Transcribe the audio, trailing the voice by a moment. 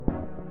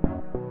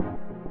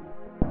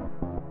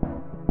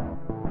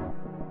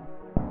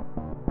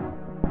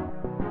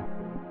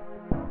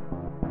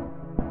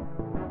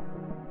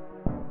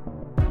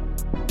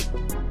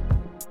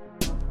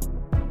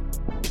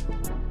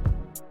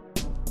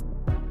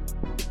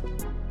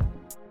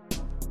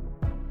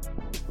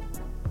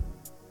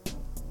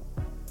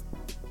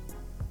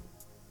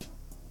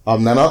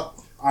I'm Nana.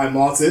 I'm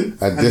Martin.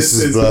 And this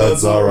is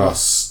Bloods Are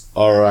Us.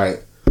 Alright,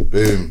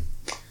 boom.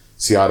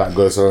 See how that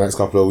goes for the next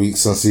couple of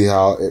weeks and see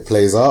how it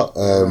plays out.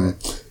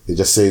 It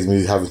just saves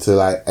me having to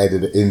like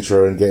edit the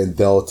intro and getting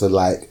Del to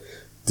like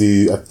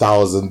do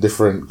 1,000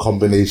 different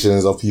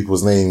combinations of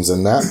people's names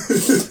and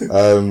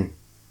that.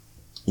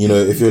 You know,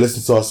 if you're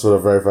listening to us for the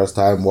very first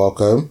time,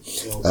 welcome.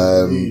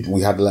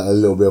 We had like a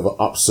little bit of an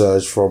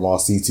upsurge from our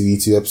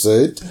C2E2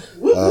 episode.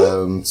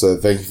 So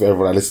thank you for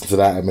everyone that listened to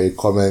that and made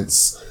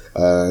comments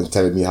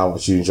telling me how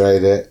much you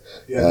enjoyed it.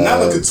 Yeah,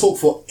 now I could talk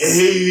for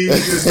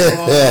ages.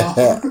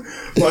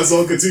 But it's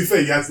all good too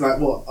fair. You had like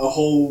a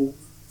whole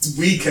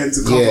weekend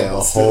to cover. Yeah, a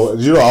whole.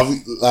 You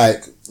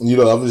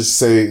know, I'm just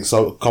saying a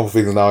couple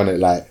things now, and it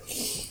like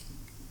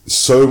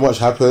so much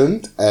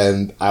happened,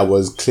 and I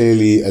was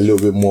clearly a little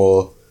bit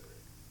more.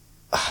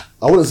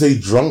 I wouldn't say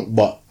drunk,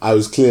 but I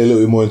was clearly a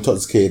little bit more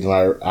intoxicated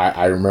than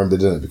I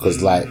remembered, in it,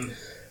 because like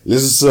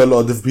listen to a lot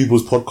of different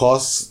people's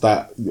podcasts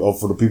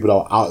for the people that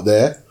were out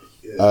there.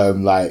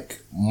 Like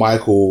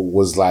Michael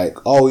was like,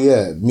 "Oh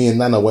yeah, me and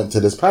Nana went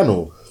to this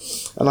panel,"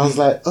 and I was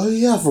like, "Oh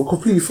yeah, I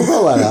completely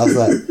forgot about that." I was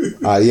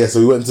like, "Yeah." So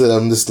we went to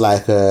this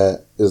like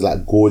it was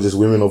like Gorgeous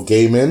Women of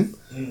Gaming.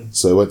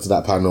 So we went to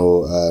that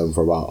panel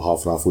for about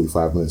half an hour,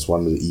 45 minutes,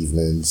 one of the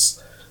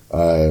evenings,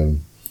 and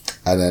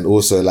then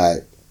also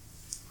like.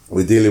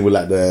 We're dealing with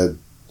like the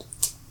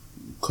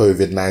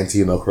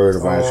COVID-19 or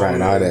coronavirus right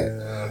now,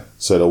 innit?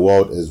 So the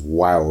world is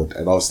wild,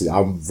 and obviously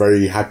I'm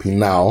very happy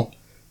now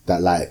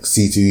that like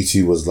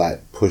C2E2 was like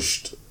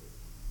pushed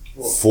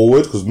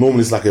forward, because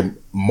normally it's like in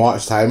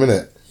March time,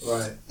 innit?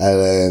 Right.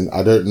 And then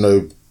I don't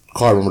know,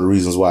 can't remember the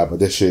reasons why, but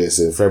this year it's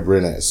in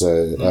February, innit?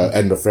 So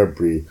end of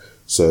February.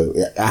 So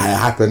it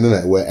happened,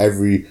 innit? Where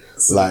every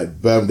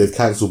like they've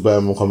cancelled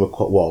Birmingham Comic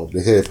Con. Well,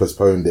 they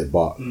postponed it,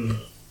 but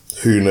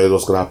who knows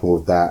what's gonna happen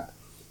with that.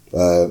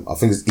 I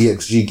think it's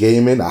EXG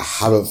Gaming. I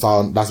haven't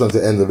found, that's going to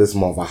the end of this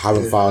month. I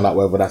haven't found out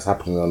whether that's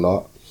happening or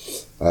not.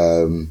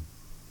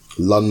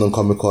 London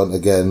Comic Con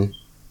again.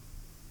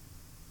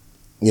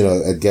 You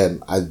know,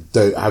 again, I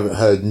haven't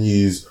heard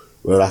news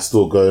whether that's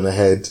still going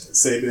ahead.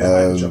 Same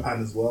in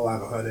Japan as well. I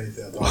haven't heard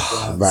anything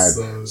about that.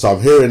 Right. So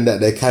I'm hearing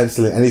that they're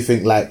cancelling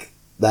anything like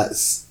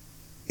that's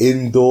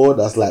indoor,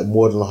 that's like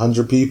more than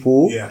 100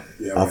 people.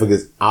 I think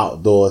it's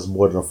outdoors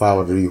more than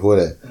 500 people,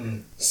 isn't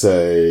it?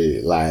 So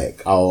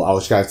like I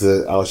was trying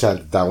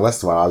to down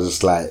west one. I was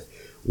just like,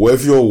 what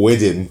if your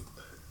wedding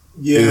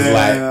is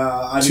like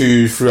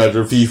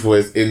 200-300 people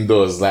is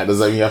indoors? Like, does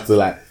that mean you have to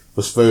like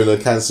postpone or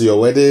cancel your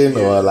wedding,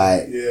 or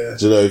like do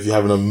you know, if you're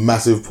having a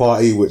massive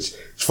party? Which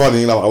it's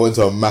funny enough, I went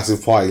to a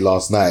massive party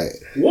last night.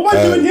 What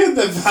am I doing here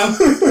then, fam?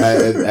 I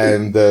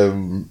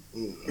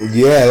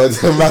went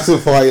to a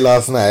massive party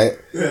last night.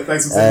 Yeah,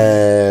 thanks for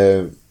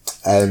saying.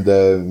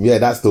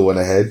 That still went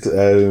ahead.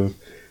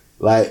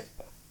 Like,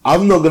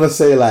 I'm not gonna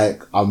say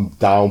like I'm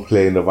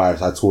downplaying the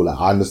virus at all. Like,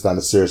 I understand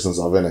the seriousness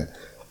of it.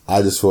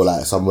 I just feel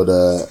like some of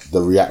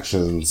the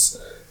reactions,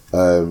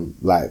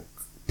 like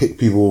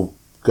people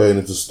going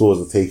into stores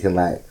and taking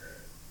like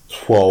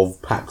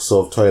 12 packs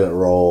of toilet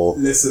roll,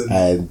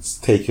 and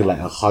taking like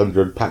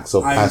 100 packs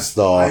of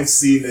pasta. I've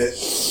seen it.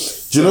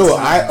 Do you know what?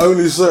 I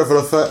only saw it for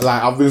the first.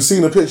 Like, I've been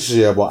seeing the pictures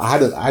here, but I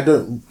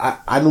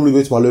normally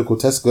go to my local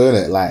Tesco,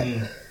 innit? Like,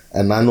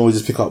 and I normally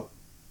just pick up.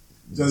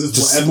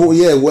 Just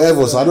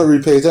whatever. So I don't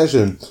really pay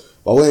attention.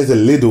 But I went into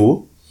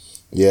Lidl,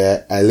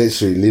 and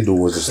literally Lidl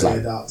was just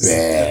like,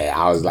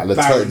 I was like,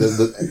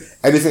 the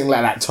anything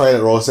like that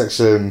toilet roll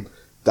section,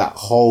 that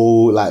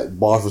whole like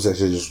bathroom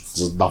section,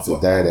 just nothing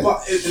there.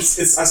 But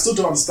it's I still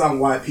don't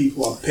understand why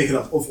people are picking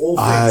up of all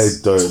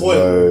things. I don't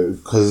know,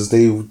 because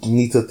they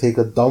need to take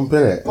a dump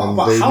in it.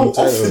 But how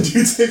often do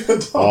you take a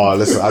dump? Oh,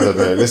 listen, I don't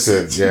know.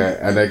 Listen,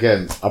 and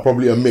again, I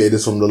probably omitted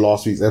this from the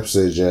last week's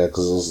episode,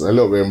 because it was a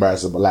little bit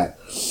embarrassing. But like,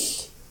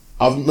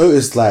 I've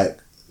noticed, like,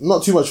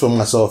 not too much for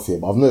myself here,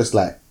 but I've noticed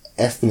like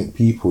ethnic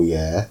people,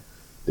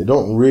 they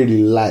don't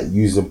really like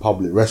using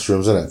public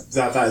restrooms, innit?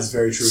 That is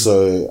very true.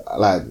 So,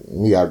 like,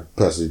 me, I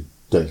personally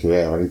don't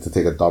care. I need to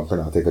take a dump in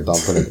it, I'll take a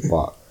dump in it.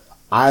 But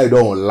I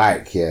don't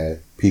like,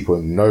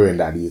 people knowing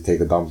that I need to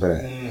take a dump in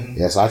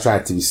it. So I try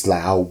to be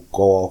slight. I'll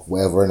go off,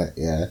 whatever,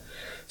 innit?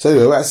 So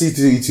anyway, we're at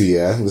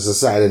C2E2, This is a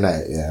Saturday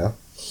night,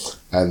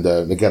 And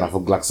again,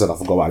 like I said, I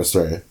forgot about the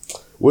story.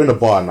 We're in the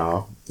bar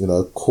now, you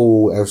know,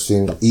 cool,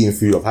 everything, eating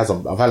food. I've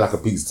had like a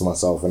pizza to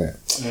myself,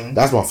 innit?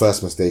 That's my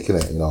first mistake,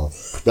 innit? You know,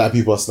 black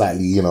people are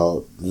slightly, you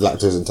know,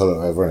 lactose intolerant,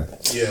 whatever,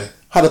 innit?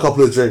 Had a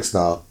couple of drinks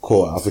now,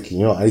 cool. I'm thinking,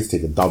 you know, I need to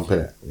take a dump,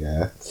 innit?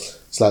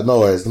 It's like, no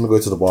worries, let me go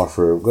to the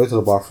bathroom.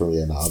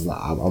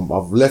 Now.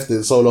 I've left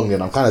it so long,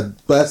 and I'm kind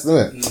of bursting,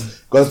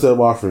 innit? Going to the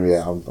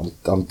bathroom,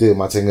 I'm doing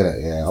my thing,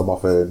 innit? On my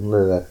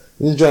phone,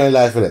 enjoying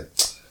life,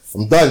 innit?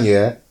 I'm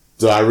done,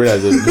 So I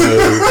realised there's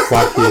no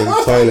fucking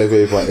toilet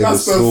paper in the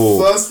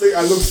store. That's the first thing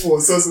I look for.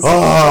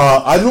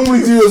 I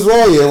normally do as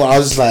well, but I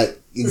was just like,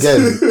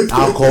 again,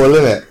 alcohol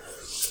in it.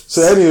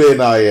 So anyway,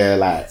 now,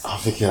 like, I'm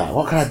thinking, like,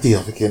 what can I do?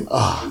 I'm thinking,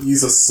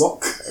 use a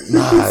sock.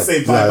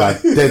 Say bye-bye.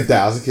 Like, dead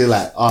that. I was thinking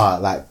like,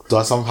 do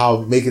I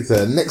somehow make it to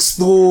the next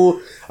store?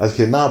 I was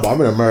thinking, nah, but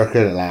I'm in America,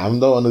 innit? Like, I don't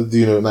want to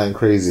do nothing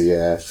crazy,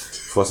 yeah,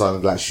 for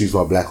something like shoots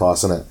my black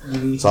ass, innit?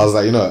 Mm-hmm. So I was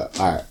like, you know,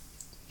 alright,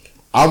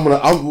 I'm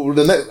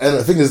the next, and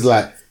the thing is,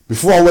 like,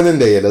 before I went in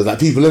there, yeah, there's like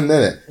people in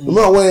there, innit? The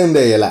moment I went in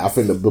there, yeah, like, I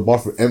think the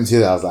bathroom empty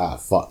there, I was like,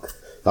 fuck.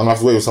 I'm gonna have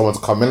to wait for someone to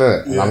come in,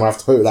 innit? And I'm gonna have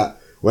to hope that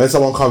when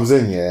someone comes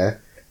in, yeah,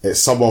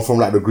 it's someone from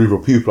like the group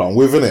of people I'm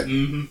with, innit?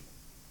 Mm-hmm.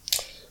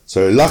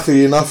 So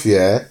luckily enough,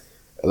 yeah,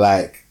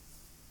 like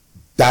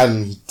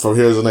Dan from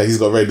Heroes on Night, he's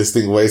got a very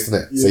distinct voice,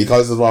 innit? Yeah. So he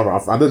comes to the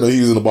bathroom. I don't know who he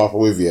was in the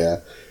bathroom with,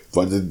 yeah,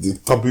 but the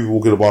couple people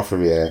walk in the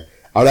bathroom, yeah.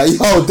 I was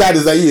like, yo, Dad,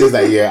 is that you? Is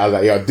that yeah? I was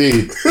like, yo,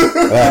 dude,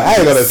 I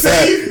ain't gonna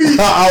tell.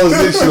 I was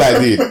literally like,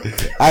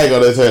 dude, I ain't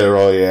gonna tell you,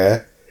 roll,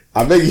 yeah.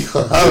 I beg you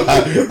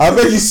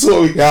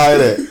sort me out,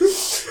 innit?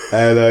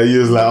 And he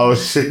was like, oh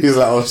shit. He's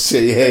like, oh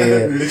shit,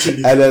 yeah.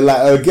 And then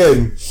like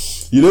again,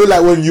 you know,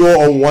 like when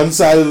you're on one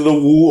side of the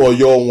wall or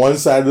you're on one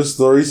side of the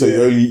story, so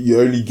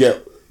you only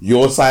get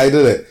your side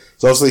of it.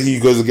 So obviously he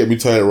goes to get me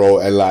toilet roll,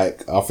 and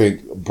like I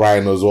think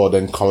Brian as well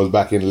then comes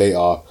back in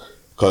later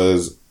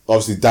because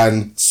obviously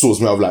Dan sorts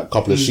me out with like a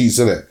couple of sheets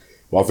in it.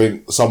 But I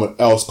think someone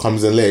else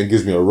comes in later and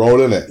gives me a roll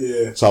in it.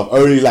 Yeah. So I've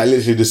only like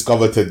literally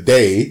discovered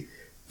today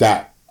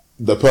that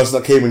the person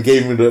that came and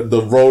gave me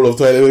the roll of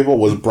toilet paper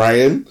was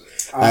Brian.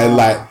 And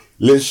like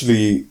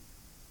literally,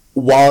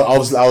 while I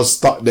was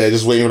stuck there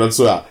just waiting for them to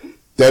sort out,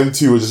 them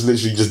two were just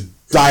literally just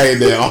dying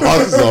their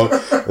arms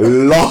off,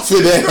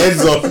 laughing their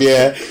heads off,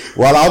 yeah.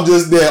 While I'm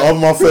just there on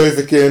my phone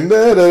thinking,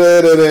 da, da,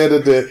 da, da,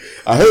 da, da.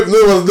 I hope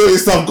no one's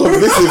noticed I'm gone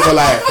missing for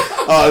like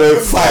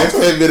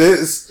 5-10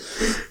 minutes.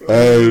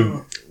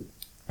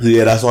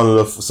 Yeah, that's one of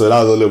the. So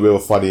that was a little bit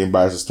of a funny,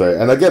 embarrassing story.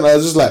 And again, I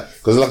was just like,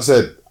 because like I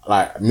said,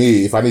 like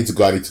me, if I need to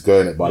go, I need to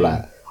go in it. But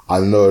like, I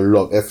know a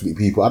lot of ethnic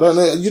people. I don't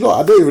know, you know,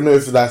 I don't even know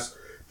if that's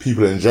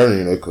people in general,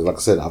 you know, because like I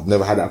said, I've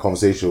never had that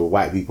conversation with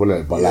white people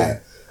in it, but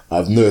like,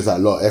 I've noticed that a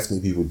lot of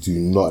ethnic people do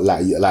not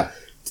like, to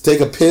take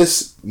a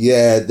piss,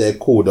 yeah, they're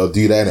cool, they'll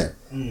do that,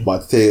 innit?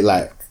 But to take,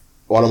 like,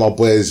 one of my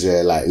boys,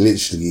 yeah, like,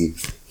 literally,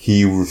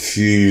 he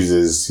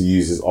refuses to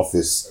use his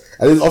office.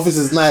 And his office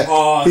is nice.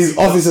 His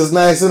office is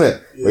nice,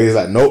 innit? Yeah. But he's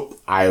like, nope,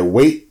 I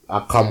wait,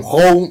 I come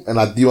home, and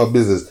I do my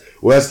business.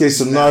 Worst case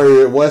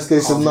scenario,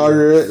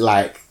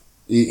 like,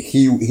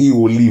 he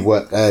will leave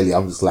work early.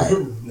 I'm just like,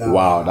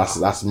 wow,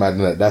 that's mad,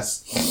 innit?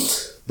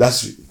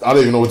 That's I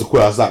don't even know what to call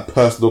it. That's like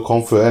personal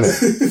comfort,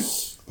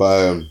 innit?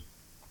 But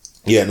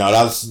yeah, no,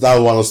 that was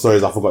one of the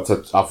stories I forgot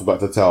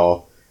to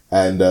tell.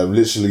 And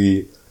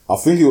literally, I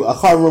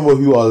can't remember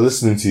who I was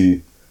listening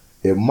to.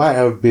 It might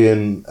have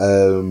been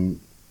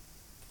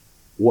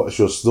What's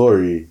Your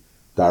Story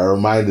that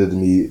reminded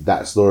me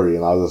that story,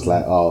 and I was just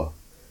like, oh.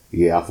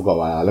 Yeah, I forgot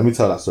about that. Let me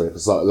tell that story.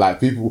 Because, like,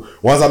 people...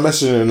 Once I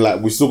messaged him,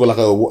 like, we still got, like,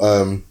 a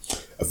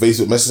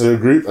Facebook Messenger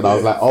group. And I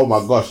was like, oh,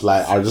 my gosh.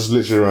 Like, I just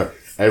literally... Remember,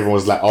 everyone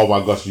was like, oh, my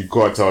gosh, you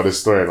got to tell this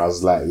story. And I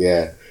was like,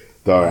 yeah,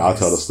 don't worry, I'll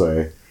tell the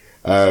story.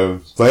 But,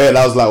 yeah,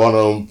 that was, like, one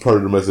of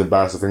probably the most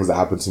embarrassing things that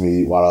happened to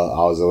me while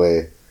I was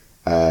away.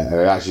 And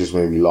it actually just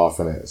made me laugh,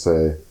 innit?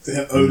 So...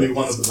 only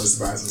one of the most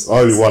embarrassing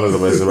stories. Only one of the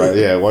most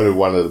embarrassing... Yeah, only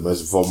one of the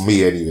most... For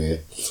me,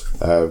 anyway.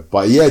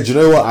 But, yeah, do you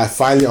know what? I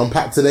finally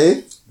unpacked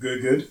today.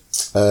 Good.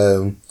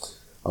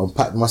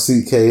 Unpacked my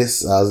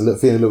suitcase. I was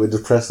feeling a little bit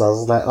depressed. I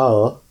was like,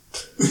 oh,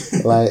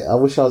 like I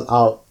wish I was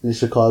out in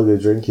Chicago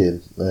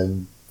drinking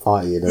and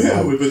partying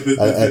and with the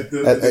guys.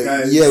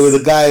 Yeah, with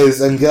the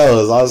guys and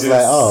girls. I was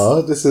like,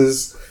 oh, this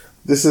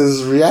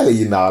is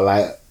reality now.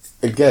 Like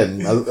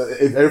again,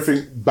 if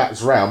everything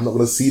backs right, I'm not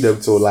gonna see them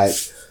till like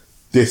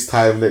this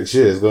time next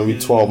year. It's gonna be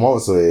 12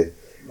 months away.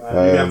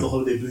 Maybe have the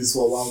holiday blues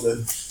for a while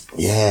then.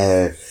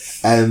 Yeah.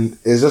 And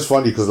it's just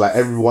funny because like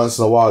every once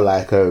in a while,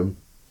 like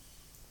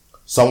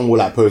someone will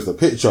like post a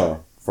picture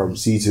from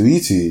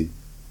C2E2,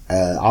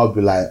 and I'll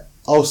be like,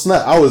 "Oh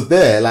snap! I was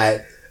there!"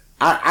 Like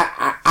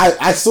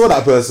I saw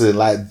that person.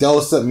 Like Del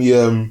sent me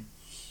a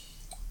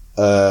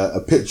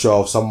picture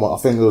of someone. I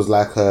think it was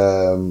like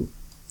I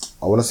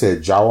want to say a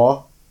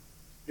Jawa,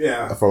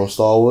 from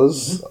Star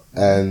Wars,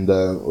 and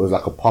it was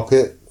like a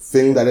puppet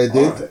thing that they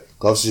did.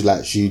 Obviously,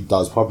 like she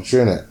does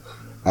puppetry in it,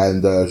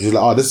 and she's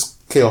like, "Oh, this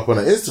came up on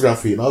her Instagram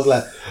feed," and I was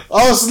like,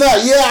 "Oh snap!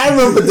 Yeah, I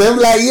remember them.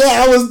 Like,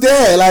 yeah, I was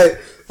there." Like,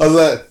 I was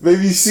like,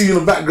 maybe you see in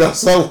the background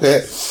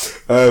somewhere.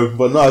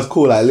 But no, it's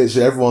cool. Like,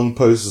 literally, everyone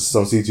posts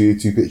some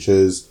C2E2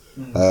 pictures.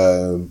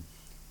 In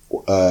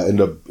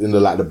the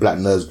like the Black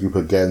Nerds group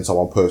again,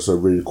 someone posted a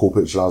really cool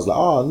picture. And I was like,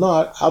 "Oh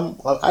no,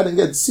 I didn't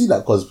get to see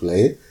that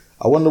cosplay.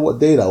 I wonder what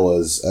day that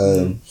was."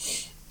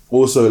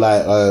 Also,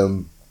 like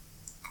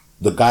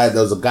there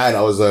was a guy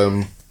that was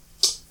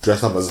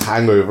dressed up as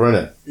Hangover,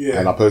 innit? Yeah.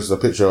 And I posted a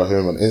picture of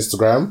him on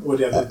Instagram. Well,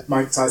 he had the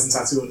Mike Tyson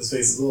tattoo on his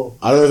face as well.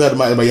 I don't know if he had the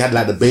Mike, but he had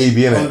like the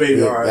baby, innit? Oh, the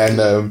baby, alright.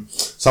 And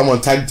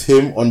someone tagged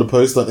him on the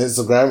post on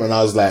Instagram, and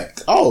I was like,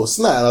 oh,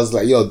 snap. And I was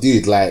like, yo,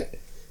 dude, like,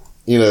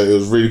 you know, it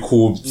was really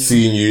cool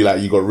seeing you, like,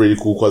 you got really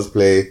cool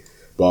cosplay,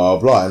 blah,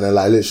 blah. And then,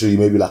 like, literally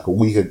maybe like a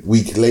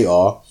week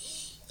later,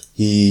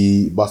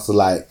 he must have,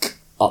 like,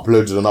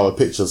 uploaded another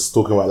picture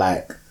talking about,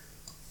 like,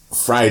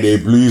 Friday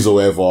Blues or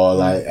whatever,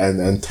 like,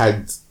 and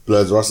tagged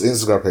Blur's Ross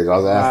Instagram page. I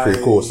was like, that's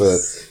pretty cool. So,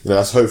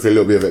 that's hopefully a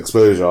little bit of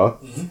exposure.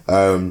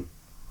 And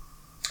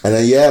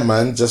then, yeah,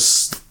 man,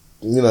 just,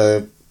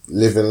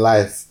 living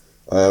life.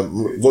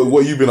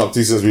 What you been up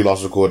to since we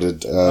last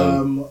recorded?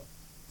 Work.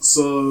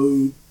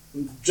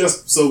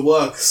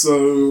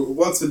 So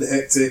work's been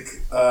hectic.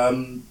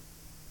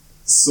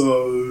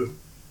 So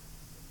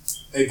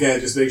again,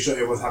 just make sure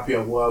everyone's happy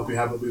at work. We've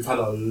had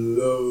a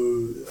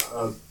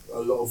lot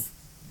of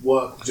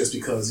work just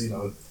because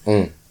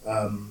for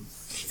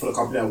the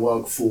company I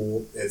work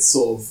for, it's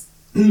sort of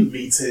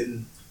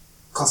meeting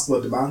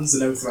customer demands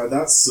and everything like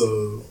that.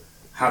 So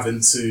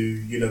having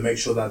to make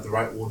sure that the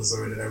right orders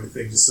are in and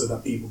everything, just so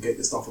that people get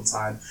their stuff on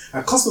time.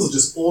 And customers are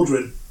just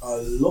ordering a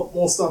lot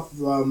more stuff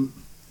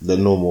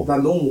than normal.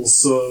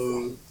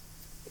 So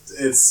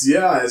it's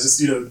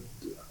just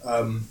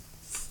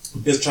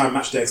just try and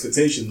match their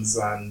expectations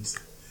and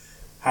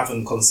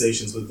having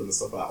conversations with them and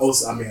stuff like that.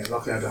 Also, I mean,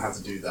 luckily I don't have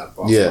to do that,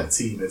 but for my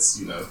team,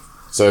 it's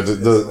So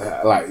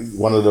like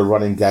one of the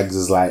running gags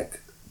is like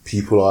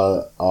people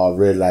are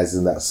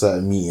realizing that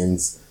certain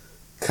meetings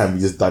can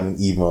be just done in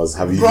emails.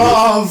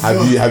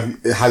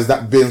 Has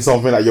that been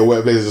something that your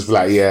workplace is just be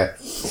like, yeah,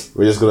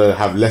 we're just gonna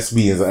have less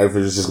meetings and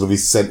everything's just gonna be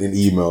sent in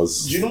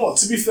emails? Do you know what?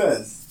 To be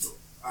fair,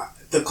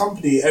 the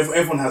company,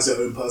 everyone has their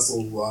own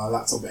personal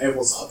laptop, but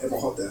everyone's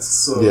hot desk.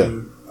 So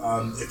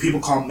if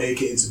people can't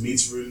make it into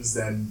meeting rooms,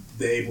 then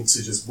they're able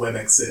to just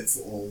WebEx it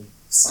or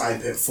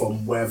Skype it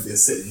from wherever they're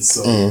sitting.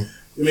 So I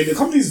mean, the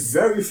company is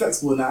very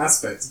flexible in that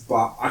aspect,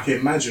 but I can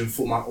imagine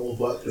for my old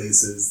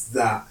workplaces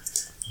that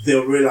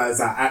they'll realise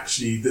that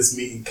actually this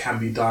meeting can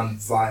be done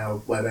via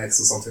WebEx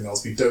or something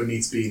else. We don't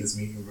need to be in this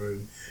meeting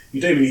room.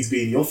 You don't even need to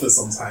be in the office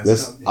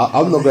sometimes.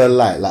 I'm not gonna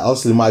lie. Like,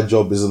 obviously, my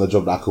job isn't a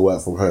job that I could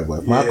work from home. But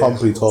if my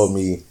company told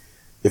me,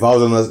 if I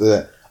was on,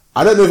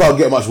 I don't know if I'll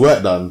get much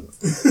work done,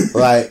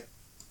 like,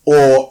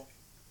 or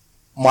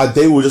my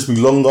day will just be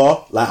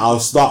longer. Like, I'll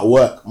start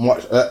work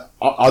much.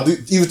 I'll do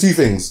either two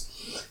things.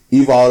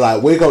 Either I'll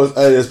like wake up as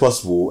early as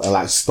possible and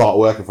like start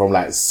working from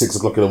like 6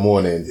 o'clock in the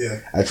morning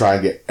and try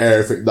and get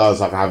everything done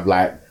so I can have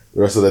like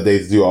the rest of the day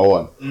to do what I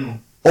want.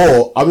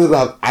 Or I'm just gonna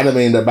have anime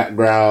in the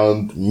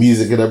background,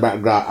 music in the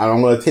background, and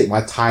I'm gonna take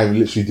my time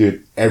literally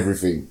doing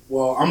everything.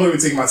 Well, I'm not even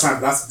taking my time.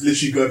 That's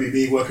literally gonna be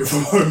me working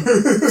from home.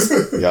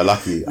 You're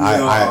lucky.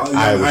 I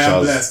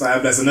am blessed.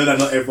 I know that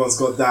not everyone's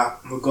got that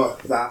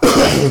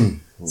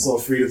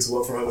sort of freedom to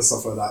work from home and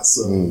stuff like that.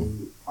 So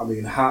I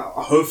mean,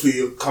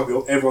 hopefully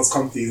everyone's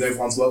companies,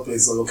 everyone's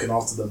workplaces are looking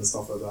after them and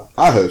stuff like that.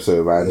 I hope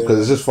so, man. Because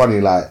it's just funny,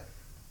 like,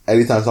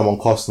 anytime someone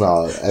coughs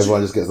now,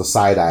 everyone just gets a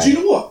side eye. Do you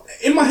know what?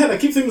 In my head, I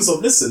keep thinking to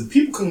myself, listen,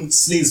 people can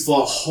sneeze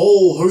for a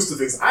whole host of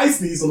things. I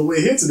sneezed on the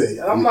way here today.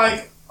 And I'm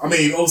like, I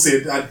mean,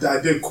 obviously, I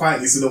did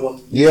quietly so no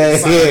one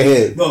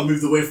not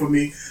moved away from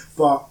me.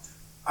 But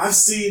I've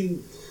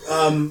seen...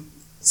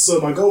 so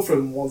my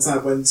girlfriend one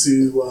time went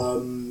to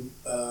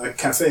a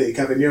Cafe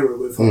Nero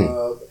with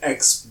her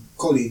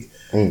ex-colleague.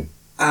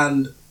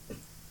 And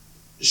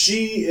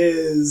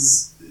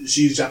she's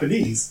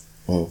Japanese.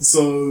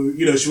 So,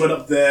 she went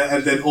up there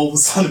and then all of a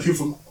sudden people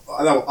from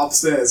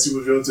upstairs, she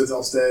was going to the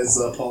upstairs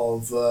part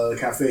of the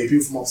cafe,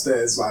 people from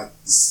upstairs like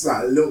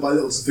little by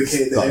little just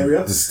vacated the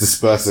area.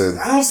 Dispersing. And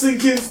I was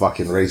thinking...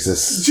 Fucking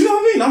racist. Do you know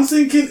what I mean? I'm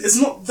thinking it's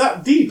not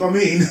that deep, I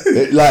mean.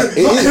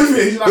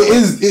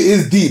 It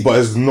is deep, but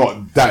it's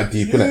not that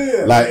deep,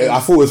 innit? Like, I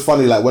thought it was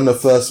funny, like when it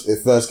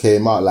first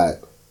came out, like,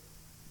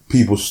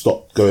 people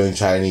stopped going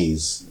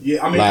Chinese.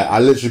 Yeah, I mean... Like, I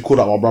literally called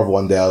up my brother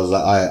one day, I was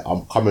like,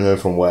 I'm coming home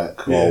from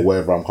work, or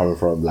wherever I'm coming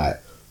from, like,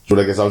 do you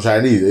want to get some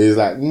Chinese? He was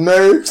like, no,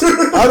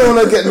 I don't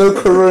want to get no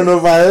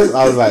coronavirus.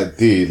 I was like,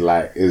 dude,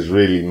 like, it's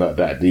really not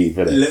that deep,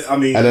 innit? I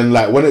mean... And then,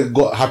 like, when it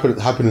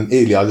happened in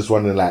Italy, I was just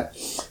wondering, like,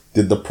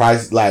 did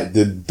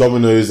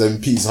Domino's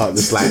and Pizza Hut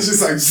just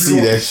see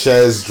their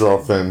shares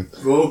drop and...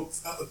 Well,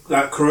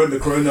 like, the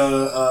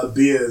Corona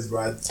beers,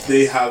 right,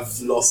 they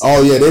have lost...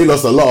 Oh, yeah, they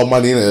lost a lot of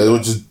money, innit? It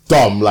was just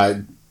dumb, like...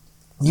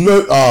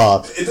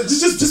 No,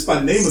 just by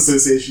name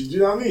association. Do you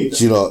know what I mean?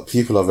 Do you know,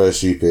 people are very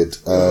stupid.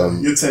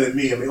 You're telling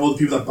me. I mean, all the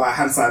people that buy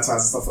hand sanitizer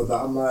and stuff like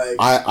that. I'm like,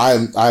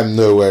 I'm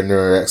nowhere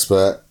near an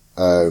expert,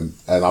 and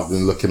I've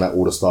been looking at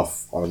all the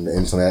stuff on the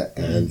internet,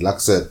 and like I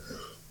said,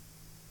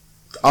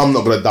 I'm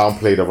not gonna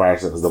downplay the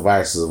virus because the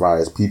virus is a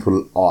virus.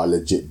 People are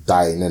legit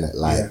dying in it.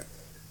 Like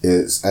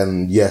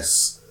and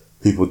yes,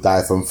 people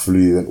die from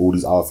flu and all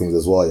these other things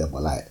as well. Yeah,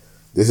 but like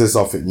this is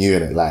something new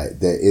in it. Like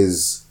there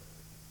is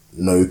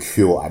no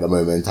cure at the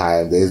moment in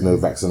time. There is no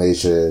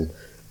vaccination.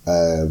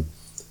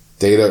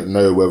 They don't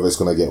know whether it's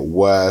gonna get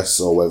worse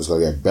or whether it's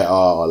gonna get better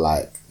or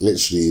like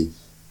literally.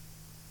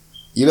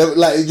 You know,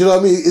 like, do you know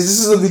what I mean? This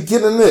is the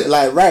beginning of it.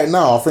 Like right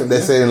now, I think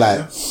they're saying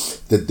like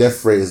the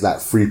death rate is like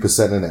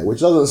 3% in it,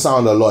 which doesn't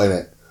sound a lot in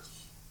it.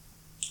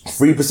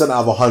 3%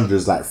 out of 100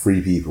 is like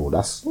 3 people.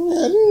 That's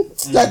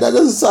like that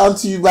doesn't sound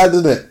too bad,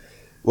 doesn't it?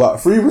 What,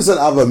 3%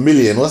 out of 1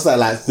 million? What's that,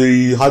 like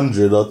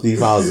 300 or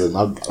 3,000?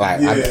 I'm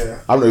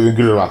not even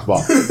good enough,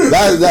 but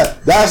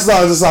that's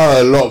starting to sound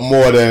a lot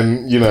more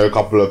than, a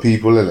couple of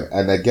people, innit?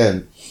 And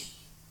again,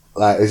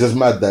 like, it's just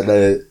mad that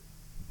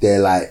they're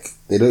like,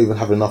 they don't even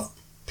have enough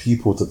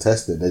people to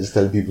test it. They're just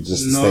telling people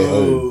just to stay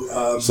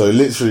home. So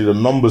literally the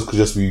numbers could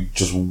just be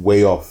just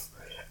way off.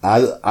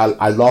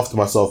 I laughed to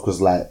myself because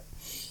like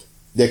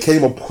there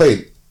came a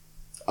point,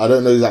 I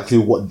don't know exactly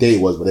what day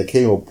it was, but there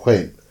came a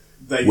point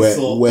that you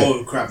thought,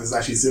 oh crap, this is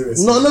actually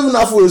serious. No, not even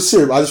I thought it was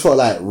serious. I just felt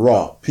like,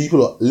 raw.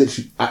 People are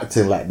literally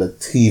acting like the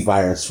T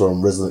virus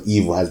from Resident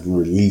Evil has been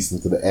released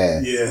into the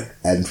air. Yeah.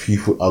 And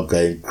people are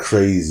going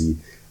crazy.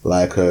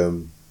 Like,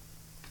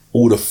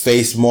 all the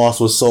face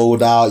masks were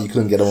sold out. You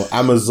couldn't get them on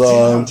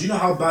Amazon. Do you know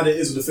how bad it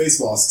is with the face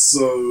masks?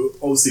 So,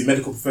 obviously,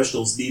 medical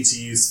professionals need to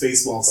use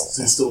face masks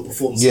to still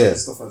perform and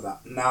stuff like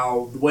that.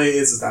 Now, the way it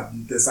is that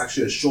there's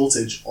actually a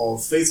shortage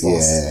of face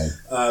masks.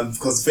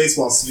 Because the face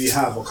masks we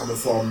have are coming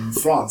from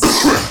France.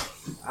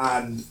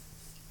 And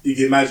you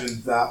can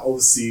imagine that,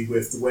 obviously,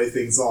 with the way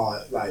things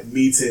are, like,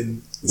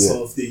 meeting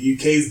sort of the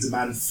UK's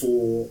demand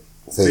for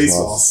face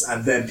masks,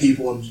 and then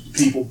people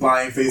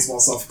buying face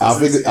masks off. I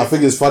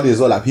think it's funny as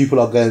well. Like, people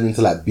are going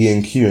into like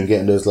B&Q and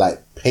getting those like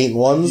paint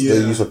ones they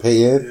use for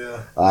painting.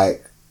 Yeah.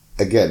 Like,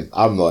 again,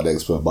 I'm not an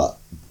expert, but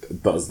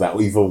does that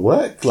even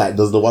work? Like,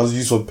 does the ones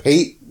used for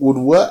paint would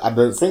work? I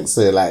don't think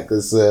so. Like,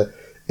 it's a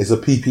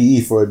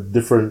PPE for a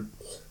different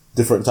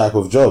type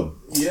of job.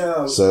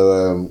 Yeah.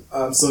 So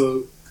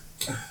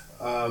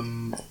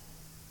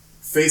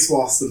face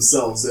masks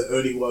themselves, they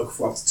only work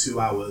for up to 2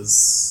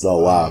 hours. Oh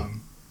wow.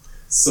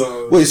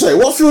 So wait, sorry,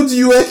 what field do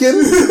you work in?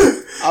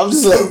 I'm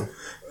just like...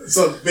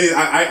 So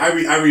I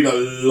read a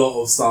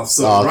lot of stuff.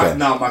 So right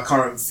now my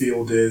current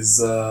field is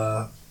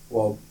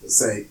it's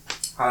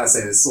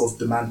sort of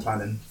demand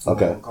planning for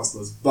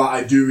customers. But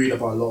I do read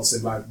about a lot of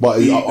things like. But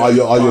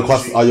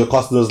are your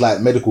customers like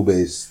medical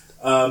based?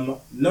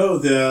 No,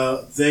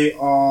 they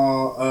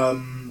are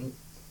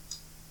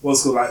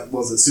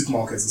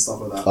supermarkets and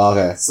stuff like that.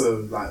 Okay.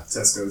 So like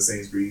Tesco,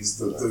 Sainsbury's,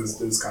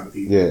 those kind of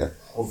people. Yeah.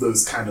 Of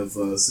those kind of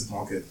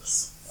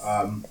supermarkets.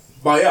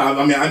 But yeah,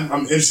 I mean,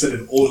 I'm interested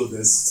in all of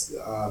this.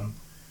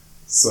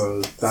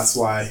 So that's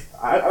why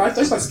I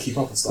just like to keep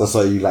up with stuff. That's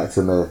why you like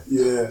to know.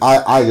 Yeah.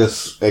 I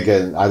just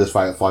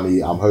find it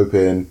funny. I'm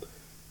hoping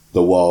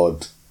the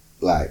world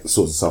like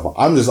sorts itself out.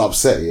 I'm just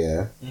upset,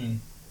 yeah.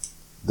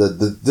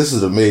 This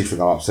is the main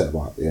thing I'm upset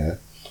about, yeah.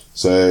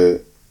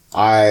 So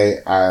I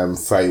am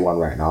 31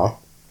 right now.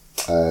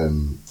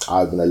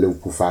 I've been a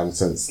Liverpool fan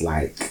since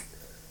like,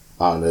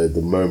 I don't know,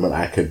 the moment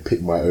I could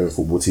pick my own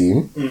football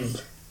team.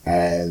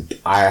 And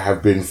I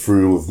have been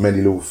through with many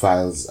Liverpool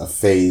fans a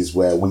phase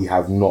where we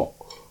have not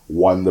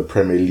won the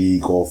Premier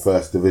League or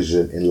First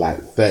Division in like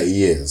 30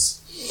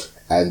 years.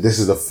 And this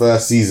is the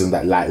first season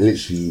that like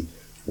literally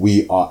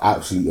we are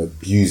absolutely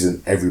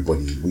abusing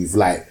everybody. We've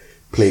like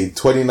played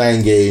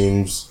 29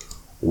 games,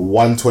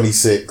 won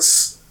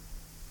 26,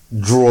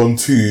 drawn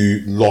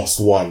 2, lost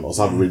 1 or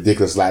something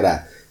ridiculous like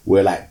that.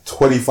 We're like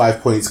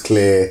 25 points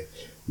clear.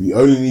 We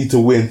only need to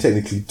win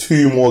technically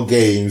 2 more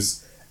games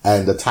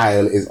and the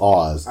title is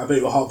ours. I bet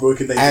you're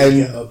heartbroken that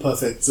you didn't get a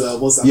perfect... I'm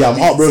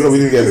heartbroken we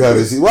didn't get a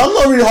perfect season. Well, I'm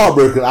not really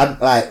heartbroken.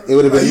 It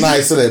would have been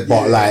nice, innit?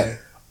 But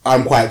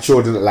I'm quite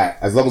chilled in it. Like,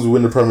 as long as we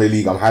win the Premier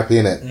League, I'm happy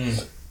in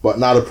it. But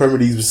now the Premier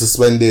League's been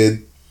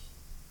suspended.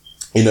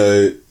 You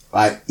know,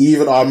 like,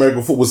 even our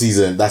American football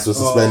season, that's been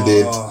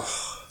suspended.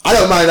 I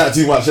don't mind that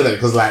too much, innit?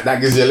 Because, like,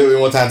 that gives you a little bit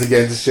more time to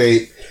get into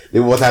shape. A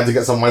little more time to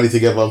get some money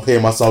together and pay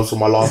myself for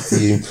my last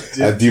team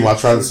and do my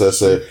transfer.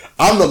 So,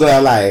 I'm not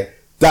gonna lie,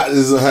 that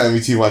isn't hurting me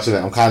too much,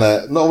 innit? I'm kind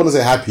of, not want to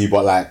say happy,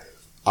 but, like,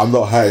 I'm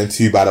not hurting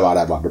too bad about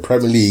that. But the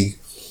Premier League,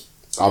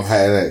 I'm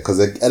hurting it. Because,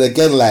 and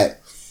again, like,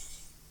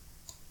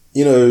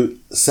 you know,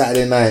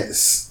 Saturday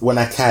nights, when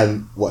I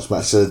can watch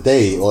match of the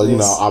day, or, you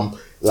know, I'm,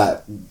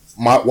 like,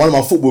 one of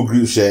my football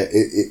groups, it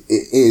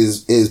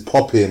is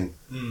popping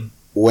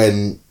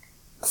when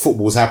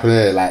football's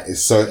happening. Like,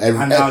 it's so...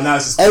 now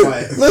it's just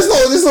quiet. No,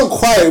 it's not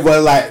quiet,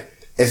 but, like,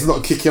 it's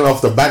not kicking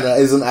off. The banter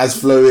isn't as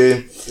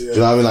flowing. Do you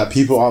know what I mean? Like,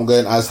 people aren't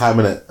going as ham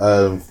in it.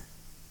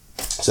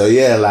 So,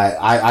 yeah, like,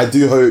 I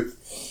do hope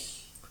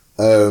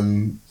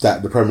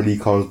that the Premier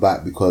League comes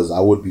back, because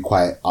I would be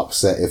quite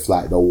upset if,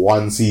 like, the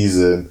one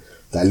season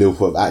that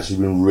Liverpool have actually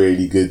been a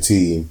really good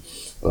team,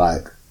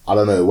 like, I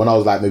don't know, when I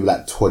was, like, maybe,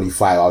 like,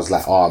 25, I was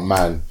like, oh,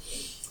 man,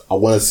 I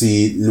want to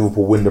see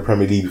Liverpool win the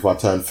Premier League before I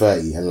turn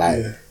 30, and,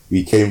 like,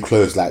 we came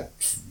close, like,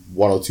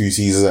 1 or 2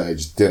 seasons, and it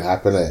just didn't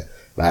happen.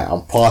 Like,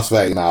 I'm past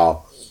 30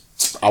 now.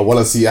 I want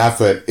to see it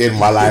happen in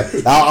my life.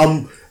 Now, I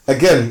don't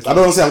want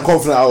to say I'm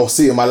confident I'll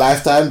see it in my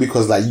lifetime,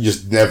 because, like, you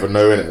just never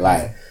know, innit?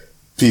 Like,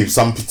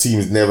 some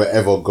teams never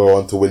ever go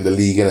on to win the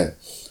league, innit?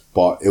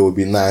 But it would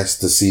be nice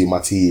to see my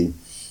team.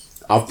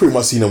 I've pretty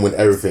much seen them win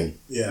everything.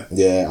 Yeah,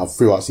 I've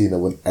pretty much seen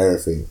them win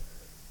everything.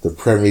 The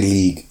Premier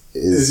League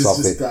is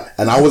something.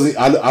 And I don't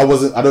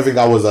think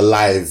I was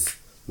alive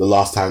the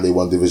last time they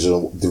won Division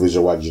 1, do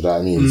you know what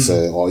I mean?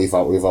 So, or if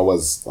I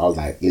was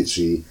like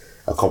literally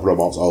a couple of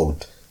months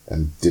old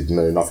and didn't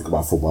know nothing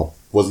about football.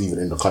 Wasn't even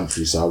in the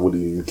country, so I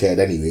wouldn't even cared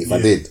anyway if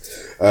I did.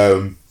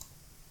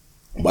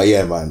 But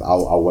yeah, man, I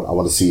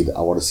want to see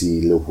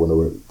Liverpool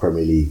in the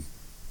Premier League,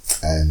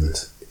 and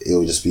it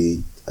will just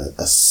be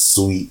a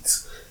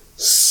sweet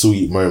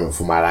moment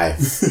for my life.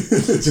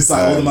 Just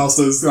like all the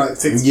milestones like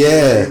takes.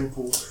 Yeah.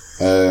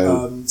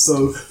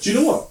 So do you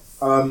know what?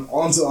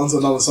 Onto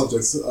another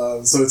subject.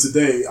 So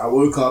today I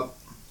woke up,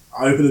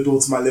 I opened the door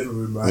to my living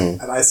room, right,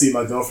 and I see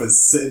my girlfriend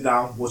sitting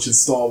down watching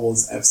Star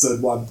Wars Episode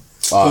 1.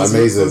 Oh,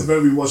 amazing! Because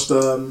when we watched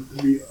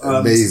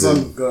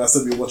amazing. I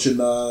said we were watching.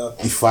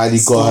 You finally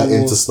got her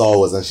into Star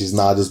Wars, and she's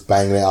now just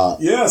banging it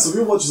out. Yeah, so we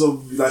were watching.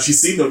 So like she's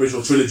seen the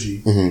original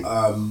trilogy.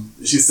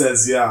 She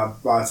says, yeah,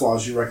 by far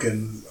she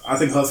reckon. I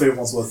think her favorite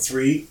ones were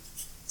 3.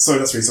 Sorry,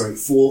 not 3. Sorry,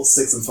 4,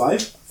 6, and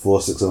 5.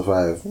 4, 6, and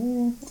 5.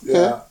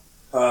 Yeah.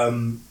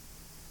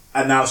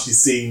 And now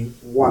she's seeing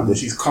 1, and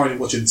she's currently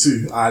watching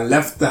 2. I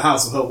left the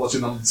house with her watching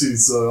number 2,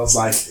 so I was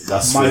like,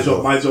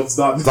 my job's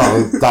done.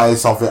 That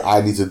is something I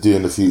need to do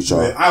in the future.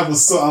 Mate, I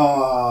was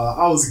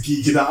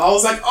geeking out. I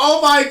was like,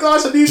 oh my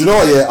gosh, I need. Do you know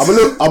what? Yeah,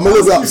 I'm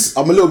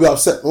a little bit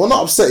upset. Well,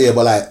 not upset here,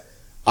 but like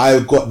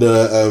I've got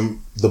the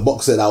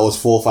box set that was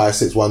 4, 5,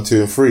 6, 1,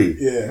 2, and 3.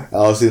 Yeah. And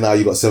obviously now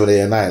you got 7, 8,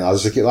 and 9. I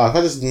was just like,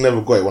 I just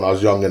never got it when I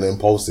was young and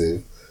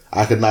impulsive.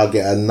 I could now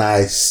get a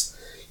nice,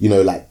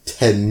 like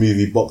 10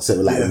 movie box set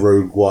with like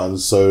Rogue One,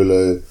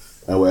 Solo,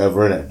 and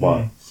whatever in it.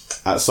 But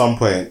at some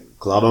point,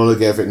 because I don't want to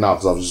get everything now,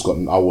 because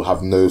I will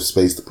have no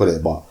space to put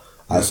it. But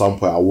at some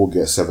point, I will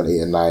get 7,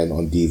 8, and 9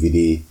 on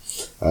DVD.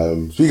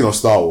 Speaking of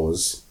Star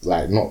Wars,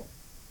 like not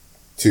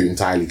too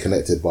entirely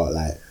connected, but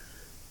like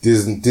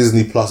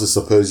Disney Plus is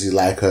supposedly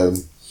like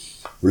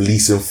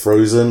releasing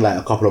Frozen like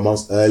a couple of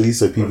months early,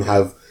 so people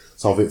have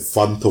something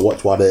fun to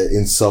watch while they're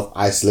in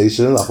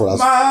self-isolation. I thought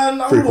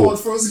that's pretty cool.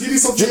 Frozen, give me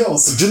something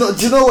else. Do you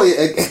know what?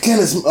 Again,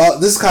 it's,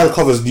 this kind of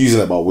covers news in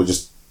it, but we're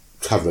just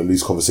having a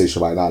loose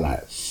conversation right now.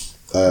 Like,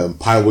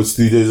 Pinewood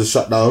Studios is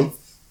shut down.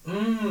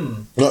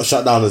 Not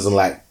shut down as in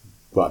like,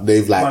 but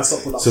they've like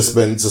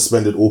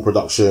suspended all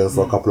production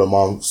for a couple of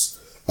months.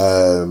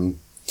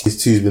 His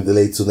 2's been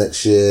delayed till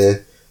next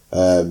year.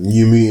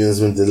 New Mutants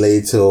been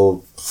delayed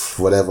till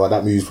whatever.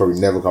 That movie's probably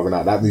never coming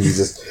out. That movie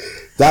just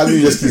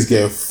keeps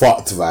getting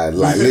fucked, man.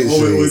 Like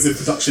literally, always in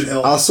production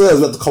hell. I swear it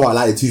was about to come out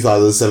like in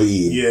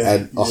 2017.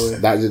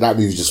 That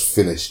movie just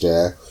finished.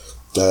 Yeah,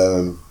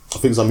 I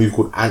think some movie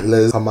called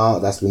Antlers come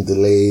out. That's been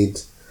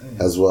delayed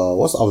as well.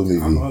 What's the other movie?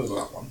 I haven't heard of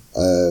that one.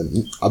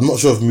 I'm not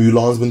sure if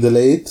Mulan's been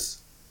delayed.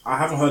 I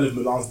haven't heard if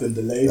Mulan's been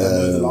delayed. I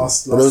know the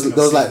last there was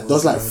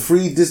like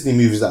 3 Disney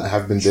movies that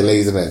have been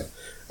delayed in it.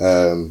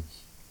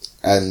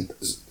 And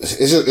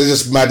it's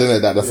just mad, isn't it,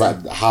 that the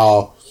fact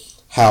how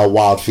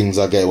wild things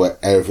are getting, where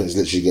everything's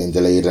literally getting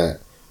delayed in it.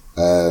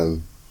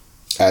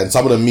 And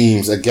some of the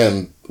memes,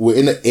 again, we're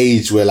in an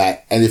age where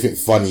like anything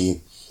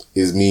funny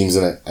is memes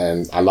in it,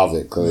 and I love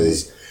it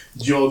because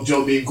Joe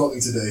being got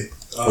me today.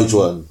 Which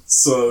one?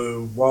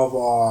 So one of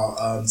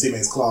our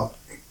teammates, Clark,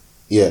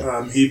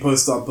 he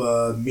posted up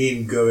a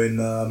meme going,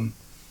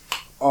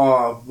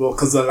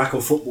 because of the lack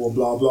of football and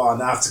blah blah,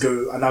 and I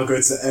now go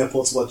to the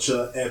airport to watch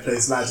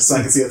airplanes land just so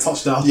I can see a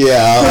touchdown.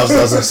 Yeah, I was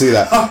gonna see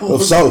that.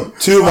 So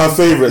 2 of my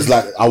favourites,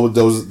 like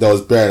there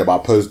was bearing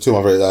about post 2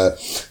 of my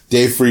favourites.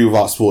 Day 3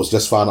 without sports.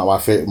 Just found out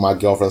my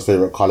girlfriend's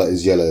favourite colour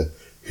is yellow.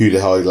 Who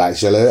the hell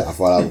likes yellow? I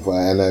found out before.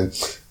 And then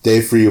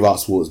Day 3 without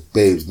sports,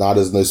 babes. Now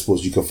there's no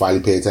sports. You can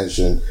finally pay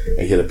attention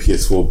and hear the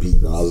PS4 beat.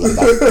 And I was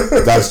like,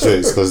 that's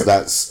jokes, because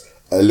that's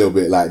a little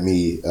bit like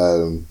me.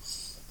 And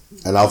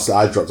obviously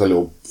I dropped a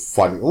little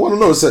funny. Well, I don't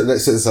know,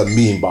 it's a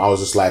meme, but I was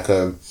just like,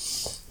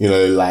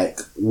 like,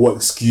 what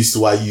excuse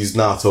do I use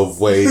now to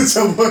avoid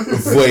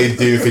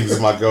doing things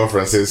with my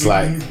girlfriend? So it's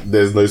like,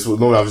 there's no sport.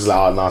 Normally I'm just like,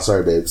 oh, no,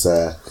 sorry, babes.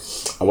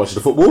 I'm watching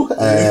the football.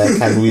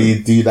 Can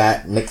we do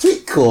that next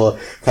week? Or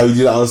can we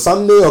do that on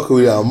Sunday? Or can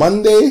we do that on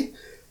Monday?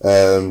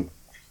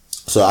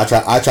 So I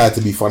tried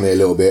to be funny a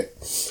little bit.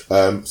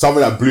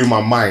 Something that blew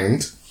my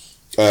mind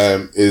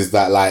is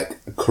that, like,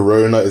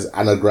 Corona is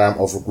anagram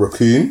of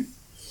raccoon.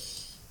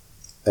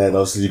 And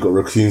obviously you got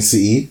Raccoon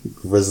City,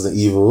 Resident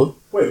Evil.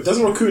 Wait,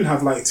 doesn't Raccoon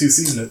have like 2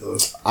 C's in it though?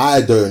 I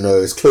don't know.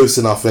 It's close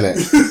enough, innit?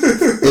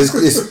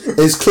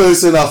 it's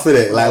close enough,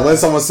 innit? Like when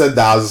someone said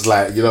that, I was just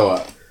like, you know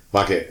what?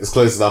 Fuck it. It's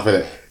close enough,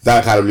 innit?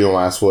 That kind of blew my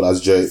mind. I thought that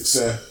was jokes.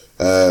 Yeah.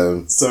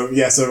 So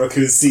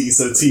Raccoon City,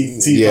 so Team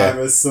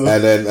Virus. So.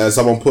 And then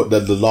someone put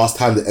that the last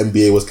time the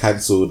NBA was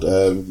cancelled,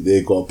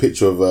 they got a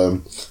picture of the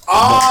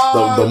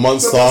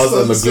Monstars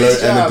and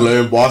the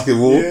glowing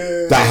basketball.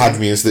 Yeah. That had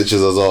me in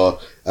stitches as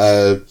well.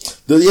 The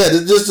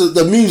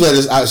memes are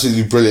just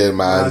absolutely brilliant,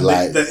 man.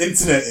 Like the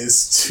internet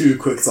is too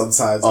quick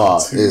sometimes.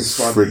 It's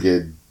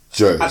friggin'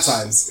 jokes at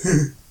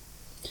times.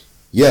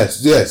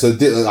 Yes. So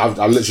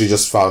I literally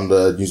just found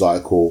the news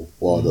article,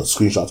 or the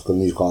screenshot of the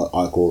news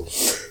article.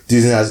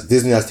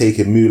 Disney has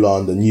taken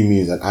Mulan, the New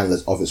Mutants, and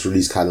Antlers off its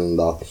release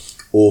calendar.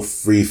 All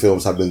 3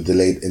 films have been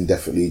delayed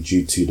indefinitely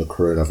due to the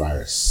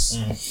coronavirus,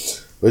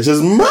 which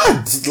is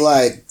mad.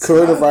 Like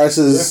coronavirus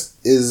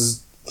is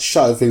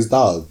shutting things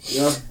down.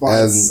 Yeah, but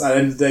at the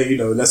end of the day,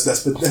 let's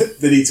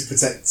they need to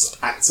protect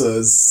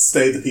actors,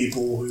 stay the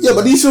people.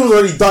 But these films are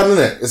already done,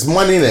 innit? It's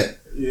money, innit?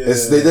 Yeah.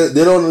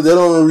 They don't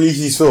release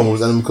these films,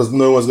 and because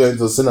no one's going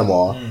to the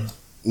cinema,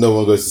 no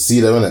one goes to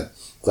see them, innit?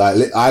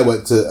 Like, I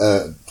went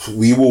to,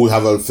 we will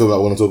have a film that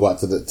we're going to talk about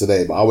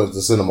today, but I went to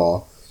the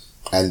cinema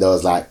and there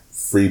was like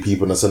 3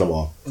 people in the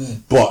cinema.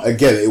 But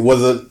again, it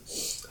wasn't,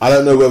 I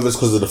don't know whether it's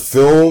because of the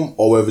film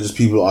or whether just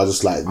people are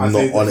just like not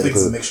on it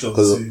because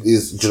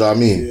it's, do you know what I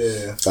mean?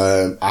 Yeah.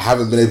 I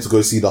haven't been able to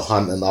go see The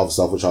Hunt and other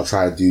stuff, which I'll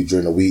try and do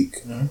during the week.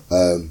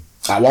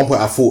 At one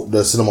point I thought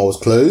the cinema was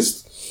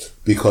closed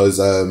because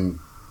I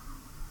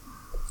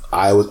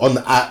was on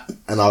the app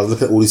and I was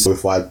looking at all these stuff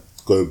before I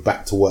go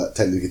back to work,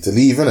 technically to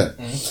leave, innit?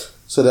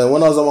 So then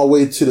when I was on my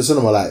way to the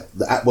cinema, like,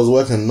 the app was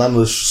working, none of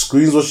the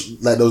screens was,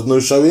 like, there was no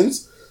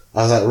showings.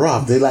 I was like,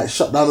 Rob, they, like,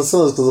 shut down the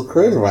cinemas because of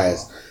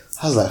coronavirus.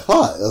 I was like,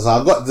 fuck. So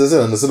I got to the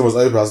cinema and the cinema was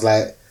open. I was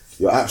like,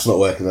 your app's not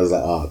working. I was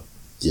like, oh,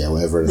 yeah,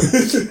 whatever. And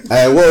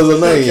what was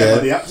annoying,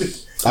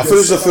 I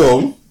finished the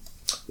film,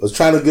 was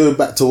trying to go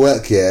back to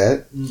work,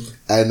 and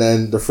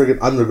then the friggin'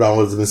 underground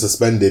was been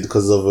suspended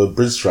because of a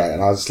bridge strike.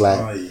 And I was just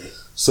like,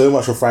 so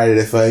much for Friday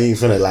the 13th,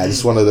 innit? Like,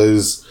 just one of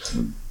those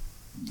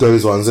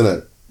ones,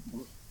 innit?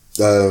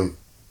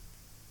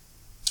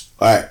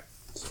 Alright,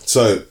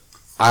 so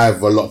I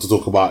have a lot to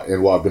talk about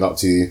in what I've been up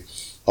to.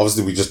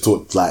 Obviously, we just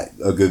talked like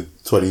a good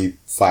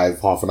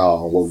 25, half an hour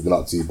on what we've been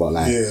up to, but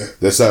like,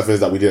 there's certain things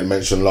that we didn't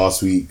mention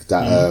last week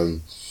that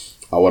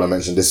I want to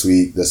mention this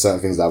week. There's certain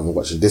things that I've been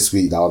watching this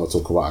week that I want to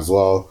talk about as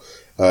well.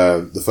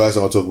 The first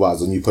thing I'll talk about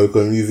is the new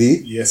Pokemon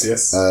movie. Yes.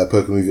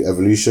 Pokemon movie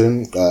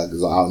Eveloution.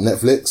 It's out on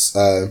Netflix.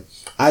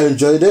 I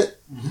enjoyed it.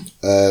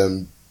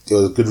 It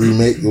was a good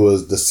remake. It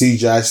was the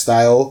CGI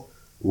style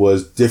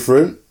was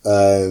different,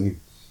 but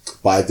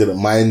I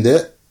didn't mind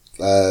it.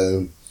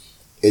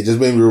 It just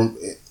made me.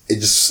 It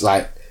just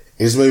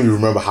made me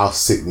remember how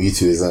sick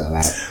Mewtwo is. Isn't it?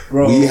 Like,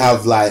 bro, we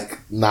have like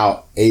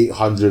now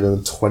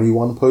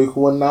 821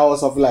 Pokemon now or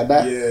something like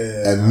that.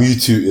 Yeah. And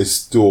Mewtwo is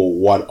still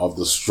one of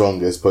the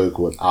strongest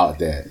Pokemon out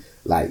there.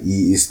 Like,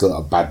 he is still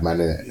a bad man,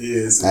 innit? He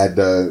is.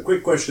 And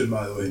quick question,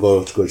 by the way.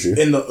 Go through.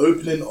 In the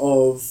opening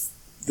of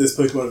this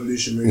Pokemon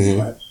Evolution movie,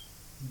 right?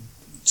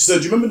 So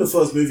do you remember the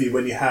first movie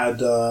when you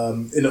had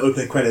in the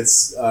opening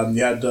credits,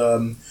 you had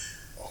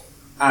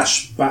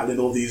Ash battling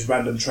all these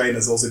random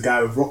trainers? There was a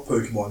guy with rock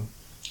Pokemon,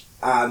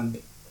 and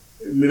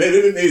maybe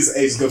it's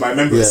ages ago, but I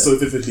remember it so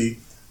vividly.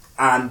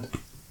 And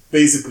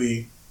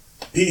basically,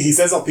 he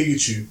sends out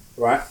Pikachu,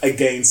 right,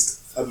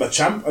 against a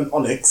Machamp, an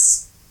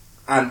Onix,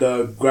 and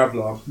a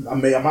Graveler. I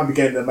might be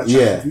getting the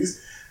Machamp confused.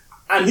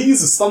 And he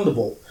uses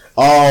Thunderbolt.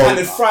 Oh, and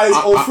it fries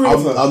all 3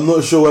 of them. I'm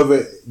not sure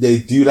whether they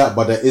do that,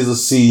 but there is a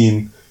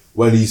scene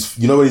when he's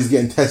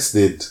getting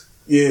tested.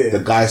 Yeah. The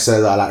guy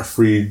says that like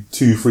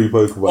two free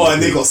Pokemon. Oh,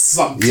 and they got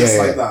slumped just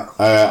like that.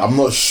 I'm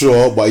not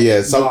sure, but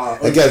yeah.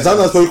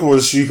 Sometimes Pokemon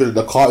is stupid.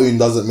 The cartoon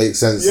doesn't make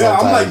sense. Yeah,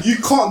 I'm like, you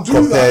can't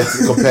do that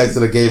compared to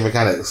the game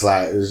mechanics.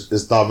 Like,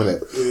 it's dumb,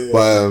 innit? Yeah.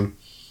 But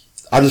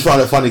I just found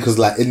it funny because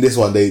like in this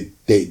one they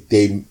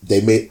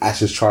made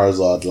Ash's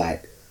Charizard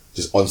like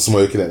just on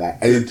smoking it,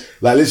 like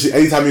literally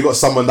anytime you got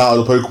summoned out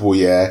of the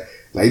Pokeball,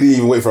 like, he didn't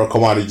even wait for a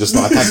command, he just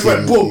started attacking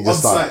him. He just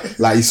started,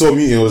 like, he saw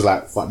Mewtwo and was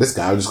like, fuck this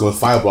guy, I'm just gonna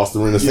fire blast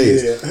him in the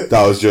face.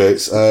 That was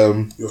jokes.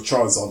 Your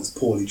Charizard is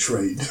poorly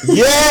trained.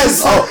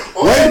 Yes!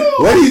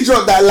 When he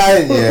dropped that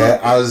line,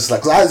 I was just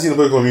like, cause I hadn't seen a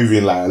Pokemon movie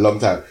in like a long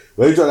time.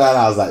 When he dropped that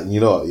line, I was like,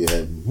 you know what,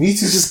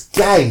 Mewtwo's just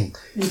gang.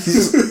 He's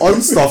just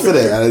on stuff,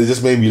 innit? And it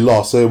just made me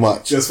laugh so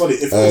much. It's funny,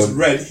 if it was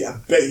Red, I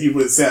bet he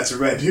wouldn't say it to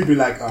Red. He'd be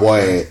like,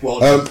 boy.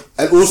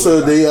 And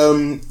also,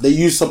 they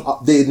used some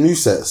updated new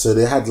sets, so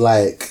they had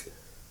like,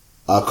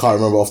 I can't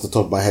remember off the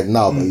top of my head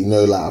now, but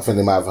like, I think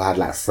they might have had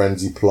like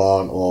Frenzy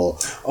Plant or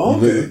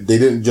they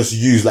didn't just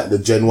use like the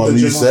Gen 1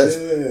 new sets.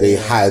 They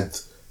had,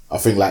 I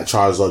think, like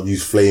Charizard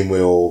used Flame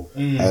Wheel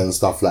and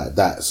stuff like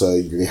that.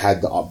 So they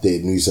had the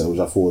updated new set,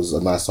 which I thought was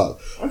a nice start.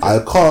 I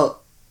can't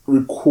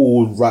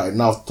recall right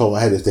now off the top of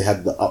my head if they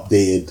had the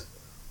updated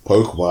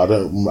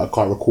Pokemon. I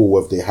can't recall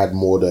whether they had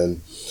more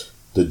than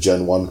the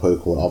Gen 1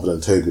 Pokemon other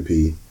than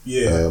Togepi.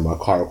 I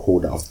can't recall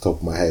that off the top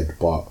of my head,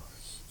 but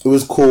it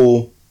was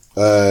cool.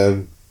 As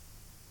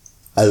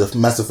a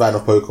massive fan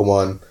of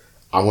Pokemon,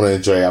 I'm gonna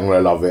enjoy it. I'm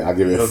gonna love it. I'll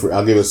give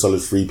it a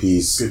solid 3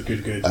 piece.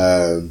 Good.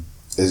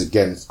 Is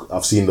again,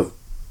 I've seen the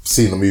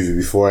movie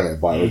before,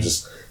 innit? But it was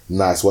just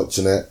nice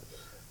watching it.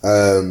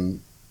 Loads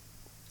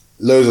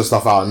of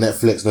stuff out on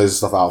Netflix. Loads of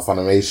stuff out on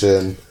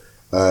Funimation.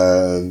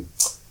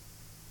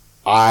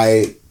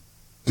 I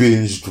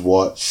binged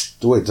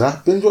watched. Wait, did I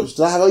binge watch?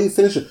 Did I have you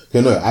finish it?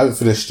 Okay, no, I haven't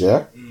finished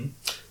yet.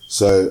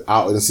 So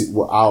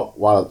while I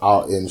was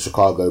out in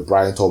Chicago,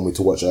 Brian told me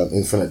to watch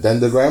Infinite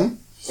Dendogram.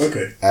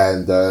 Okay.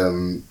 And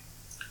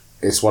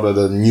it's one of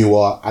the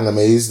newer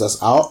animes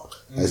that's out.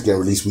 It's getting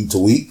released week to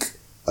week.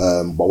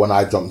 But when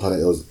I jumped on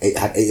it,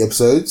 had 8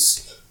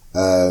 episodes.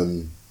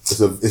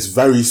 It's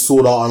very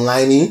Sword Art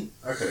Online-y.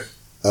 Okay.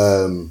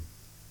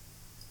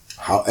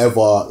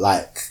 However,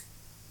 like,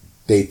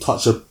 they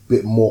touch a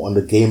bit more on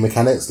the game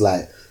mechanics.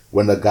 Like,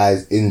 when the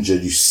guy's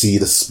injured, you see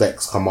the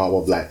specs come out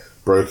of like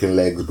broken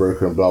legs,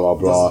 broken blah blah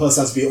blah. Does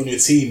the person have to be on your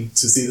team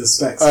to see the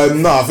specs?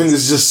 No, I think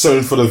it's just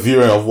shown for the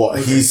viewer of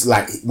what he's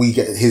like. We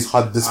get his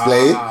HUD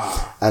displayed,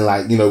 and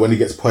like, you know, when he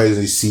gets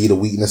poisoned, you see the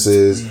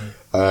weaknesses.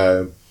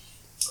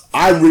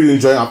 I'm really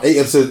enjoying it. I'm 8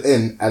 episodes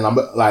in, and I'm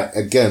like,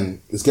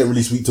 again, it's getting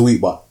released week to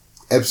week, but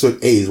episode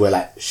 8 is where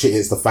like shit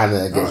hits the fan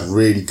and it gets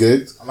really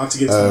good. I'm about to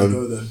get to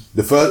go then.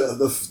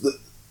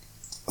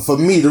 For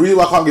me, the reason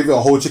why I can't give it a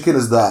whole chicken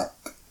is that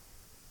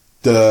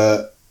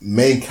the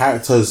main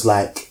character is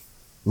like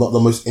not the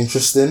most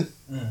interesting.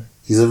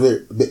 He's a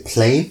bit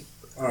plain.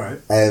 Alright.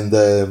 And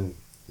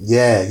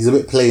he's a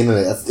bit plain in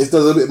it. If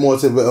there's a bit more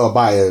to it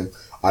about him,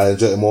 I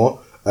enjoy it more.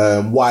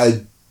 What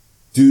I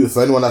do,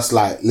 for anyone that's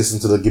like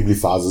listened to the Ghibli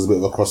files, there's a bit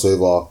of a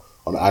crossover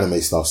on the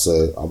anime stuff,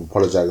 so I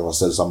apologize if I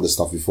said some of this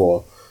stuff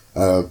before.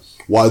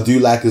 What I do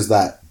like is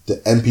that the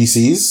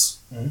NPCs,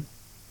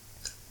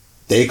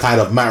 they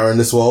kind of matter in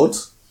this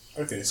world.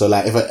 Okay. So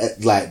like, if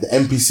the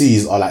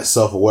NPCs are like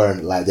self-aware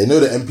and like they know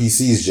the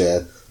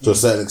NPCs, to a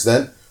certain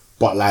extent,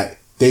 but like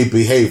they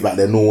behave like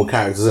they're normal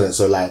characters in it.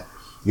 So like,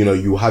 you know,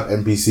 you have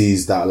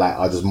NPCs that like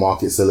are just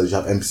market sellers. You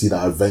have NPCs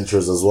that are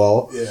adventurers as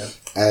well. Yeah.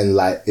 And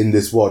like in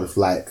this world, if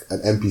like an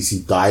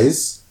NPC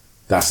dies,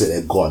 that's it.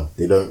 They're gone.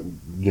 They don't,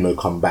 you know,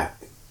 come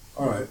back.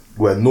 All right.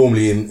 Where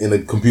normally in a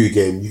computer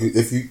game,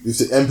 if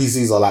the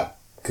NPCs are like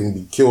can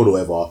be killed or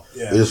whatever,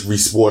 they just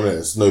respawn and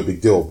it's no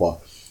big deal.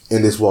 But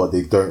in this world,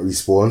 they don't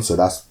respawn, so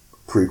that's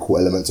a pretty cool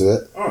element to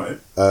it. All right.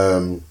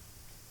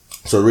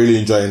 So really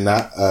enjoying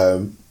that.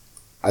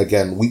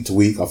 Again, week to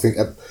week, I think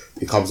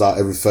it comes out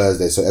every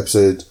Thursday. So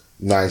episode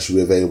 9 should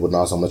be available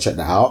now, so I'm gonna check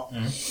that out.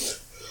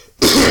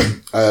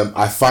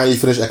 I finally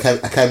finished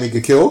Akame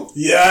ga Kill.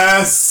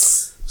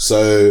 Yes.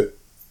 So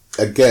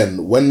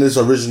again, when this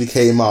originally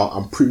came out,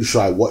 I'm pretty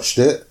sure I watched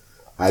it.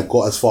 I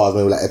got as far as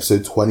maybe like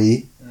episode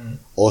 20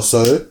 or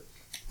so,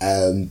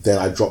 and then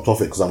I dropped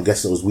off it because I'm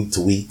guessing it was week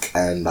to week,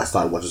 and I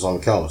started watching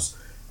something else.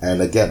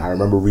 And again, I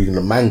remember reading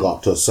the manga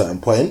up to a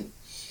certain point,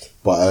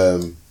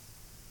 but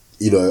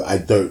you know, I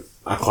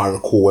can't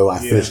recall whether I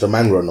finished the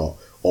manga or not,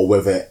 or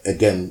whether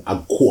again I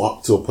caught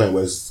up to a point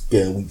where it's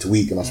getting week to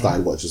week and I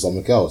started watching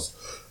something else.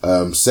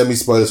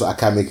 Semi-spoilers for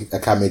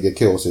Akame ga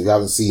Kill, so if you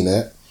haven't seen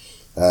it,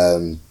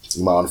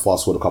 you might want to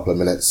fast forward a couple of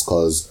minutes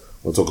because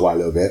we'll talk about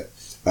it a little bit.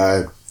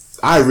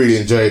 I really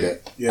enjoyed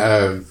it.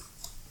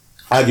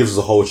 I give this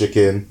a whole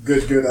chicken.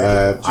 Good.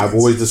 I've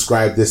always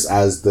described this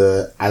as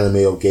the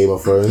anime of Game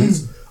of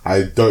Thrones.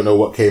 I don't know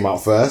what came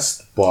out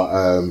first, but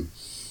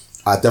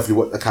I definitely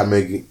watched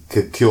Akame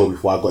ga Kill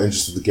before I got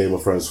interested in Game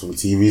of Thrones from the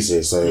TV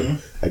series. So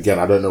again,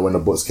 I don't know when the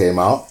books came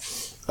out.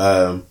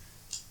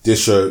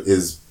 This show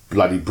is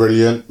bloody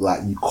brilliant.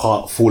 Like, you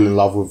can't fall in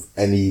love with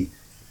any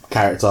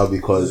character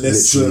because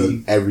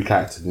literally every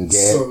character can get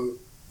it. So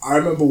I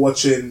remember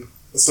watching.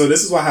 So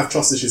this is why I have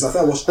trust issues. I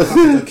think I watched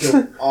Akame ga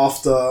Kill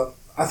after.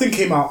 I think it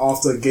came out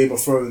after Game of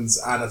Thrones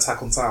and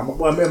Attack on Titan.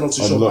 Well, I'm not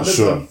too sure. Not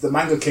sure. The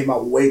manga came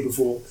out way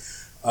before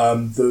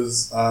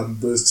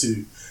those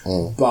two.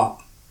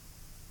 But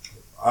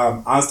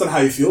I understand how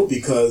you feel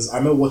because I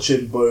remember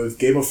watching both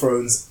Game of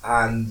Thrones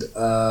and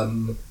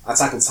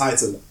Attack on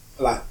Titan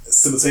like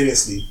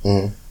simultaneously.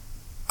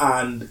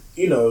 And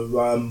you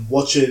know,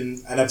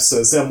 watching an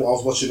episode. Say I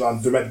was watching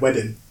The Red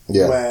Wedding,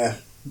 where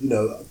you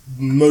know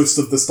most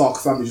of the Stark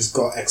family just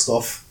got X'd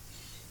off.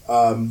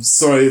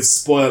 Sorry,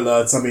 spoiler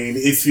alerts. I mean,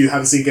 if you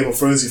haven't seen Game of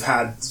Thrones, you've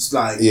had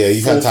like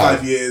 4 or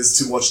 5 years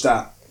to watch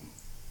that.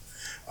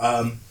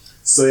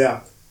 So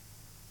yeah,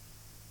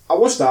 I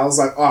watched that. I was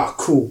like,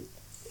 cool.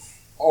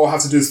 All I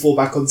have to do is fall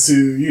back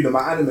onto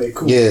my anime.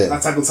 Cool. Yeah.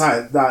 Attack on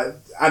Titan. That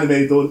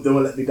anime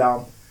don't let me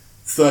down.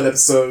 3rd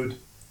episode,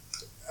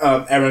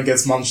 Eren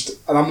gets munched,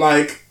 and I'm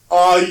like,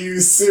 are you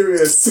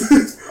serious?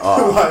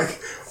 like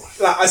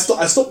I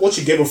stopped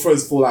watching Game of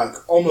Thrones for like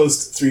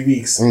almost 3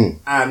 weeks,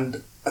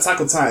 and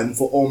Attack on Titan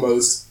for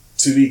almost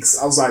 2 weeks.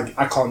 I was like,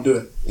 I can't do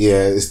it.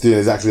 Yeah, it's doing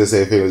exactly the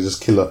same thing. It's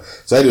just killer.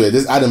 So anyway,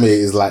 this anime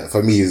is like,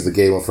 for me, is the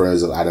Game of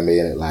Thrones of anime,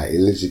 and it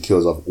literally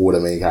kills off all the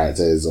main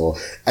characters, or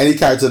any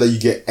character that you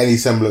get any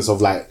semblance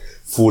of like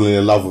falling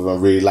in love with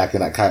and really liking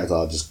that character,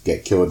 I'll just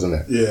get killed in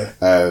it. Yeah.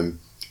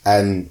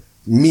 And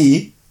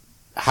me,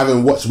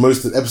 having watched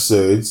most of the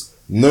episodes,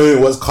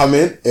 knowing what's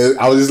coming,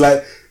 I was just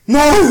like, no,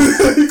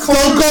 don't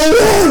go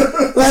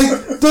there. Like,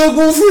 don't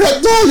go through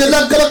that door. You're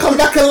not gonna come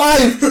back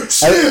alive.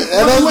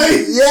 Run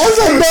away. I was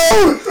like,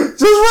 no,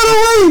 just run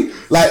away.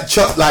 Like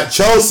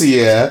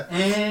Chelsea,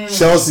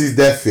 Chelsea's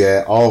death,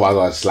 oh my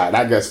gosh, like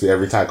that gets me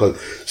every time because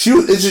she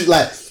was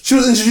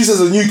introduced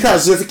as a new character.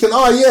 So you're thinking,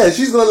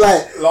 she's gonna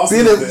like be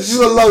in it. She's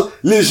gonna love.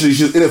 Literally,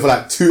 she was in it for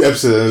like 2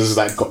 episodes and just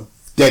like got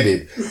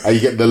deaded, and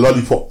you get the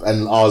lollipop,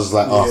 and I was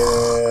like,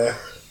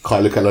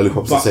 can't look at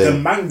lollipops the same.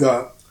 But the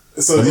manga.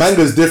 So the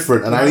manga's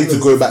different, and I need to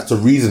go back to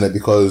reading it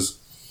because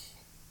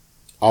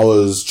I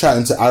was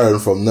chatting to Aaron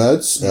from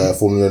Nerds,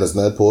 formerly known as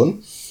Nerd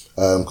Porn,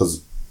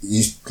 because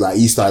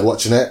he started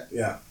watching it,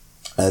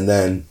 and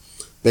then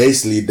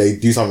basically they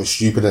do something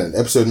stupid in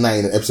episode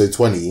 9 and episode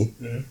 20.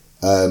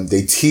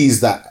 They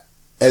tease that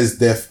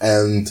Esdef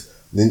and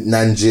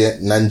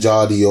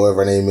Nanjadi or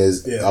whatever her name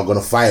is are gonna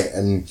fight,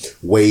 and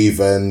Wave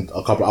and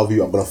a couple of other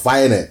people are gonna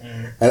fight in it.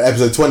 And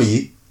episode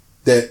 20,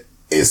 that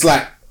it's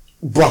like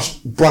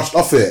brushed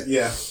off it.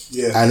 Yeah.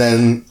 And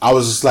then I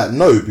was just like,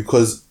 no,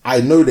 because I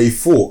know they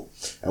fought.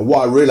 And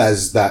what I realized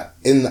is that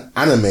in the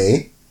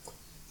anime,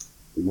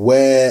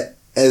 where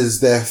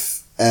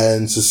Esdeath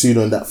and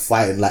Susuno and that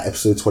fight in like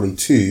episode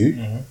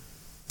 22,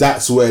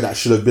 that's where that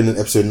should have been in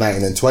episode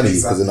 19 and 20,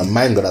 because in the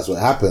manga that's what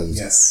happens.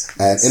 Yes.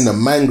 And in the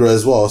manga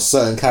as well,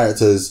 certain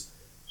characters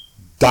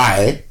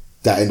die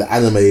that in the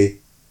anime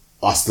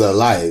are still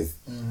alive.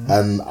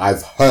 And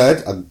I've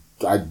heard, I'm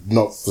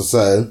not for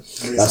certain,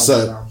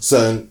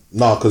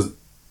 that because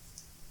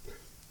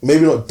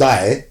maybe not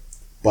die,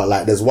 but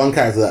like there's one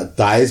character that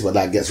dies but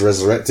that gets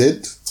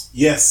resurrected.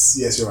 Yes,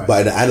 you're right.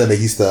 But in the anime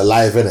he's still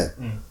alive, innit?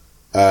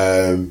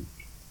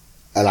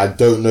 And I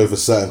don't know for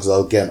certain,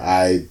 because again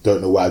I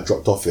don't know where I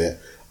dropped off it.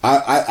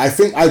 I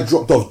think I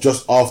dropped off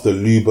just after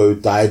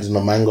Lubo died in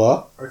the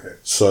manga. Okay.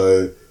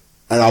 So,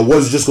 and I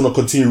was just gonna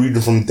continue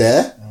reading from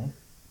there,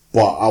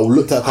 but I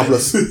looked at I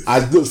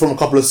looked from a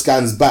couple of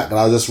scans back, and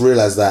I just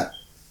realized that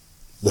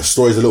the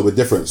story's a little bit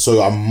different.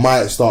 So I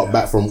might start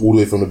back from all the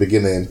way from the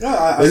beginning.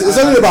 Yeah, I think there's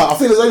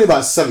only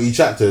about 70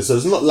 chapters, so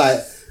it's not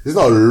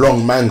a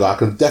long manga. I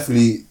can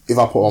definitely, if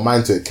I put my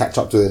mind to it, catch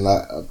up to it in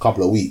like a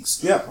couple of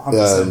weeks. Yeah,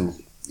 100%.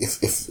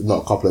 If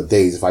not a couple of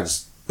days, if I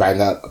just bang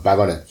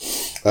on it.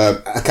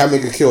 Akame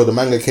Kill, the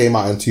manga came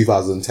out in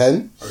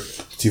 2010,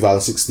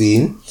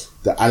 2016.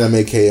 The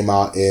anime came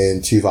out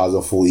in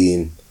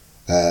 2014.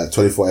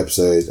 24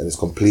 episodes, and it's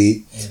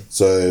complete.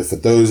 So for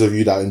those of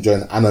you that enjoy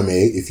an anime,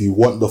 if you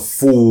want the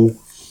full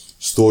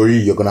story,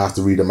 you're gonna have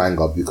to read the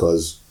manga,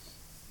 because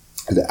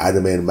the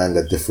anime and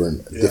manga differ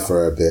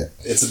a bit.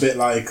 It's a bit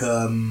like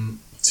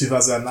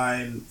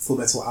 2009 Full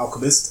Metal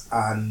Alchemist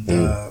and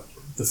the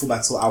Full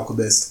Metal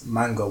Alchemist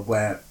manga,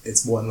 where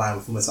it's more in line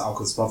with Full Metal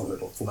Alchemist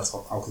Brotherhood, or Full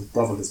Metal Alchemist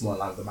Brotherhood is more in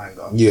line with the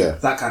manga. Yeah,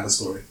 that kind of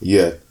story.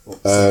 Yeah.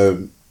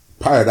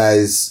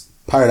 Paradise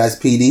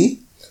PD.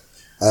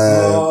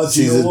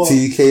 Season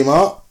 2 came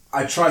out.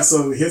 I tried.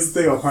 So here's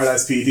the thing on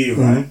Paradise PD,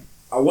 right?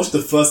 I watched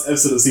the first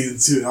episode of season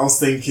 2, and I was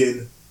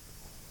thinking,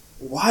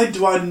 why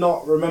do I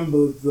not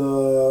remember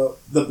the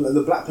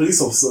black police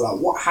officer?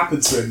 Like, what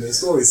happened to him in the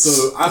story?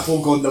 So I've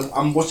forgotten them.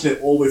 I'm watching it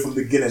all the way from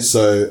the beginning.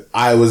 So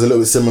I was a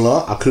little bit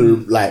similar. I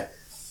couldn't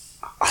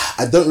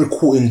I don't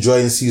recall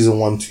enjoying season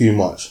 1 too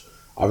much.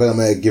 I think I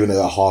may have given it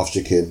a half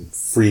chicken,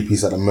 3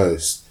 piece at the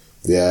most.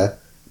 Yeah.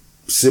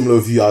 Similar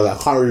with you, I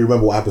can't really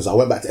remember what happened. So I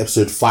went back to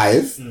episode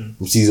 5 from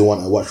season 1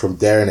 and watched from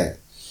there, innit?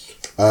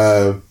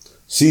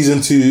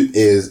 Season 2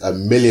 is a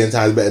million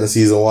times better than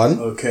season 1.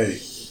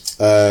 Okay.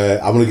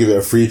 I'm gonna give it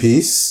a 3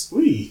 piece.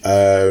 They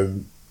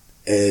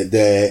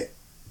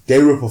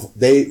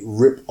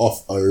rip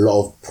off a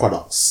lot of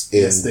products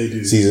in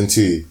season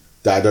 2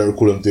 that I don't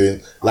recall them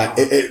doing. Like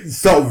it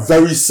felt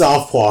very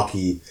South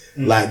Parky.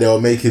 Like they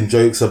were making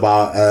jokes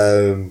about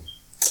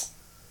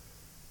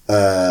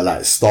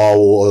like Star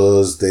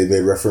Wars. They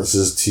made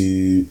references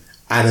to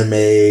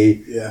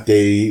anime. Yeah.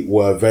 They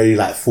were very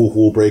like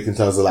full break in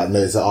terms of like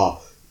notice that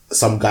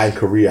some guy in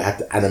Korea had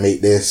to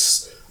animate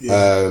this.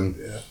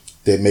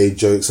 They made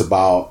jokes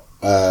about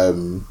I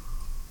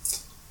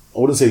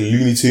wouldn't say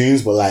Looney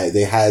Tunes, but like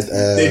they had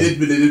they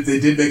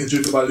did make a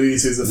joke about Looney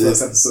Tunes in the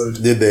first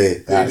episode. Did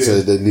they?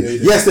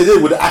 Yes, they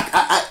did with the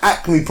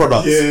Acme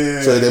product.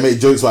 Yeah. So they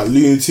made jokes about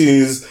Looney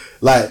Tunes.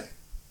 Like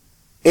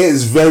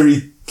it's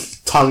very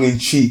tongue in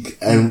cheek,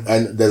 and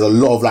there's a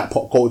lot of like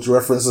pop culture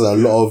references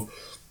and a lot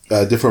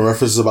of different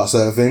references about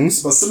certain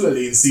things. But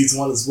similarly in season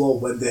 1 as well,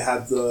 when they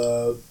had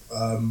the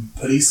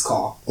police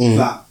car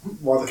that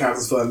one of the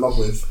characters fell in love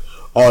with.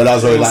 Oh, that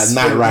was very like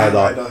Knight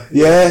Rider.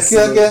 Yeah,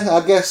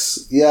 I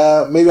guess.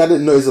 Yeah, maybe I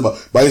didn't notice about.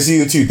 But in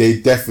season 2,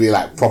 they definitely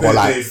like proper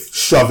like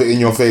shove it in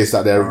your face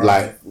that they're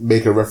like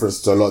making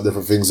reference to a lot of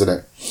different things in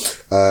it.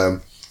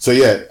 So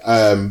yeah,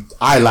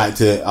 I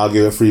liked it. I'll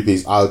give it a 3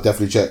 piece. I'll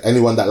definitely check.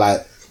 Anyone that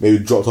like maybe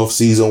dropped off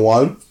season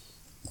 1,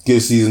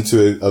 give season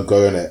 2 a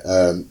go in it.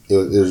 It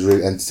was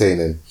really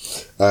entertaining.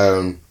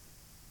 Alright,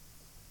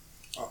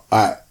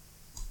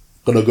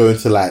 gonna go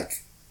into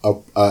like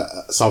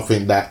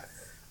something that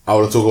I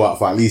want to talk about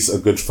for at least a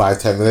good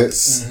 5-10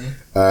 minutes.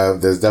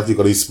 There's definitely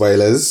got these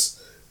spoilers.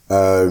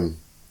 Beastars.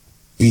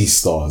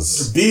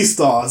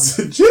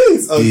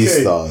 Jeez. Okay.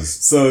 Beastars.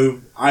 So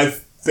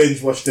I've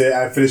binge watched it.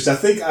 I finished. I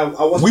think I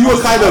watched. We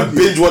were kind of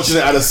binge watching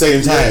it at the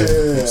same time.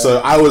 Yeah. So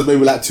I was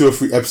maybe like 2 or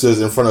 3 episodes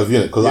in front of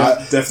you, because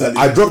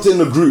I dropped it in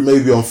the group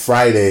maybe on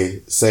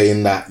Friday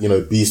saying that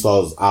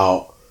Beastars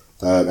out.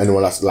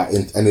 Anyone that's like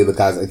any of the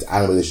guys into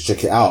anime, they should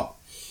check it out.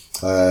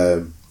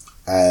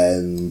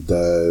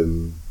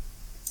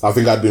 I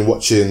think I'd been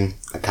watching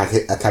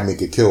Akame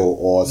Kill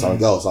or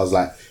something else. I was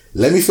like,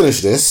 let me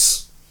finish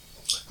this,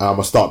 and I'm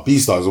gonna start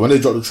Beastars. And when they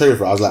dropped the trailer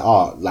for it, I was like,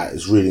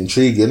 it's really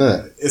intriguing,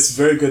 isn't it? It's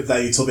very good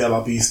that you told me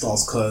about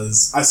Beastars,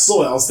 because I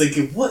saw it. I was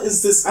thinking, what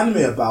is this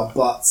anime about?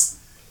 But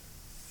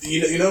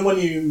you know when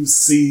you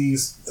see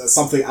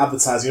something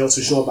advertised, you're not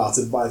too sure about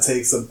it, but it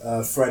takes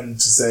a friend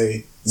to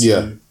say,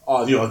 give it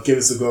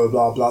a go,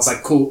 blah blah. It's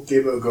like, cool,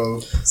 give it a go.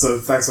 So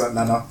thanks for that,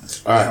 Nana.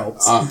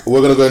 Alright,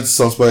 we're gonna go into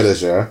some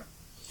spoilers, yeah.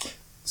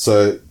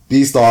 So,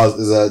 Beastars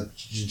is a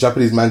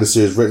Japanese manga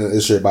series written and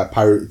illustrated by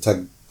Pirate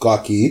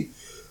Itagaki.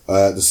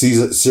 The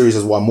series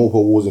has won multiple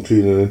awards,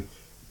 including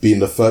being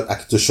the third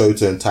Akita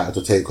Shota entitled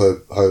to take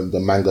home the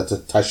Manga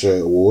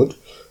Tasho Award.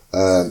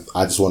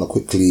 I just want to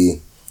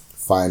quickly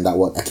find out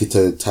what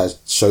Akita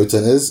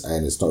Shoten is,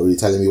 and it's not really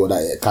telling me what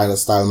that kind of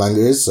style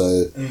manga is.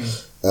 So,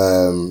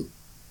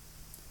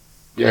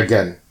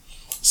 again,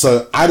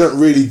 so I don't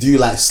really do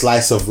like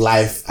slice of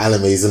life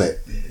animes, innit?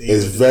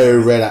 It's very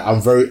rare that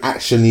I'm very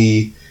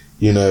actiony,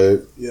 you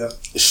know. Yeah.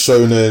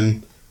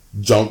 Shonen,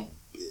 jump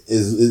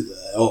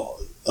or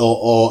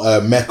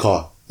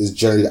mecha is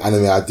generally the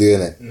anime I do,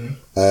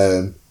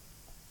 innit?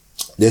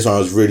 This one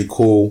was really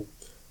cool.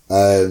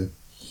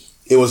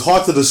 It was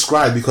hard to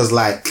describe because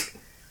like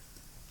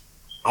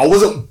I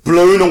wasn't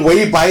blown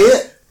away by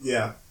it.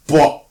 Yeah.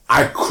 But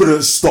I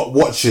couldn't stop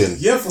watching.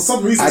 Yeah, for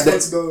some reason at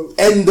the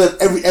end of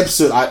every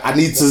episode I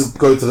need to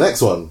go to the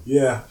next one.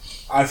 Yeah.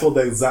 I felt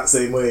the exact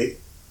same way.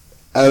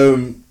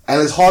 And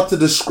it's hard to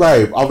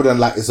describe other than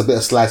like it's a bit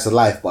of slice of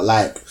life, but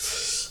like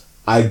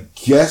I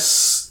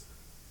guess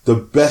the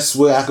best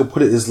way I could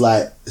put it is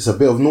like it's a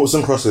bit of noughts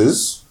and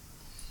crosses,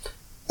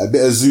 a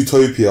bit of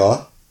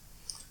Zootopia,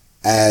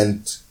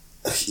 and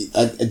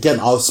again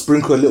I'll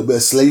sprinkle a little bit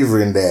of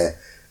slavery in there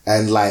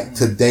and like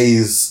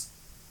today's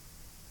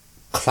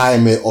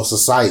climate or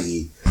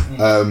society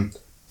done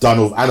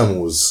with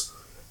animals.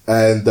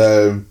 And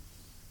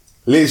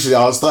literally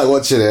I started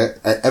watching it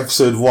at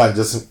episode 1,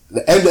 just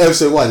the end of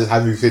episode 1 just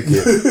had me thinking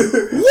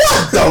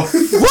what the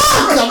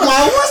fuck am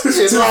I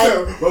watching?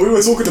 Like, when we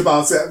were talking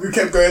about it, we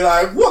kept going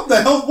like, what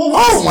the hell?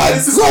 Oh my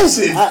gosh!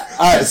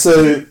 Alright,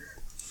 so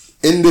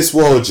in this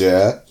world,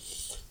 yeah,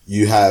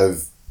 you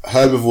have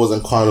herbivores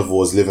and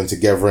carnivores living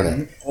together,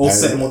 innit? All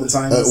set in modern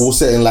times. All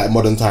set in like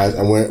modern times,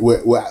 and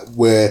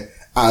we're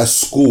at a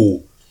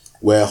school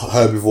where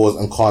herbivores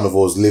and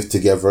carnivores live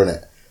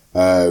together,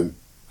 innit?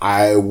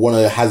 I want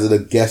to hazard a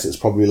guess. It's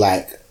probably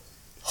like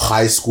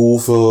high school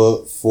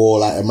for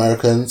like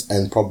Americans,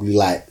 and probably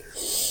like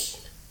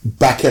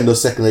back end of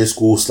secondary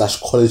school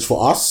 / college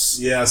for us.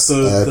 Yeah,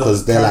 so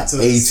because they're like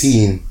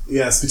 18.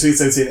 Yes, between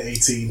 17 and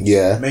 18.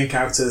 Yeah, main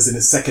characters in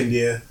his second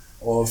year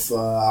of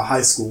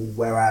high school,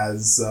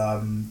 whereas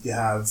you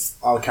have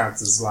our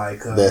characters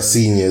like they're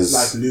seniors,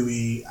 like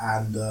Louis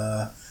and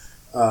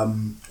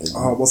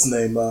what's the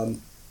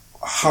name,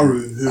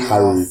 Haru,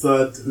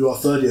 who are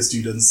third year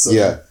students. So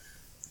yeah.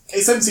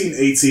 17,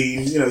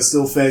 18, you know,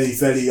 still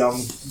fairly young,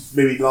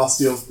 maybe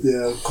last year of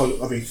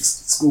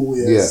school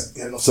years.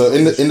 Yeah. So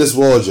in this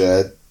world,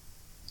 yeah,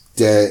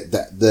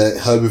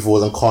 the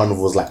herbivores and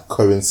carnivores like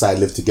coincide,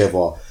 live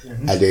together,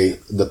 and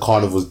the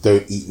carnivores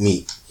don't eat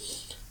meat.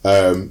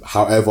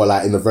 However,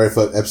 like in the very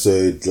first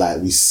episode, like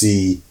we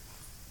see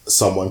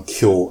someone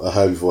kill a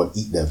herbivore and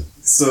eat them.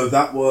 So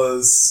that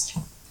was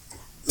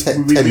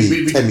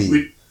Temmie.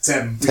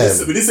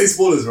 We did say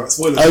spoilers, right?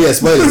 Spoilers. Oh yeah,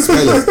 spoilers.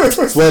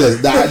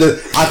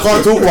 I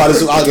can't talk about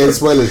this without getting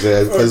spoilers,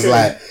 yeah, because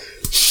like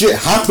shit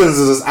happens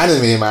in this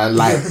anime, man.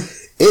 Like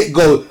it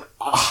goes.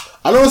 I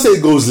don't want to say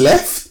it goes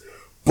left,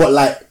 but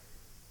like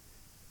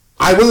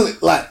I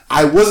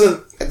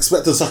wasn't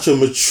expecting such a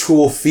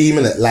mature theme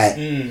in it. Like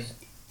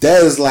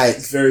there's like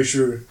it's very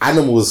true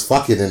animals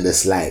fucking in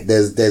this. Like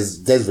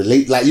there's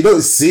relate. Like you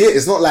don't see it.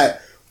 It's not like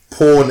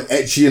porn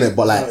etchy in it,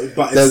 but like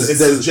it's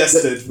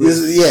suggested.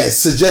 It's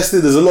suggested.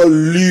 There's a lot of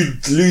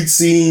lewd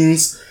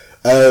scenes,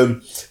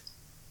 and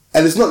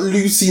it's not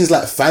lewd scenes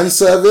like fan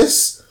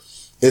service.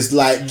 It's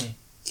like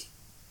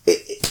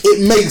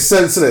it makes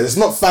sense in it. It's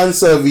not fan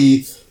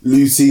service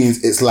lewd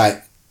scenes. It's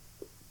like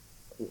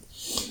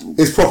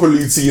it's proper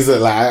lewd scenes.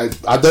 Like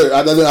I don't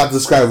know how to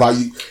describe how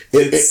you.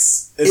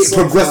 It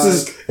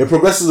progresses. It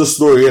progresses the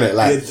story in it.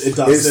 Like it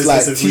does. It's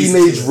like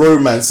teenage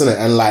romance in it,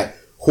 and like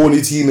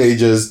horny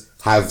teenagers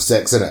have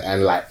sex in it,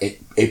 and like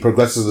it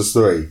progresses the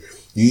story.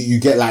 You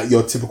get like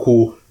your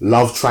typical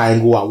love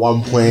triangle at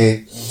one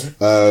point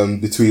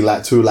between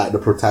like two like the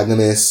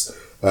protagonists.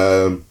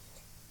 You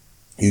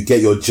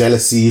get your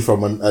jealousy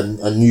from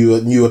a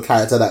newer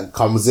character that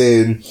comes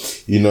in,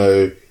 you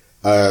know,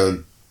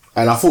 and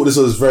I thought this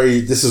was very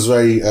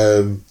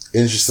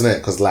interesting in it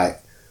because like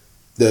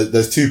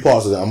there's two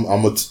parts of it. I'm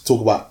gonna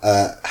talk about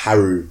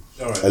Haru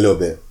a little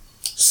bit.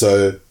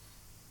 So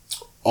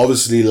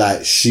obviously,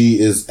 like, she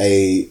is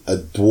a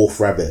dwarf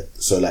rabbit.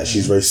 So, like,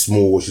 she's very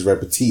small. She's very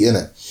petite,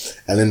 innit?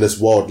 And in this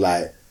world,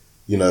 like,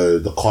 you know,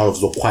 the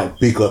carnivores are quite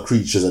bigger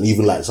creatures. And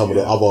even, like, some of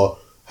the other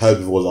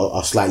herbivores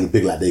are slightly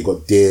big. Like, they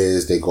got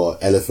deers, they got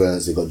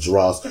elephants, they got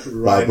giraffes.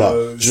 Blah, blah.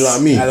 Do you know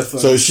what I mean?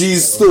 Elephants, so,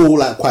 she's still,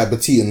 like, quite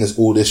petite in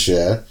all this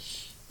year.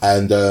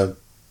 And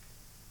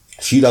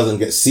she doesn't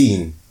get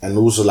seen. And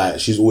also, like,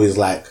 she's always,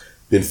 like,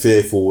 been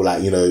fearful,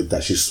 like, you know,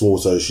 that she's small.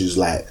 So, she's,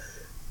 like,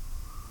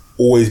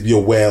 always be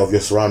aware of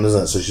your surroundings,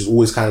 and so she's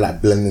always kind of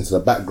like blending into the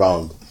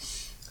background.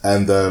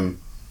 And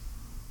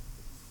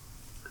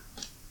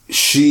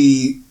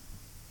she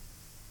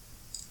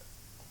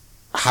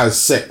has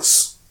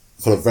sex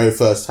for the very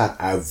first time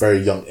at a very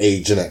young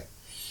age, innit?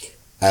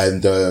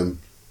 And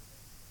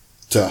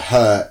to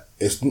her,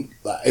 it's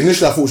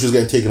initially I thought she was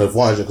getting taken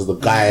advantage of because the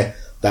guy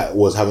that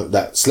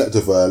slept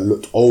with her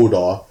looked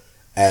older,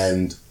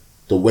 and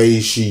the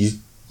way she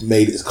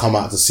made it come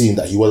out to seem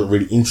that he wasn't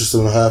really interested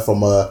in her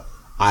from a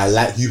I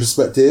like you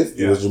perspective.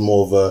 It was just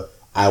more of a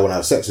I want to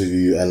have sex with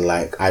you and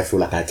like I feel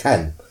like I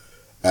can.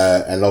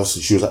 And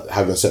obviously she was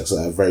having sex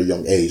at a very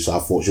young age, so I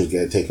thought she was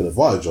getting taken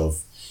advantage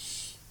of.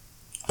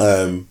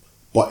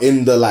 But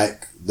in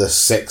the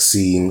sex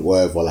scene,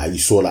 wherever, like you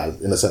saw like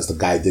in a sense the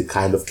guy did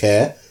kind of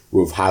care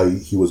with how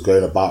he was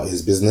going about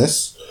his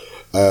business.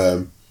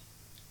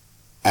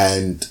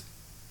 And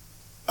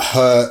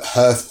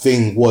her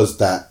thing was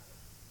that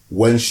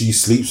when she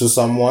sleeps with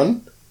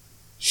someone,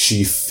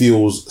 she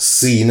feels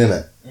seen in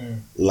it.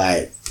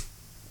 Like,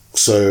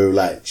 so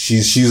like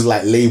she's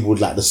like labeled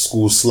like the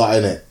school slut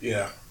in it.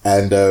 Yeah.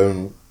 And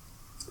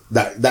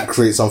that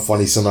creates some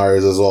funny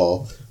scenarios as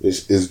well,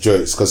 which is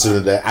jokes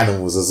considering they're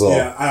animals as well.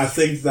 Yeah, and I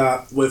think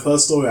that with her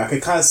story, I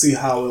can kind of see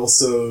how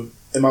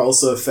it might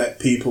also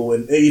affect people,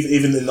 and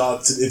even in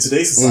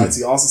today's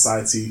society, our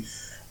society.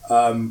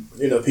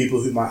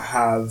 People who might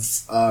have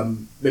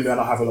maybe might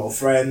not have a lot of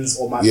friends,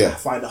 or might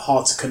find it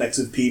hard to connect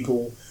with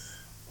people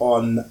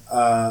on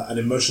an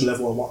emotional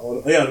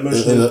level.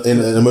 In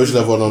an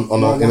emotional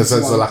level, in a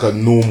sense of like a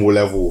normal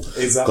level.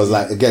 Exactly. Because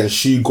like again,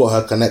 she got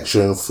her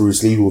connection through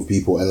sleeping with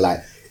people, and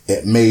like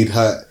it made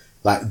her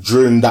like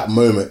during that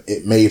moment,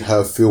 it made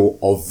her feel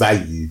of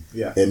value.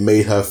 Yeah. It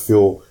made her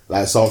feel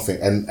like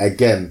something, and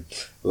again,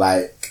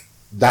 like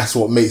that's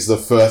what makes the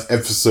first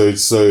episode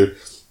so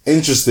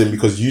interesting,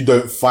 because you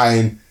don't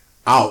find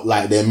out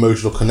like the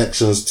emotional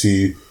connections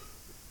to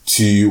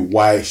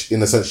why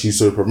in a sense she's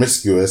so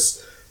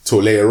promiscuous till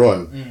later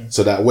on.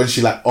 So that when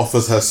she like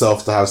offers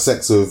herself to have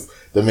sex with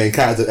the main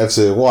character in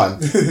episode 1,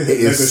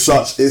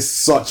 it's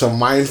such a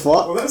mind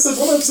fuck. Well, episode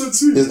 1, episode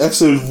 2. It's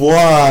episode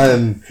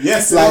 1.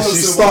 Yes, like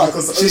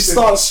she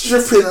starts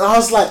stripping, and I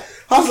was like,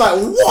 what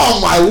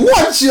am I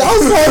watching? I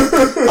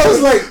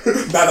was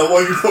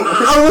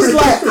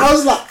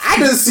like, I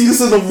didn't see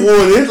this in the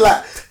morning.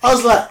 Like, I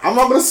was like, am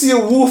I gonna see a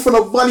wolf and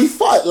a bunny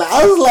fight? Like,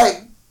 I was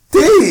like,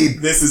 dude,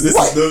 this is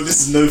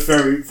no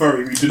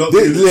furry. We do not.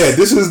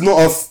 This is not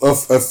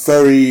a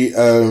furry.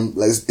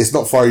 It's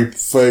not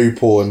furry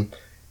porn.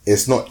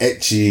 It's not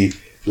ecchi.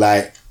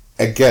 Like,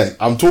 again,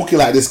 I'm talking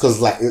like this because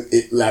like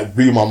it like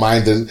blew my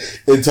mind in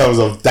terms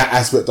of that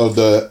aspect of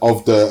the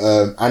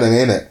anime,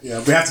 innit?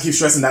 Yeah, we have to keep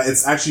stressing that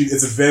it's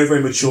a very,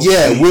 very mature.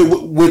 Yeah,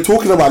 we're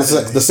talking about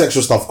the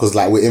sexual stuff because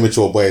like we're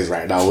immature boys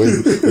right now.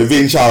 We're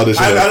being childish.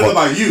 I don't know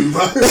about you,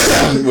 but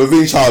we're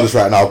being childish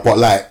right now. But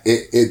like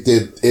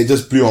it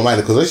just blew my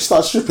mind because when she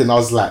started stripping, I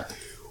was like,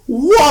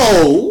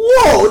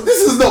 whoa,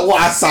 this is not what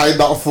I signed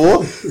up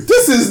for.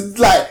 This is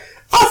like,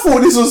 I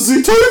thought this was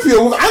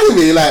Zootopia with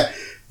anime. Like,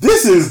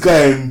 this is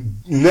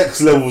going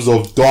next levels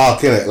of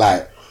dark, innit?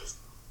 Like,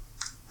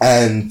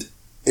 and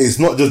it's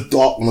not just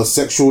dark on a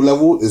sexual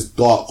level, it's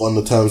dark on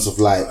the terms of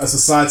like a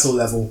societal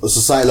level.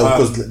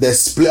 Because they're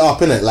split up,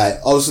 innit? Like,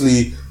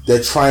 obviously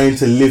they're trying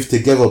to live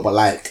together, but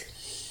like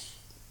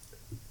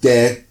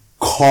their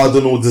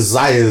cardinal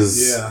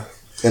desires,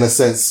 in a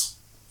sense,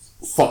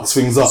 fucks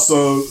things up.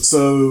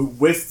 So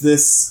with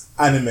this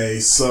anime,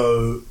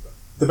 so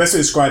the best way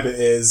to describe it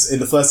is in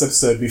the first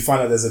episode we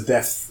find out there's a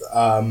death.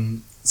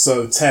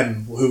 So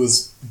Tem, who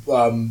was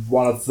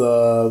one of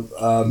the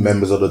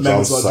members of the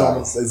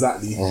drama,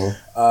 exactly.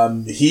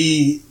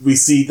 We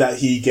see that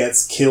he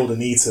gets killed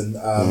and eaten,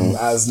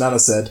 as Nana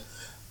said,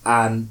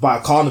 and by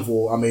a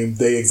carnivore. I mean,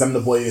 they examine the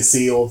body and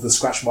see all the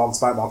scratch marks,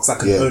 bite marks that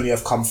could only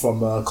have come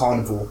from a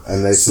carnivore.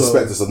 And they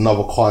suspect there's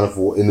another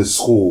carnivore in the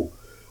school,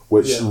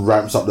 which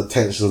ramps up the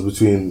tensions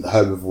between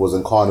herbivores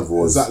and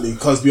carnivores. Exactly,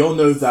 because we all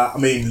know that, I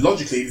mean,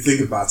 logically, if you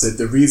think about it,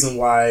 the reason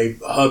why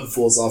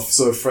herbivores are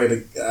so afraid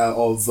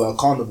of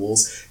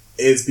carnivores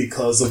is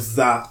because of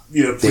that,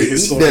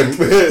 prehistoric...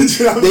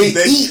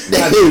 They eat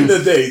them. At the end of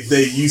the day,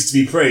 they used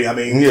to be prey. I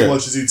mean, if you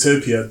watch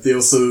Zootopia, they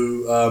also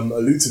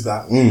allude to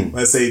that when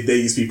they say they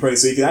used to be prey.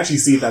 So you can actually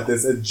see that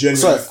there's a genuine...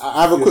 Sorry,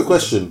 I have a quick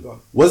question.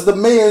 Was the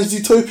mayor in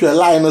Zootopia a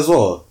lion as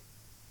well?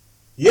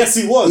 Yes,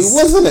 he was. He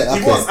wasn't it? Okay.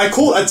 He was. I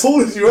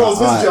told you. I was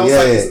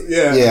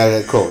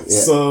messaging you. Cool. Yeah.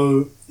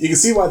 So you can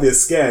see why they're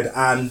scared,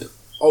 and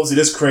obviously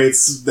this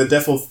creates the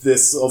death of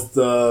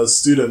the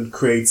student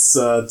creates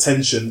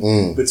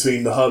tension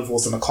between the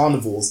herbivores and the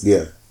carnivores.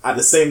 Yeah. At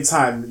the same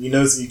time, you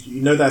know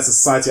that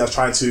society are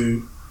trying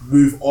to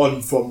move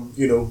on from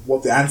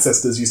what the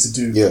ancestors used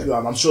to do. Yeah.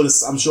 I'm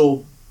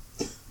sure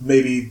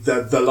maybe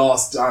the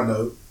last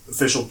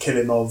official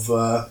killing of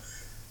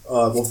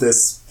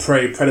this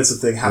predator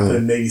thing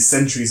happened maybe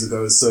centuries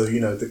ago. So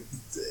in a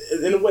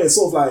way, it's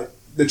sort of like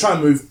they're trying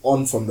to move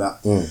on from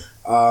that.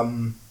 Now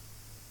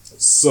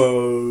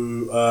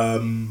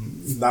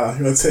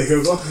you want to take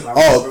over?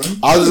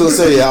 I was gonna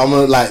say I'm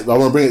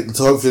gonna bring it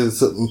to hopefully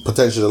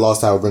potentially the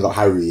last time I bring up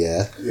Harry.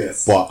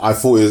 Yes. But I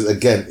thought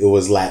it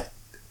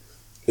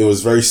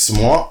was very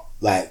smart,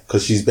 like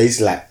because she's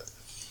basically like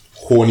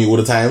horny all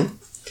the time.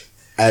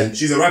 And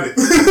she's a rabbit.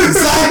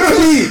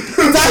 Exactly.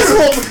 That's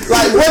what,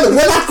 like, when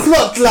I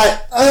clocked, like,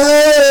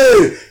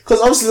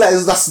 because obviously,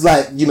 like, that's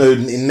like,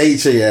 in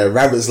nature,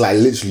 rabbits like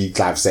literally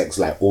have sex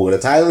like all the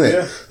time,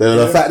 isn't it?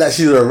 The fact that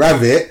she's a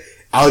rabbit,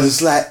 I was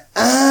just like,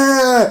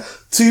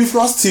 2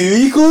 plus 2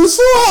 equals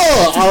 4.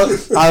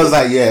 I was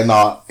like, yeah,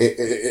 nah,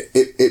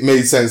 it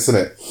made sense,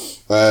 innit?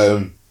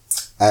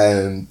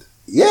 And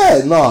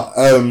yeah, nah,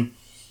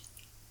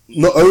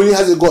 not only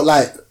has it got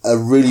like a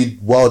really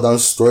well done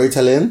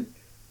storytelling,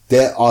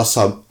 there are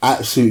some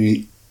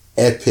absolutely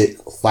epic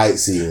fight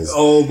scenes.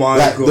 Oh my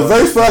god. The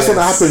very first one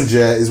that happened,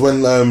 yeah, is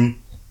when,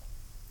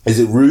 is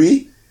it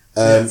Rui?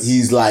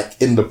 He's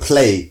like in the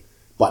play,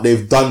 but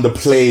they've done the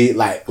play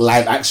like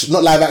live action,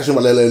 not live action,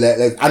 but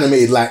they've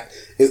animated like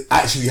it's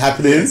actually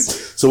happening.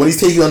 Yes. So when he's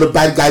taking on the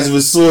bad guys with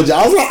his sword,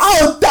 I was like,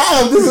 oh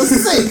damn, this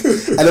is sick.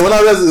 And then when I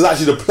realized it was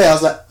actually the play, I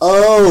was like,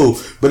 oh.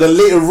 But then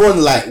later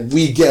on, like,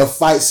 we get a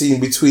fight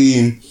scene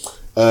between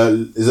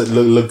is it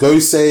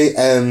Lagose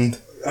and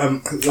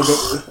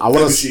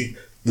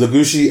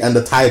Legushi and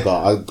the tiger.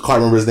 I can't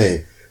remember his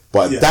name,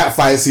 but that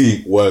fight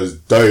scene was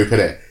dope,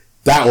 innit?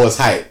 That was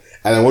hype.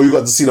 And then when we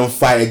got to see them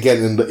fight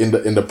again in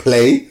the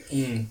play,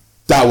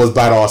 that was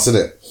badass,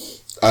 innit?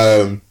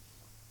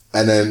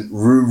 And then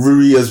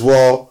Rui as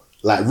well.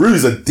 Like,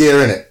 Rui's a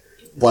deer, innit?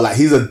 But like,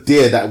 he's a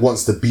deer that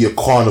wants to be a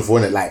carnivore,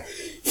 innit? Like,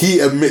 he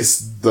admits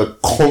the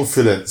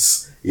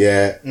confidence,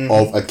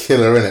 of a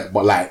killer, innit?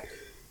 But like,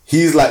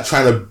 he's like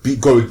trying to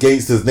go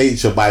against his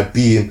nature by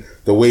being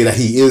the way that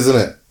he is,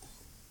 innit?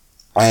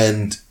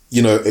 And,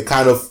 you know, it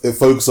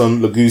focuses on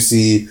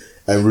Legushi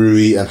and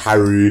Rui and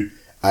Haru,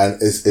 and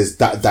it's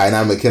that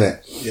dynamic,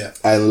 innit? Yeah.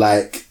 And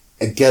like,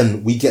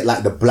 again, we get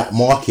like the black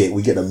market,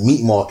 we get the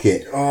meat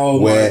market.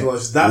 Oh my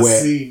gosh, that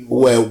scene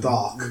was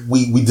dark.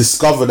 We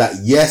discover that,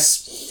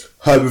 yes,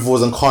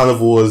 herbivores and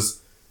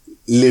carnivores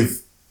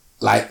live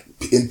like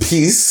in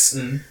peace,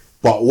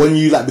 but when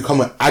you like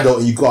become an adult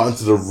and you go out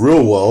into the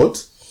real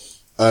world,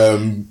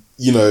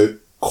 you know,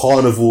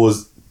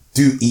 carnivores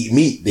do eat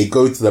meat. They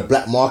go to the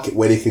black market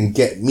where they can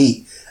get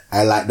meat,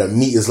 and like the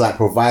meat is like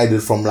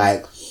provided from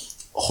like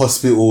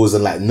hospitals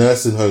and like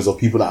nursing homes or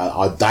people that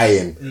are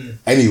dying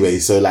anyway.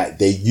 So like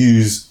they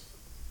use,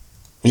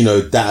 you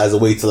know, that as a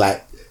way to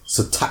like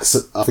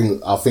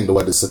I think the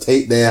word is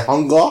satiate their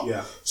hunger.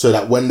 Yeah. So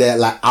that when they're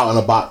like out and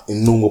about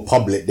in normal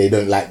public, they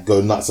don't like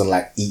go nuts and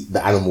like eat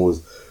the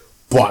animals.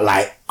 But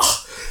like,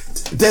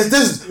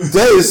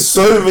 there is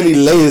so many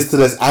layers to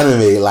this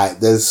anime. Like,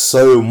 there's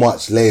so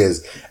much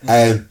layers,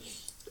 and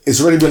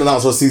it's already been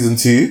announced for season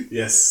 2.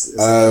 Yes.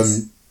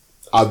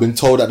 I've been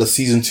told that the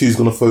season 2 is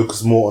going to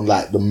focus more on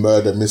like the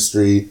murder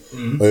mystery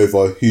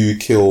over who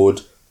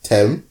killed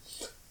Tem.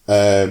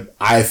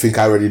 I think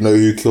I already know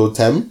who killed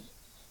Tem.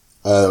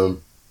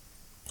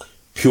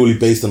 Purely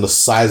based on the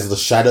size of the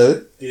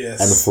shadow and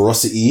the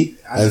ferocity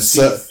and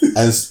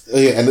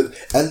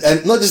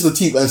not just the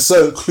teeth, and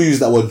certain clues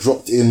that were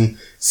dropped in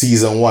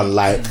season 1.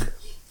 Like,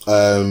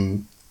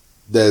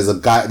 there's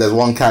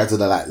one character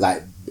that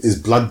like is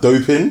blood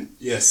doping.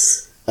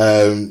 Yes.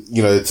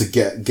 You know, to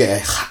get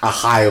a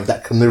high of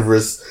that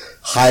carnivorous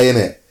high in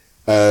it.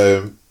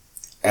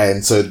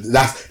 And so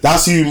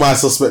that's who my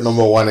suspect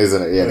number 1 is,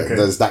 isn't it? Yeah, okay.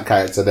 There's that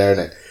character there,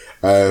 innit?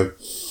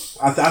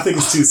 I think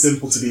it's too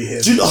simple to be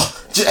him.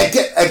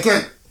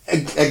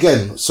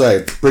 Again,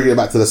 sorry, bringing it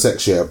back to the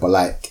sex here, but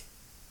like,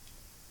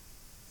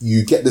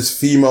 you get this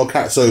female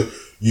character, so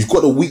you've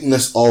got the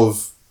weakness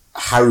of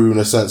Haru in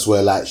a sense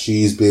where like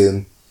she's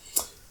been,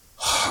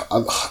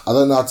 I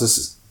don't know how to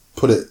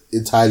put it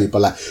entirely,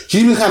 but like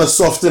she's been kind of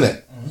soft,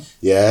 innit?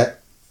 Yeah.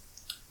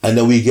 And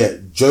then we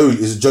get Jolie.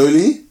 Is it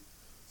Jolie?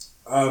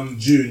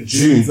 June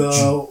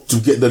to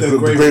get the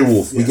Grey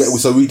Wolf.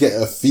 Yes. We get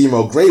a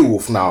female Grey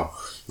Wolf now.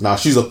 Now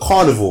she's a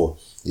carnivore,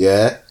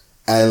 yeah,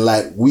 and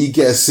like we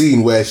get a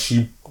scene where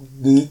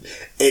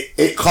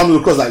it comes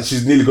across like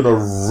she's nearly gonna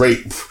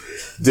rape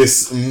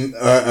this.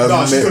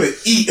 No, she's gonna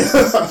eat.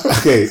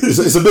 Okay,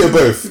 it's a bit of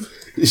both.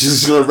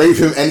 She's gonna rape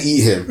him and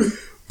eat him,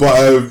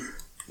 but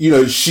you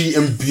know, she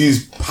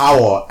imbues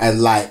power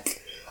and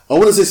like, I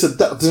wouldn't say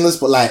seductiveness,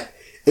 but like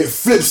it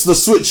flips the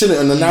switch in it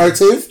on the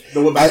narrative.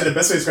 The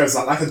best way to describe it is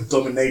like a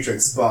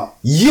dominatrix, but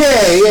yeah.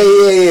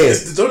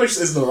 The dominatrix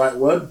isn't the right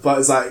word, but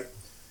it's like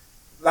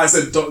I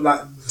said,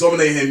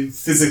 dominate him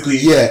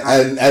physically,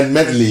 and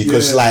mentally,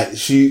 because like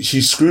she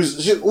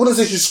screws. I wouldn't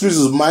say she screws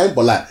his mind,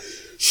 but like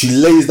she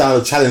lays down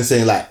a challenge,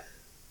 saying like,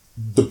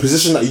 the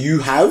position that you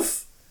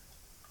have,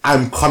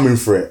 I'm coming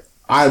for it.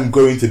 I'm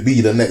going to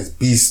be the next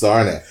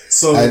Beastar, innit?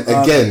 So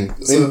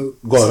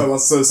Beastar.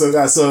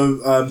 So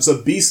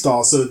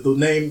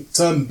the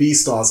term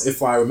Beastars,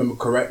 if I remember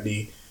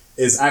correctly,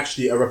 is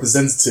actually a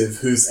representative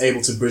who's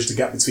able to bridge the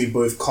gap between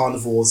both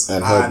carnivores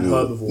and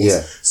herbivores.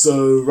 Yeah.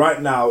 So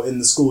right now in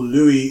the school,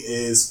 Louis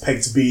is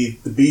pegged to be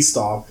the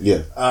Beastar.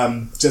 Yeah.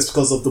 Just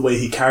because of the way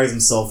he carries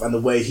himself and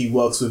the way he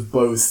works with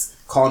both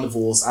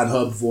carnivores and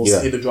herbivores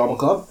in the drama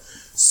club.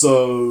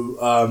 So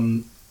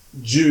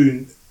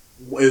June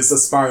is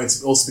aspiring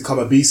to also become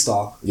a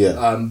Beastar.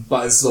 Yeah.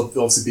 But instead of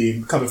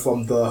obviously coming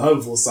from the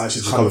herbivore side,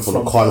 she's coming from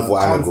the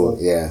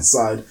carnivore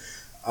side.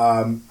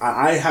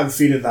 I have a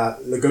feeling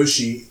that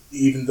Legoshi,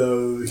 even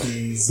though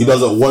he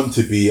doesn't want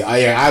to be,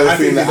 I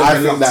think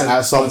that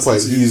at some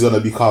point he's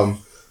gonna become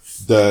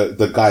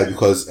the guy,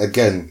 because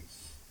again,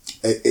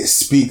 it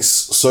speaks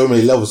so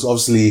many levels.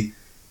 Obviously,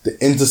 the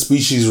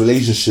interspecies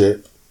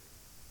relationship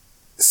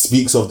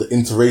speaks of the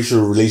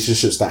interracial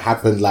relationships that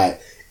happened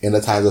like in the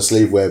times of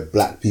slavery where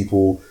black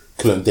people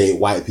couldn't date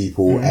white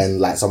people and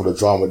like some of the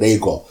drama they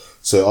got.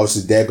 So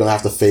obviously they're gonna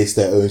have to face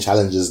their own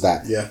challenges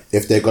that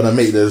if they're gonna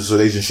make this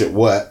relationship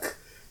work,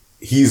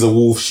 he's a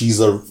wolf, she's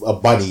a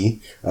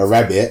bunny, a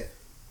rabbit.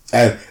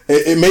 And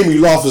it made me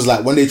laugh is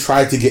like when they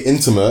tried to get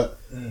intimate,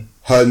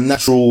 her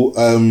natural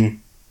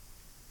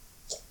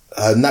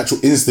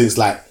instincts,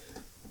 like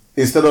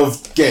instead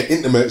of getting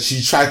intimate,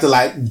 she tried to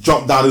like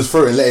jump down his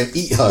throat and let him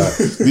eat her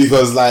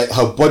because like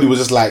her body was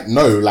just like,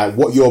 no, like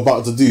what you're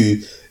about to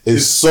do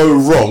is so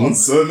wrong on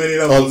so many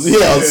levels.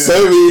 On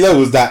so many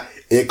levels that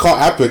it can't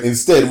happen.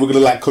 Instead, we're gonna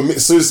like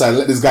commit suicide and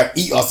let this guy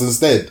eat us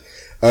instead.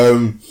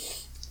 And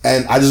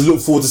I just look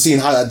forward to seeing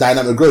how that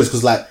dynamic grows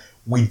because like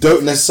we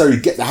don't necessarily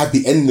get the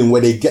happy ending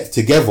where they get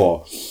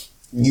together.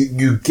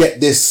 You get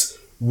this.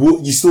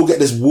 You still get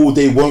this will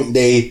they won't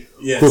they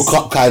hook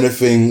up kind of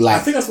thing.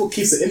 Like I think that's what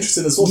keeps it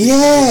interesting as well.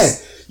 Yeah,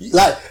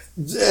 like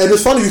and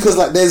it's funny because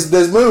like there's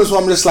moments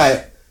where I'm just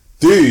like,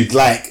 dude,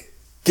 like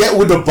get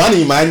with the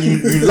bunny, man. You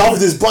love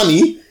this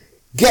bunny,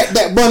 get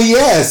that bunny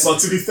ass. But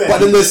to be fair, but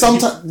then there's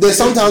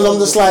sometimes I'm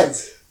just like,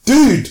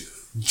 dude,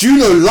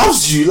 Juno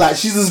loves you. Like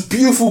she's this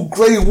beautiful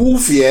grey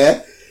wolf,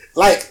 yeah.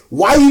 Like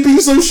why are you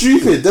being so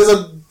stupid? There's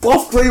a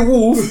buff grey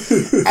wolf,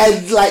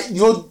 and like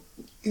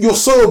you're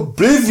so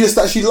oblivious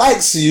that she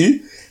likes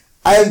you,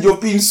 and you're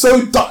being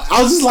so dumb.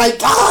 I was just like,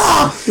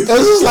 it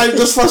was just like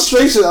just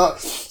frustration.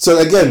 So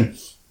again,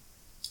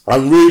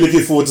 I'm really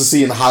looking forward to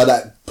seeing how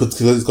that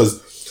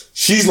because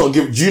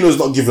Juno's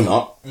not giving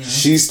up.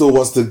 She still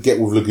wants to get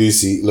with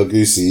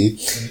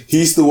Legoshi.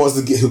 He still wants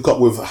to hook up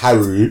with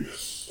Haru.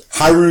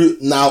 Haru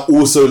now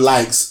also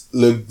likes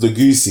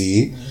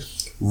Legoshi.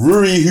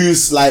 Ruri,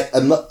 who's like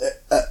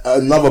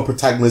another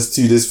protagonist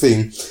to this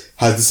thing,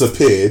 has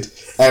disappeared.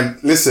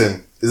 And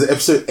listen, is it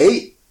episode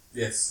 8?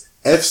 Yes.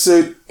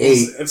 Episode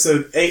 8.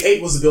 Episode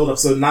 8 was the build up.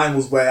 So 9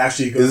 was where it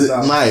actually goes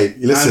down. Is it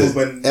 9? Listen,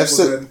 9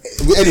 episode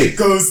it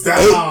goes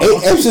down.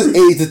 Episode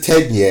 8 to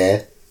 10,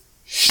 yeah,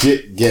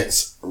 shit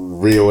gets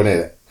real in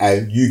it,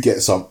 and you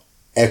get some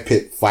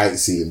epic fight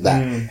scene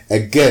that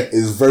again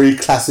is very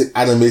classic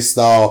anime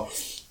style.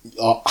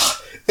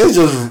 It's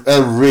just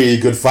a really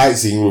good fight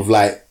scene with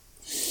like.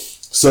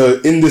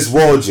 So in this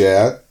world,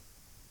 yeah,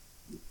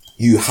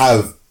 you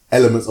have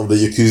elements of the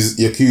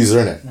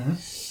Yakuza in it.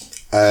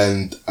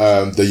 And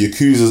the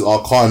Yakuzas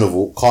are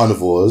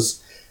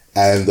carnivores,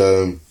 and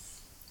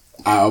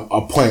at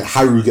a point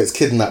Haru gets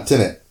kidnapped in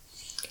it,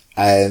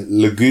 and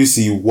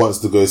Legoshi wants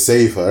to go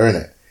save her in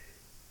it,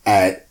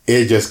 and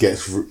it just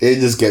gets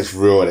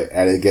real in it,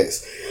 and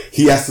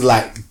he has to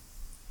like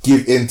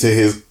give into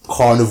his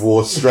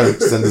carnivore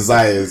strengths and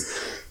desires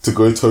to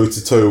go toe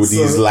to toe with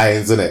these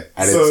lions in it,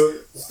 and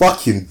it's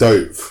fucking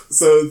dope.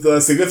 So the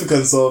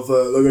significance of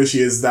Legoshi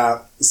is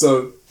that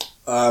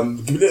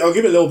I'll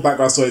give a little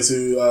background story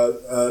to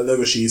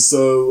Legoshi.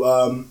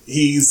 So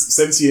he's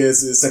 70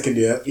 years in his second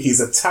year. He's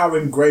a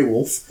towering grey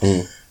wolf,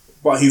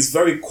 but he's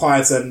very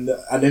quiet and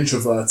an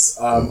introvert.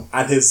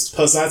 And his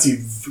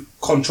personality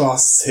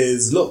contrasts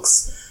his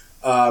looks.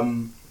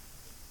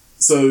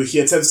 So he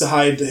attempts to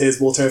hide his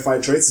more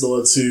terrifying traits in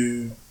order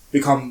to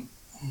become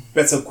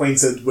better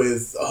acquainted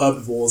with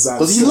herbivores.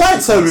 Because he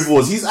likes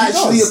herbivores. He's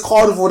actually a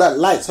carnivore that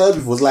likes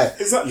herbivores. Like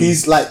exactly.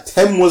 He's like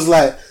Tem was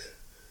like.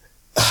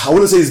 I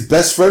wouldn't say his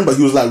best friend, but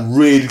he was like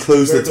really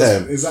close to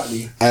Tem.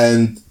 Exactly.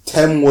 And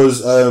Tem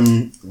was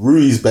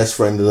Rui's best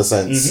friend in a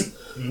sense.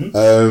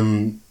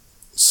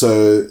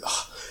 So,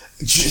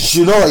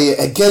 you know,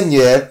 again,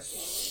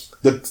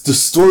 the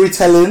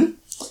storytelling,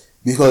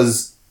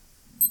 because,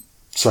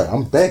 sorry,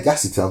 I'm bare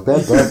gassy today, I'm bare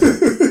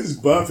burping. It's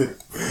burping.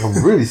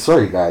 I'm really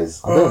sorry, guys.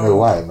 I don't know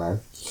why,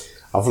 man.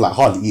 I feel like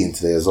hardly eating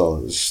today as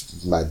well. It's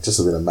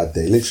just been a mad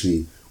day.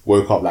 Literally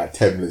woke up like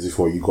 10 minutes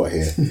before you got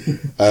here.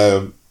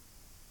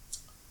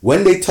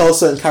 When they tell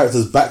certain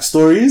characters'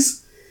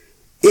 backstories,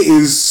 it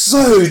is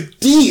so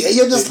deep. And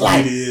you're just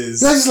like,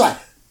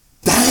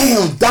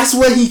 damn, that's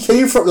where he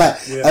came from. Like,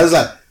 I was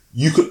like,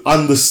 you could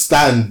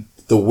understand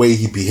the way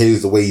he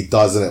behaves, the way he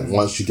does it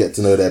once you get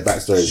to know their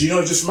backstory. Do you know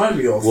what it just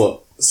reminded me of?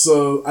 What?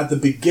 So, at the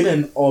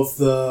beginning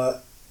of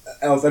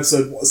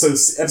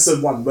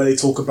episode 1, where they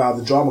talk about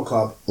the drama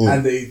club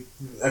and they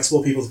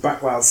explore people's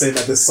background, saying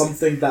that there's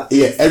something that...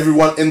 Yeah,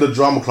 everyone in the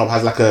drama club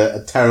has like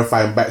a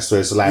terrifying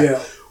backstory. So, like...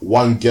 Yeah.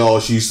 One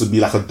girl, she used to be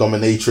like a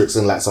dominatrix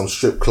in like some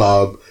strip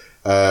club.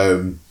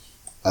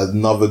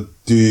 Another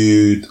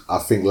dude, I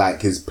think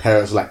like his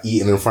parents were like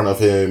eating in front of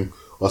him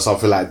or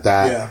something like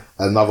that. Yeah.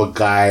 Another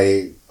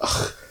guy,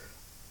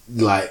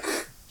 like,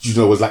 you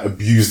know, was like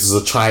abused as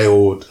a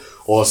child.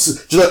 Or,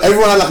 you know,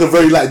 everyone had like a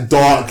very like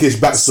darkish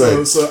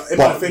backstory. So in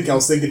my thinking, I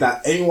was thinking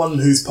that anyone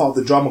who's part of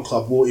the drama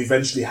club will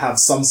eventually have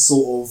some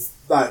sort of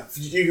like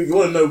you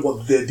want to know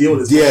what their deal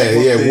is.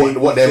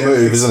 What their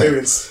motive is, isn't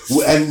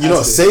it? And you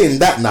know, saying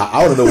that now,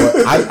 I want to know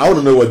what I want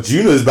to know what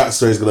Juno's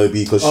backstory is going to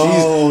be because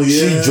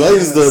she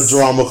joins the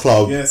drama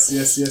club. Yes.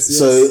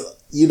 So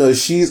you know,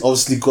 she's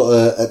obviously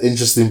got an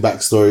interesting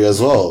backstory as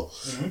well.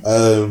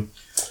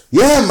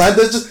 Yeah, man.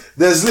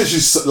 There's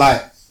literally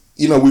like,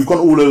 you know, we've gone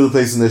all over the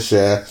place in this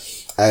year,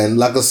 and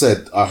like I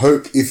said, I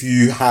hope if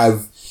you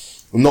have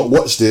not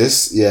watched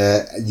this,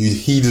 yeah, you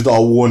heeded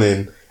our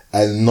warning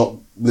and not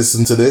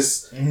listened to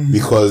this,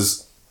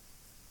 because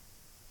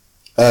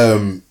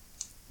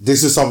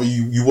this is something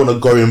you want to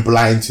go in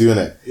blind to,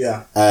 innit?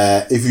 Yeah.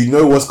 If you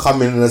know what's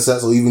coming in a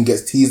sense, or even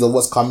gets teased of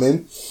what's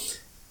coming,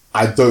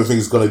 I don't think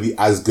it's going to be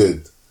as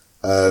good.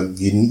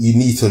 You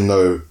need to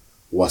know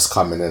what's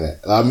coming, innit?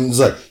 I'm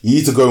sorry, you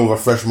need to go in with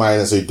a fresh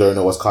mind so you don't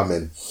know what's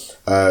coming.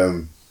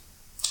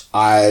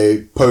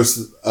 I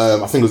posted,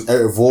 I think it was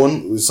Eric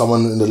Vaughan,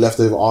 someone in the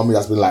leftover army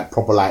that's been like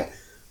proper like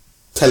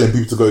telling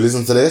people to go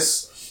listen to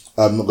this.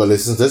 Not go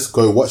listen to this,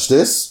 go watch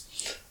this.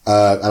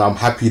 And I'm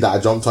happy that I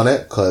jumped on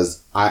it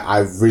because I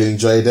really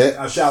enjoyed it.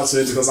 I shout out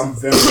to it because I'm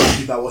very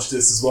happy that I watched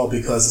this as well,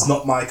 because it's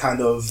not my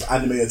kind of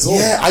anime at all.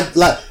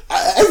 Yeah,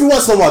 every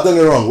once in a while, don't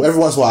get me wrong, every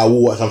once in a while I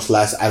will watch some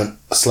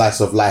slice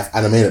of life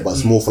animated, but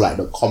it's more for like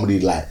the comedy,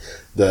 like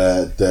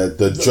the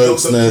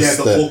jokesness,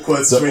 the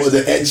awkward some of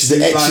the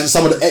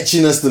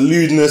etchiness, the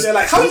lewdness. Yeah,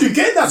 like how did you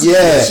get that?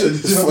 Yeah,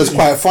 it's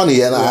quite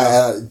funny,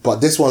 and but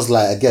this one's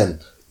like, again,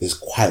 it's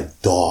quite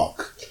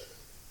dark.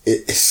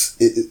 It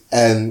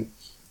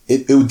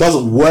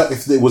doesn't work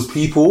if it was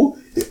people.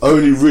 It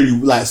only really,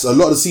 like, so a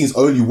lot of the scenes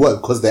only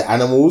work because they're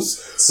animals.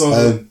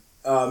 So,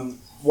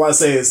 what I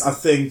say is, I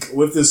think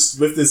with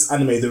this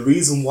anime, the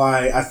reason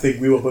why I think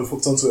we were both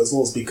hooked onto it as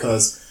well is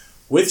because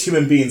with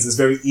human beings, it's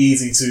very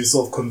easy to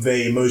sort of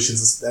convey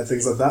emotions and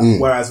things like that.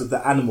 Whereas with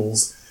the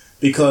animals,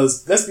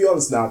 because let's be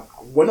honest now,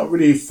 we're not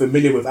really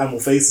familiar with animal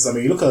faces. I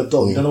mean, you look at a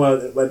dog, you don't know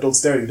where a dog's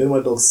staring, you don't know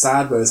where a dog's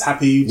sad, where it's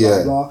happy,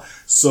 blah, blah.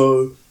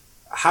 So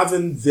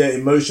having their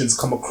emotions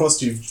come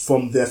across you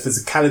from their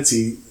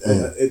physicality,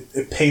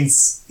 it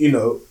paints, you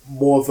know,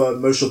 more of an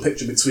emotional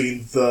picture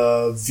between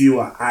the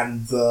viewer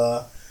and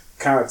the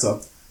character.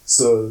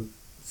 So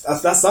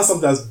that's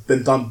something that's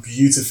been done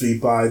beautifully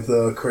by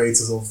the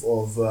creators of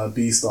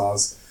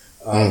Beastars.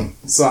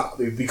 So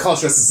we can't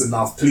stress this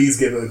enough. Please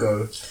give it a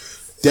go.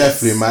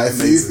 Definitely, man.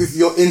 If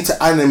you're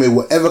into anime,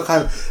 whatever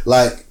kind,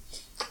 like,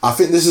 I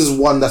think this is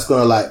one that's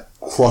gonna like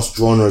cross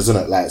genres,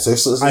 isn't it? Like, so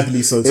I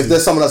believe so too. If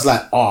there's someone that's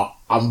like,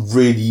 I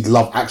really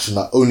love action,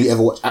 I only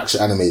ever watch action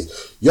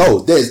animes. Yo,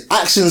 there's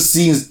action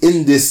scenes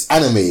in this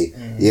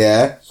anime,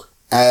 yeah,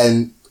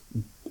 and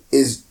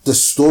the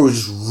story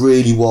is just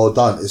really well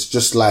done. It's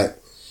just like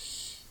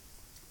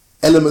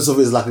elements of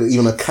it is like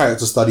even a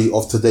character study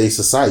of today's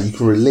society. You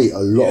can relate a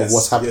lot of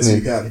what's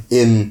happening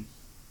in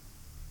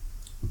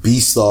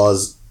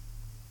Beastars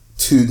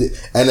to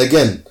and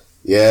again,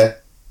 yeah,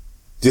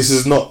 this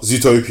is not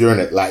Zootopia,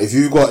 innit? Like, if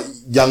you've got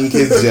young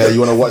kids, yeah, you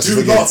want to watch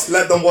do not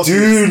let them watch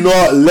do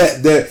not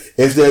let them,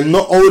 if they're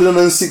not older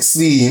than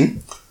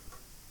 16,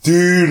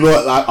 do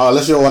not, like,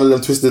 unless you're one of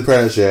them twisted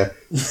parents, yeah,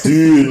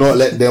 do not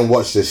let them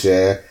watch this,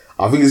 yeah.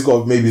 I think it's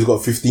got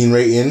 15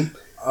 rating.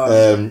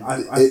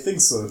 I think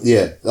so.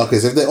 Yeah, okay,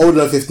 so if they're older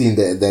than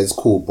 15, that's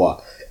cool,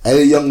 but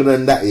any younger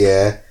than that,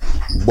 yeah,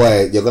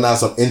 boy, you're gonna have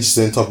some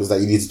interesting topics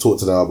that you need to talk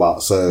to them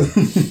about. So,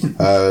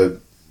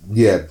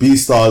 yeah,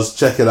 Beastars,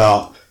 check it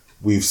out.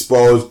 We've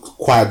spoiled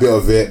quite a bit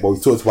of it, but we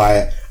talked about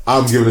it.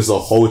 I'm giving this a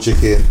whole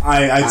chicken.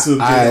 I too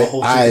give it a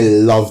whole chicken. I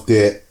loved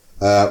it.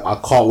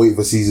 I can't wait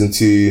for season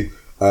 2.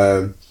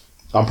 I'm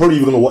probably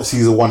even going to watch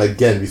season 1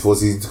 again before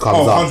season 2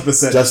 comes out.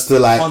 100%. Just to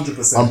like,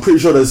 100%. I'm pretty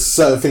sure there's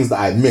certain things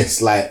that I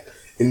missed, like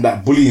in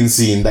that bullying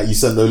scene that you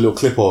sent a little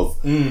clip of.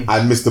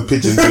 I missed the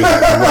pigeon doing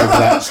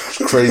that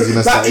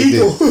craziness that it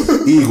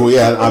did. Eagle,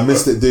 yeah, I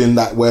missed it doing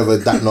that, whatever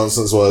that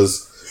nonsense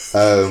was.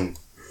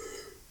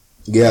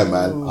 Yeah,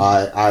 man,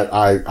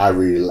 I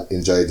really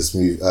enjoyed this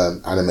movie,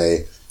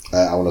 anime.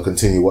 I want to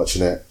continue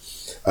watching it.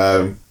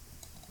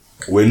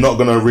 We're not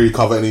gonna really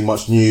cover any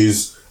much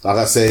news. Like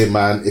I say,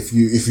 man, if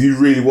you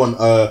really want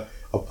a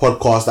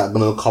podcast that's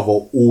gonna cover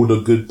all the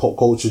good pop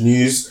culture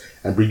news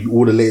and bring you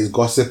all the latest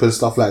gossip and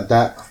stuff like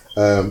that,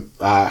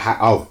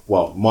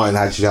 Martin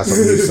actually has some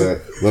news, so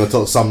we're gonna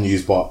talk some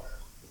news. But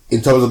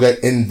in terms of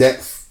getting in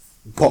depth,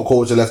 pop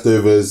culture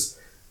leftovers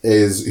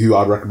is who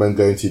I'd recommend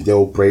going to.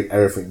 They'll break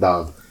everything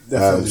down.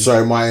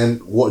 Sorry, Martin,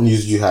 what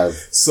news do you have?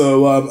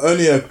 So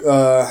only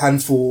a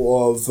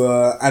handful of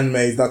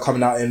anime that's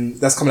coming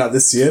out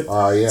this year.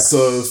 Yeah.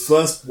 So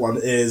first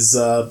one is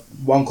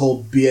one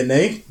called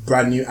BNA,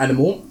 Brand New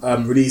Animal.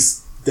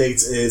 Release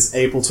date is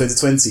April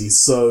 2020.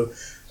 So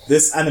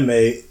this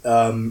anime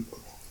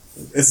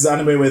it's an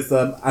anime with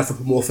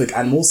anthropomorphic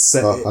animals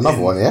set another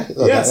one, yeah?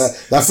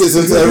 Yes. That fits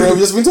into everything we've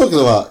just been talking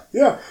about.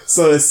 Yeah.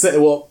 So it's set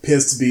in what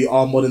appears to be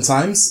our modern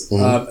times.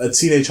 A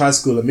teenage high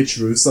schooler,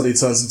 Michiru, suddenly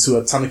turns into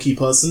a tanuki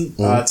person.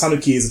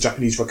 Tanuki is a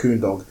Japanese raccoon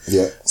dog.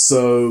 Yeah.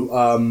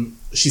 So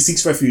she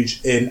seeks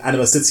refuge in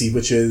Anima City,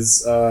 which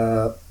is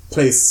a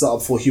place set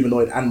up for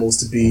humanoid animals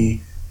to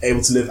be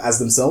able to live as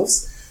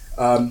themselves.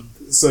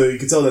 So you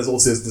can tell there's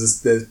also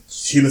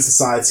there's human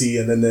society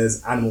and then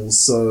there's animals.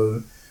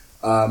 So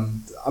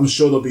I'm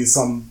sure there'll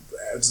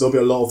be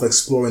a lot of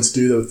exploring to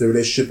do with the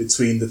relationship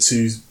between the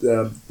two,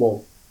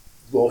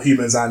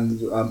 humans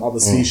and other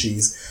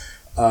species.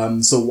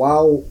 So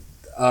while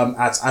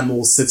at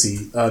Animal City,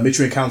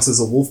 Michiru encounters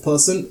a wolf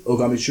person,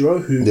 Ogami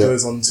Shirou, who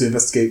goes on to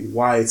investigate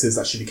why it is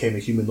that she became a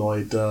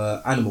humanoid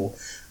animal.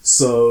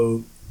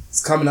 So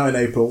it's coming out in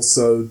April,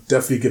 so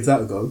definitely give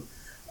that a go.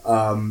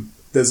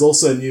 There's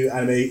also a new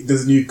anime.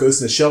 There's a new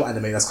Ghost in the Shell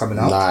anime that's coming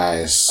out.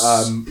 Nice.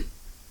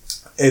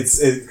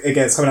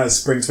 It's coming out in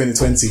spring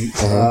 2020.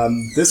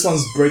 This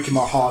one's breaking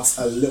my heart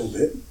a little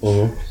bit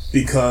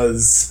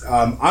because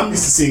I'm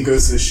used to seeing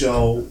Ghost in the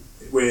Shell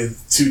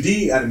with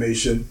 2D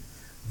animation.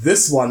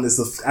 This one is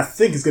I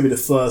think it's going to be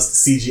the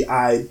first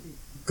CGI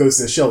Ghost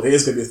in the Shell. It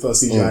is going to be the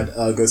first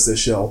CGI Ghost in the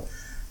Shell.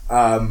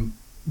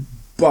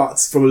 But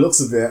from the looks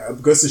of it,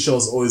 Ghost in the Shell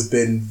has always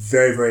been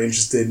very, very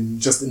interesting,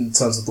 just in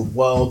terms of the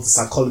world, the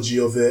psychology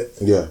of it.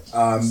 Yeah.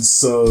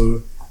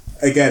 So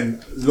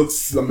again,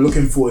 I'm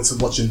looking forward to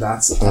watching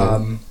that.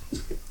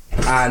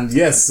 And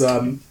yes,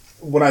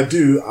 when I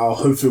do, I'll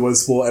hopefully won't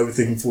spoil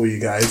everything for you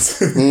guys.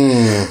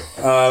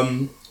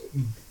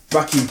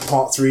 Baki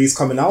Part 3 is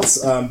coming out.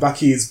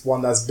 Baki is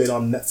one that's been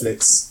on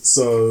Netflix.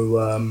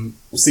 So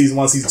season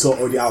 1, season 2 are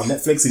already out on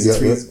Netflix. Season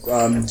 3 is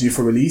due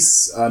for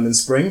release in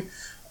spring.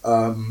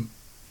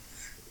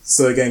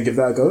 So again, give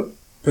that a go.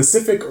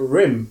 Pacific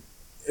Rim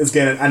is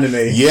getting an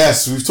anime.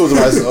 Yes, we've talked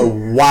about this a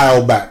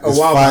while back. It's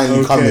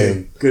finally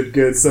coming.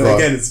 Good. So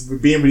again, it's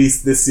being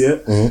released this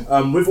year.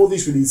 With all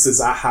these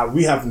releases,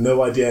 we have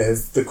no idea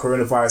if the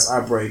coronavirus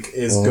outbreak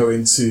is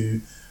going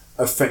to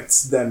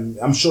affect them.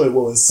 I'm sure it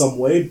will in some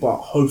way, but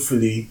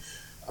hopefully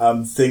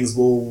things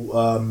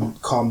will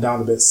calm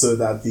down a bit so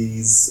that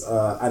these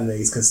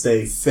animes can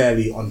stay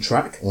fairly on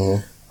track.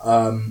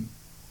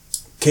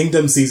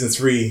 Kingdom Season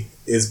 3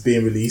 is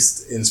being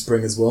released in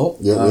spring as well.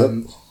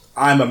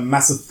 I'm a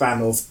massive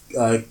fan of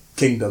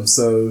Kingdom,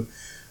 so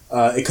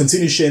it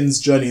continues Shin's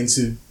journey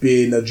into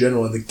being a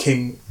general in the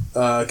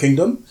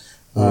kingdom.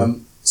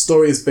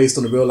 Story is based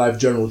on a real-life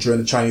general during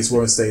the Chinese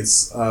Warring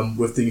States,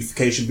 with the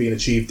unification being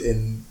achieved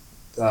in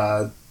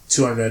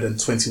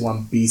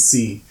 221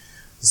 BC.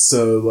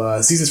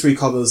 So Season 3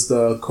 covers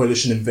the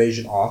Coalition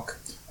invasion arc.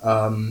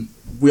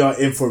 We are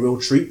in for a real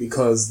treat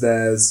because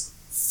there's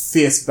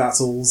fierce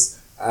battles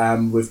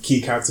with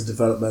key character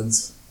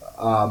development.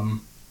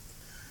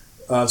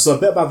 So a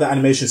bit about the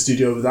animation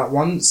studio with that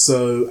one.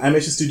 So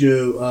animation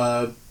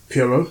studio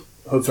Pierrot,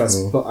 hopefully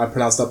I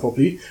pronounced that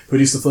properly,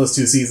 produced the first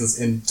 2 seasons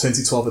in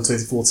 2012 and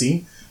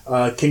 2014.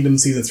 Kingdom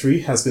Season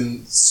 3 has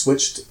been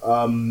switched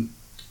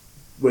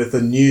with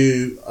a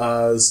new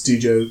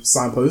studio,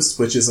 Signpost,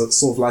 which is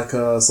sort of like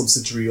a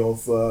subsidiary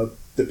of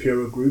the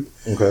Pierrot group.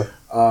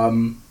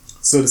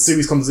 So the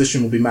series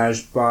composition will be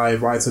managed by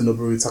writer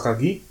Noboru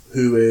Takagi,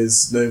 who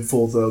is known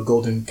for the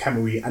Golden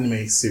Kamuy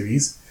anime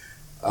series.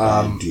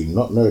 I do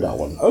not know that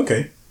one.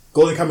 Okay.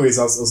 Golden Kamuy is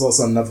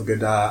also another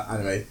good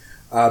anime.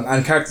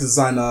 And character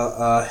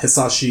designer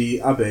Hisashi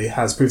Abe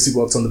has previously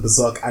worked on the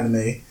Berserker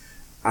anime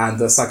and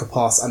the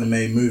Psychopaths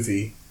anime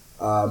movie.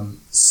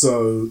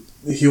 So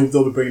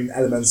they'll be bringing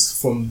elements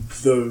from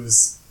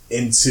those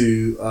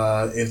into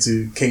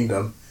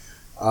Kingdom.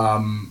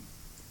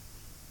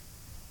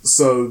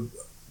 So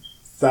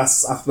I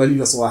believe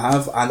that's all I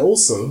have. And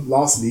also,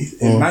 lastly,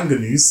 in manga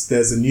news,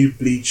 there's a new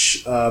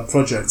Bleach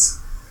project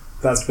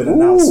that's been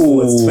announced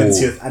for its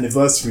 20th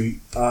anniversary.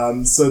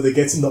 So they're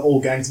getting the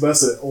old gang together,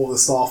 so all the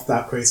staff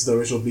that created the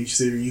original Bleach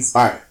series.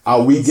 Alright,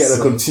 are we getting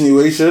a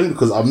continuation?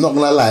 Because I'm not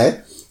gonna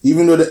lie,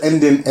 even though the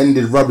ending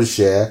ended rubbish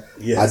here,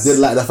 I did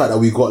like the fact that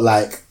we got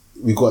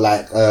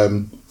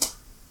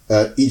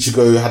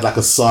Ichigo had like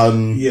a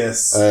son.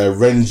 Yes.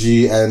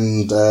 Renji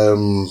and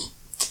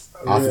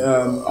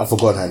I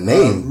forgot her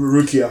name.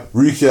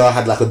 Rukia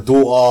had like a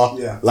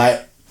daughter. Yeah.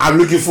 Like, I'm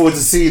looking forward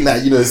to seeing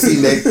that,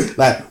 seeing that,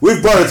 like,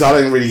 with Boruto, I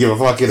didn't really give a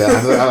fuck in it.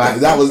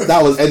 That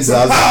was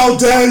ended. How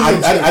dare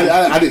you!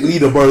 I didn't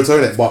need a Boruto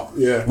in it, but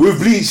with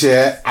Bleach,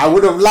 I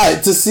would have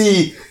liked to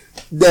see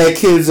their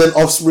kids and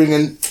offspring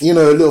and,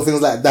 little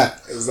things like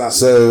that. Exactly.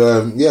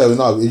 So,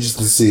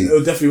 interesting to see.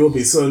 It definitely will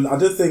be. So, I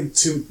don't think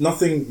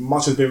nothing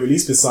much has been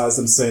released besides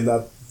them saying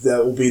that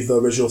there will be the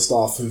original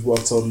staff who've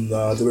worked on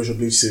the original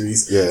Bleach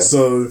series. Yeah.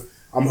 So,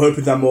 I'm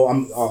hoping that more,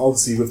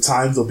 obviously with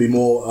time, there'll be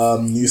more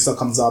news that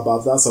comes out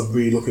about that. So, I'm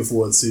really looking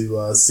forward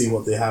to see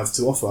what they have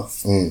to offer.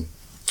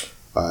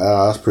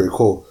 That's pretty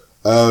cool.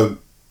 But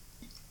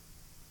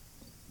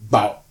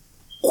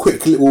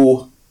quick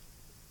little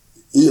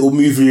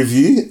movie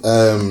review.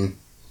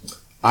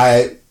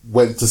 I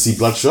went to see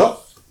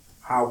Bloodshot.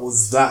 How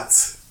was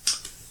that?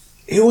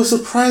 It was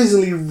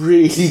surprisingly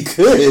really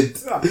good.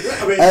 I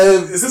mean,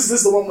 is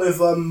this the one with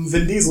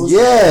Vin Diesel?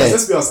 Yeah.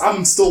 Let's be honest,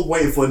 I'm still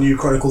waiting for a new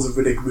Chronicles of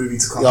Riddick movie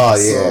to come out.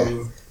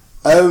 Yeah.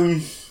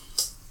 I'm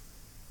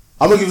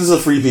gonna give this a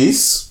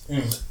 3-piece.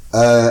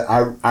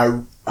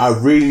 I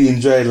really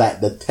enjoyed like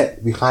the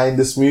tech behind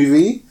this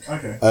movie.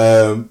 Okay.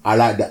 I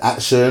like the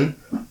action.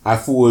 I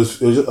thought it was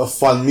just a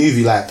fun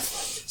movie. Like,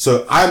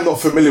 so I'm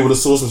not familiar with the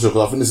source material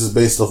because I think this is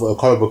based off a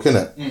comic book,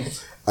 innit?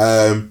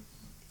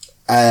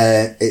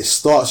 And it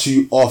starts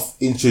you off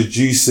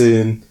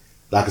introducing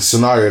like a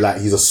scenario,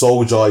 like he's a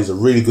soldier, he's a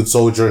really good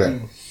soldier,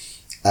 innit?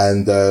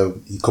 And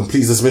he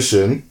completes this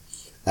mission,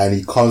 and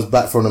he comes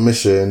back from the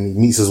mission, he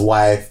meets his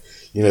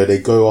wife, you know, they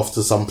go off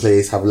to some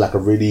place, have like a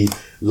really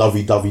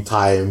lovey-dovey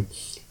time,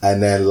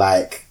 and then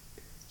like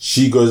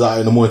she goes out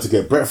in the morning to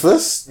get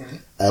breakfast,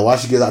 and while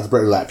she goes out to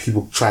breakfast, like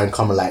people try and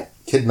come and like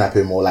kidnap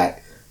him or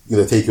like, you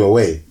know, take him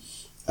away,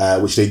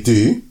 which they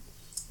do.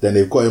 Then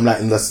they've got him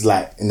like in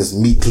this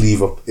meat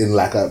cleaver in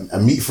like a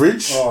meat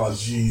fridge. Oh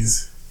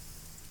jeez.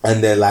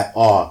 And they're like,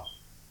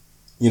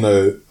 you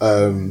know,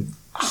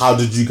 how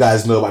did you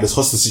guys know about this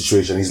hostage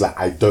situation? He's like,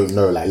 I don't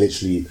know. Like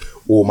literally,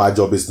 all my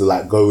job is to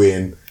like go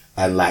in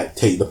and like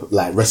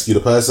rescue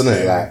the person.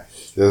 And like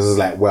this is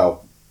like,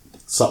 well,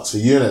 sucks for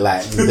you. And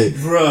like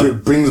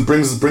brings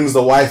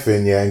the wife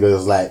in, and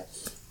goes like,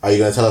 are you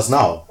gonna tell us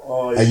now?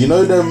 And you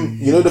know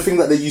the thing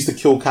that they use to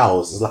kill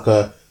cows is like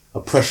a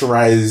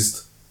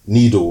pressurized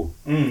needle,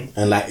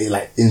 and like it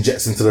like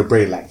injects into the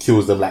brain, like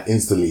kills them like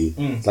instantly.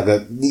 It's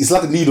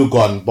like a needle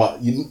gun, but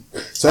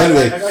so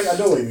anyway, I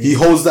know what you mean. He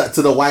holds that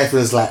to the wife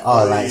and it's like,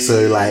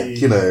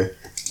 you know,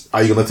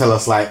 are you gonna tell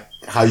us like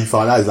how you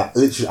found out? He's like,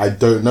 literally, I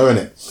don't know,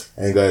 innit?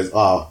 And he goes,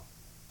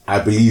 I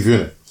believe you,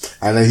 innit?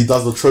 And then he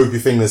does the trophy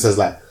thing and says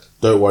like,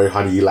 don't worry,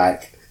 honey,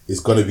 like it's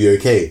gonna be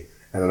okay.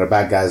 And then the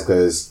bad guys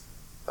goes,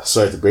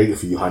 sorry to break it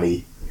for you,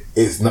 honey,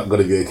 it's not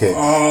gonna be okay.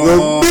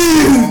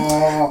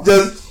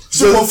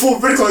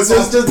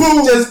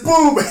 Just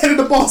boom, head in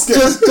the basket.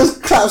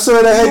 Just claps her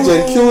in the head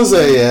and kills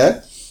her,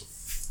 yeah?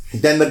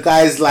 Then the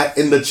guy's like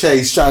in the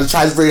chase, trying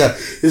to bring her.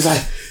 He's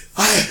like,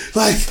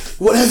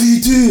 whatever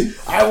you do,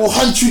 I will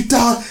hunt you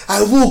down,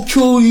 I will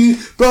kill you,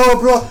 blah,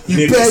 blah.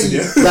 You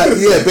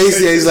better,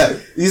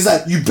 basically, he's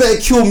like, you better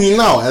kill me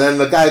now. And then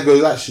the guy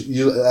goes,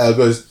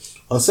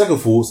 on second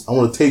thoughts, I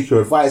want to take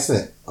your advice,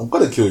 innit? I'm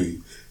gonna kill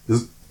you.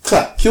 Just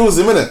kills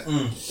him, innit?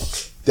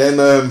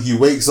 Then he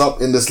wakes up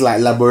in this like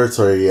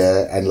laboratory,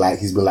 and like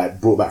he's been like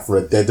brought back from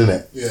the dead,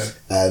 innit? Yeah.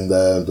 And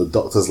the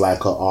doctor's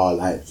like,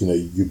 like, you know,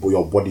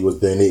 your body was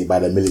donated by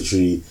the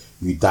military,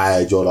 you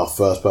died, you're the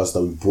first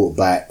person that we brought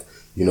back,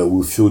 you know,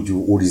 we filled you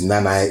with all these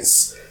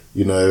nanites,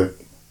 you know,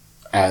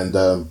 and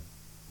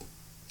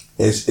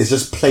it's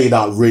just played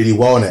out really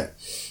well, innit?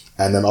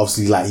 And then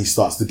obviously like he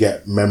starts to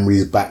get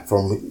memories back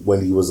from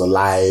when he was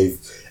alive,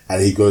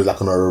 and he goes like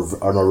on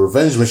a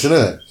revenge mission,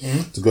 innit?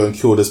 To go and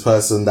kill this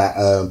person that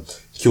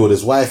killed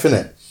his wife,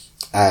 innit?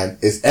 And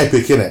it's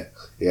epic, innit?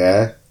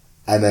 Yeah.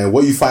 And then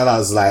what you find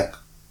out is like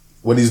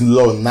when he's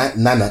low on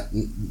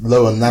nanites,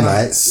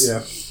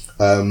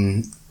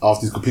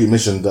 after his complete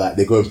mission, that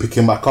they go and pick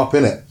him back up,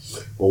 innit?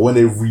 But when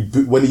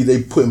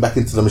they put him back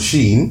into the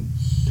machine,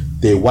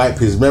 they wipe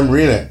his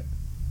memory, innit?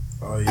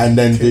 And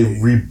then they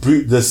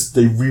reboot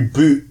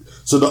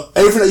so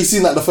everything that you see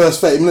in like the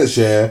first 30 minutes,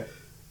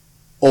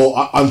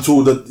 or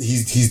until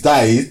he's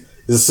died,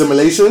 is a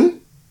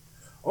simulation.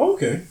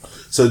 Okay.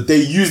 So they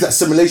use that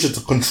simulation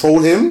to control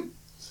him.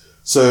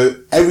 So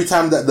every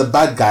time that the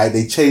bad guy,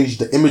 they change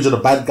the image of the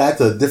bad guy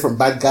to a different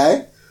bad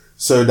guy,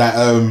 so that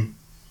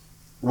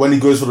when he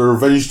goes for the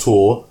revenge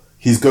tour,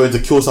 he's going to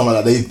kill someone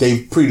that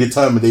they've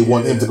predetermined they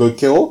want him to go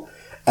kill,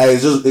 and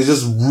it's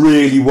just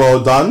really well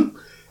done.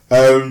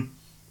 They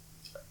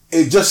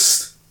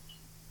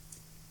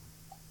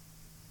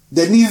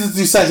needed to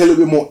do something a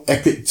little bit more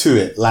epic to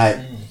it, like.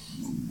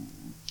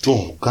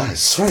 Oh,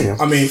 guys, sorry.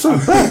 I mean,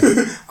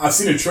 I've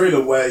seen a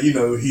trailer where, you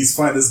know, he's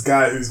fighting this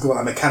guy who's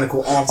got a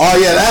mechanical arm. Oh,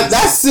 yeah,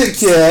 that's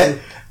sick, yeah.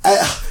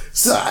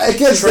 So,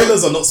 again...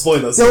 Trailers are not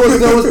spoilers. There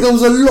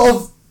was a lot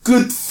of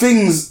good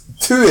things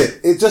to it.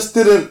 It just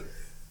didn't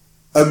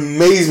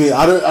amaze me.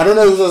 I don't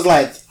know, it was just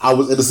like, I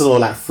was in the cinema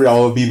with like 3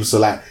 other people, so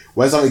like,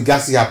 when something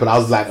gassy happened, I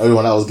was like, the only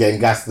one that was getting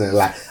gassed, and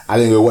like, I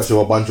didn't go watch it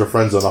with a bunch of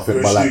friends or nothing,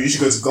 but like... You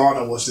should go to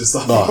Ghana and watch this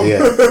stuff. Oh, yeah.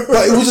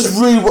 But it was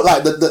just really,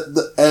 like,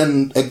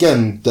 and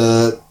again,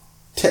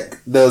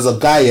 there was a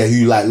guy here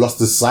who like lost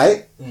his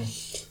sight,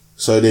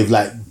 so they've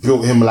like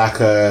built him like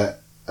a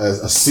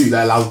suit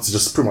that allows him to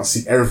just pretty much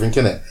see everything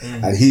in it,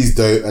 and he's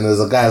dope. And there's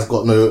a guy that's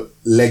got no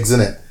legs in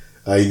it.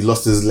 He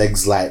lost his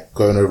legs like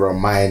going over a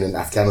mine in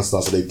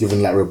Afghanistan, so they've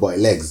given like robotic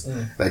legs.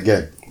 And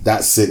again,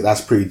 that's sick.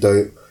 That's pretty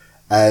dope.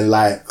 And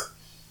like,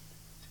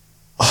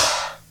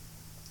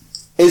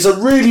 it's a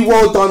really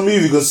well done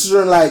movie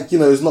considering like, you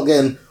know, it's not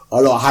getting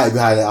a lot of hype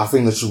behind it. I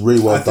think it's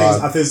really well done.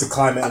 I think it's the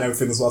climate and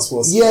everything as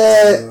well.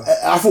 Yeah,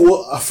 I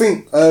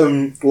think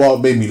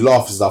what made me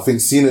laugh is I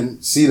think seeing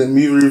it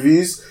movie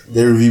reviews,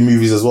 they review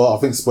movies as well. I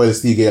think Spoiler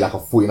Steve gave like a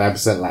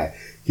 49%. Like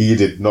he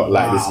did not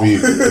like this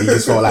movie. He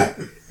just felt like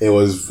it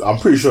was. I'm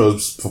pretty sure it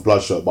was for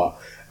Bloodshot, but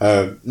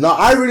no,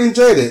 I really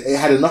enjoyed it. It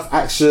had enough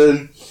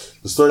action.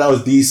 The story that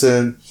was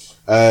decent.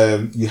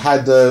 You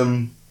had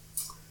a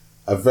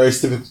very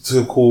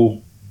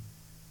stereotypical.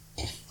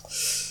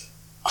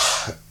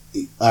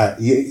 A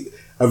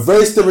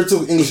very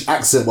stereotypical English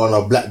accent, but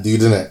on a black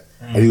dude, innit?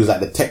 And he was like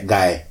the tech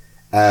guy.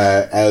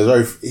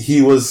 And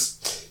he was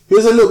a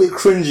little bit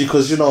cringy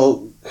because, you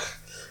know,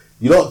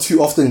 you don't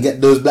too often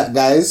get those black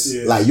guys.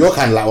 Yeah. Like you're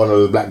kind of like one of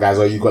those black guys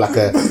where you got like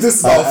a. This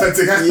is not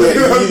authentic.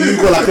 You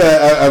got like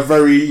a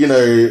very, you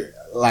know,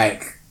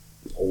 like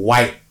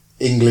white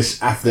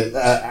English accent.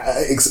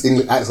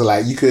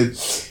 Like you could.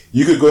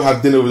 you could go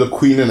have dinner with the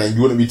queen and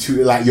you wouldn't be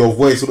too, like, your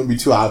voice wouldn't be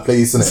too out of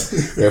place,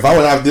 innit? If I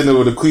would have dinner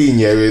with the queen,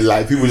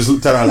 like, people just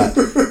look around like,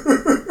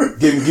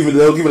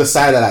 they'll give it a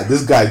side of like,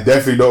 this guy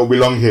definitely don't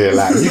belong here.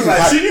 Like, you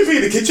should you be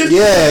in the kitchen?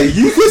 Yeah,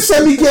 you could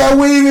semi get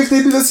away if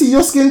they didn't see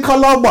your skin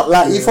colour, but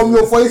like, from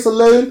your voice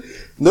alone,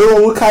 no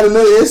one would kind of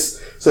notice.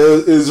 So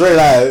it was very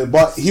like,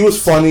 but he was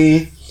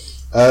funny.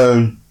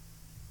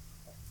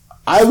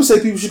 I would say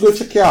people should go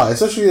check it out,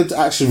 especially the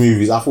action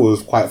movies. I thought it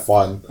was quite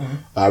fun. Mm-hmm.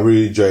 I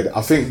really enjoyed it.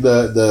 I think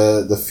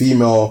the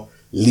female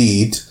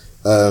lead,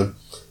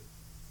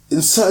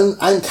 in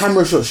certain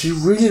camera shots, she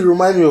really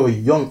reminded me of a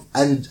young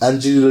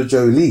Angelina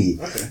Jolie.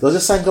 Okay. There was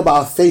just something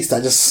about her face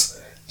that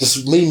just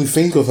made me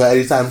think of her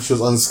every time she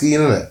was on screen,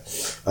 innit?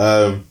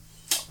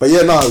 But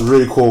yeah, no, it was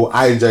really cool.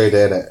 I enjoyed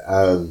it.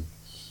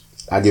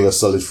 I give it a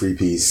solid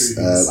 3-piece.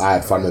 I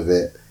had fun with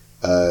it.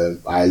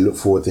 I look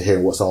forward to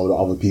hearing what some of the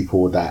other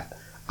people that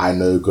I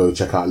know go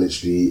check out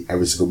literally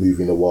every single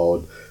movie in the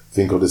world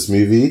think of this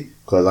movie,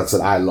 because like I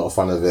said, I had a lot of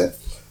fun with it.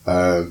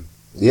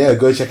 Yeah,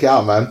 go check it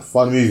out, man.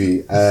 Fun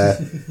movie.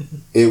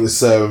 It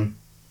was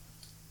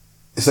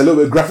it's a little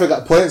bit graphic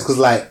at points, because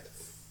like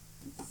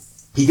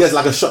he gets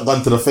like a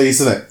shotgun to the face,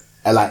 innit?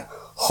 And like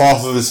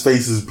half of his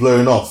face is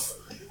blown off.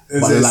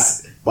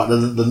 But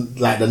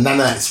the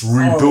nanites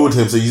rebuild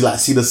him, so you like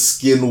see the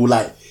skin all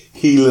like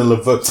healing.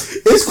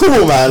 It's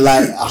cool, man.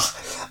 Like,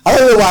 I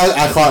don't know why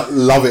I can't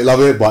love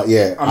it, but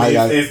yeah. I mean,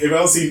 if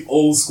I've seen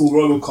old school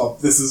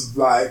RoboCop, this is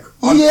like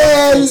a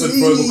little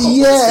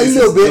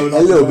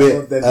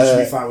bit. Then you should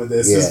be fine with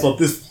this. Yeah.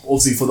 This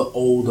obviously for the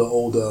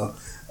older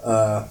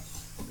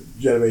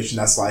generation.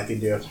 That's like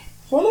in your,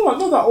 well, no,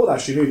 not that old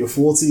actually. Maybe your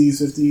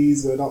 40s,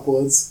 50s, going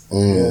upwards.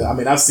 Yeah, I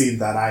mean, I've seen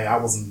that. I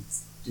wasn't,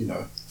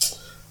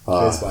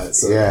 by it.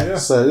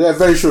 So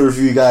very short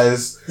review,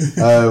 guys.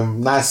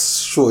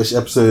 Nice shortish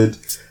episode.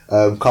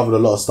 Covered a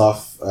lot of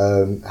stuff.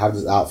 Have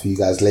this out for you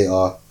guys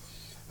later.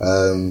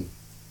 I'm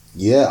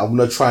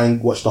gonna try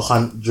and watch The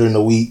Hunt during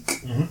the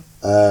week.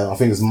 I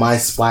think it's My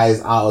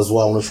Spy's out as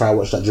well. I'm gonna try and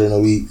watch that during the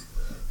week.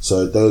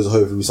 So those are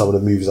hopefully some of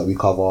the movies that we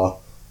cover.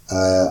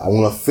 I'm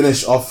gonna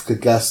finish off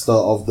Kagesta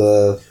of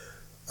the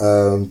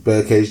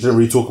Birdcage. Didn't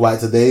really talk about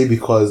it today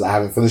because I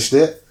haven't finished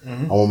it.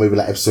 I'm on maybe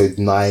like episode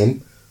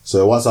 9.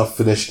 So once I've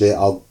finished it,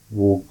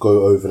 we'll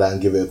go over that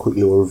and give it a quick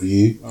little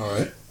review.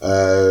 Alright.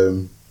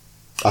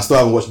 I still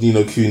haven't watched Ni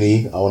no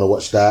Kuni. I want to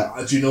watch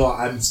that. Do you know what?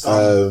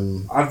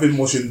 I've been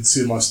watching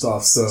too much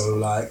stuff. So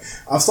like,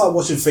 I've started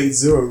watching Fate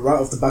Zero right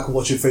off the back of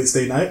watching Fate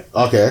Stay Night.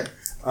 Okay.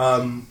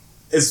 Do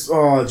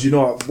you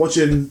know what?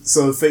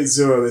 So Fate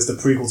Zero is the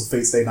prequel to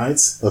Fate Stay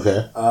Night.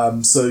 Okay.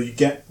 So you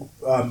get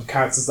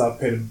characters that have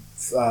played in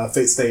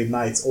Fate Stay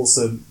Night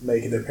also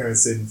making an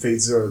appearance in Fate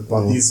Zero,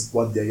 but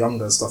they're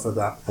younger and stuff like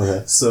that.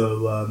 Okay.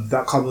 So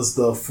that covers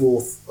the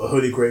 4th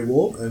Holy Grail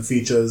War and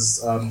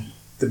features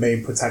the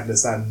main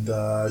protagonist and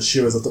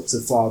Shirou's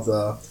adoptive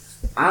father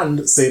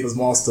and Sabre's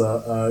master,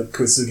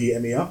 Kiritsugu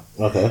Emiya.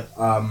 Okay.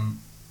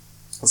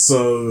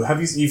 So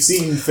you've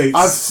seen Fate?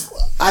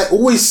 I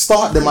always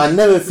start them. I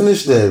never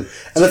finish them.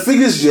 And the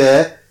thing is,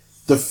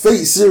 the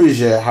Fate series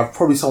have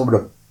probably some of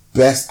the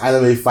best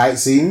anime fight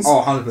scenes.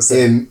 100%.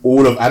 In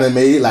all of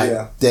anime.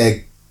 Like,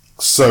 they're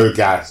so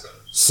gassed,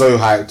 so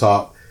hyped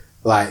up.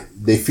 Like,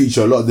 they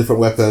feature a lot of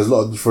different weapons, a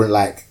lot of different,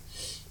 like,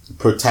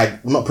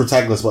 not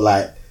protagonists, but,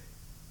 like,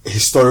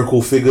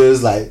 historical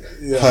figures. Like,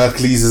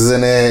 Hercules is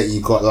in it.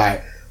 You got,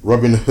 like,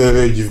 Robin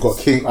Hood. You've got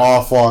King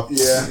Arthur.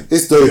 Yeah.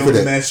 It's dope,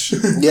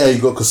 innit? Yeah,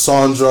 you got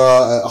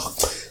Cassandra.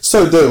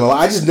 So dope, man.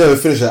 I just never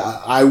finish it.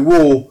 I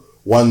will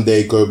one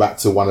day go back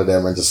to one of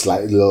them and just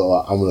like, I'm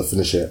gonna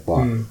finish it,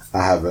 but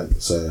I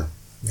haven't. So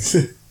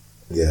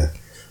yeah.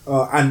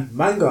 And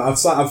manga, I've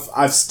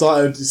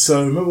started.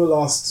 So remember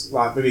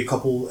maybe a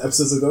couple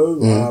episodes ago,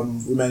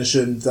 we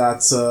mentioned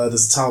that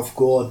there's a Tower of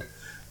God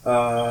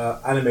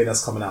anime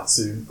that's coming out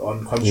soon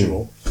on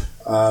Crunchyroll.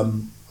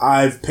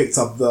 I've picked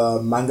up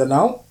the manga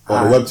now. The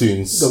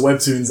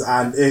webtoons,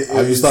 and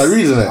have you started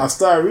reading it? I've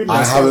started reading it.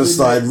 I haven't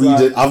started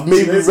reading. I've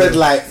maybe read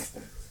like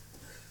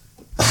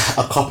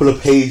a couple of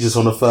pages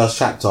on the first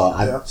chapter.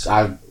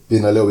 I've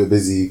been a little bit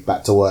busy,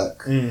 back to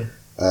work.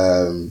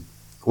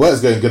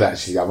 Work's going good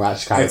actually. I'm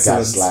actually kind of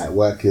gassed. Like,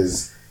 work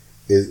is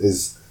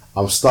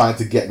I'm starting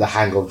to get the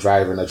hang of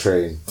driving a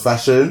train.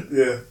 Fashion.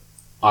 Yeah.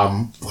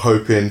 I'm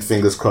hoping,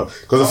 fingers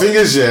crossed. Because the thing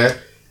is,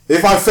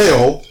 if I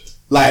fail,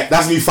 like,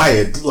 that's me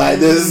fired. Like,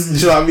 do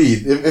you know what I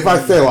mean? If I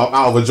fail, I'm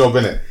out of a job,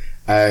 innit?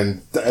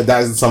 And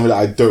that is something that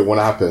I don't want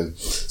to happen.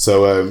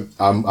 So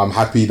I'm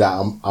happy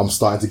that I'm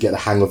starting to get the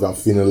hang of it. I'm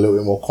feeling a little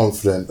bit more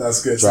confident.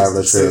 That's good. Driving a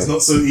train. So it's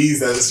not so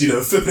easy that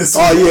it's, flipping it.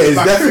 Oh yeah, it's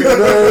definitely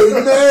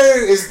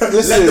no.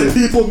 Listen, let the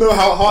people know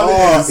how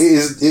hard it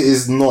is. It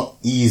is not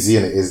easy,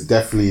 and it is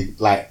definitely,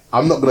 like,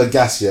 I'm not gonna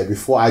gas you.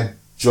 Before I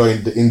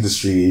joined the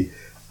industry,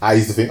 I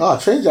used to think,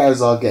 train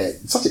drivers are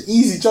such an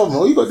easy job, man.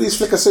 All you got to do is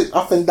flick a switch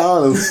up and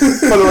down and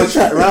follow a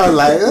track around.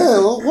 Like,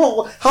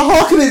 how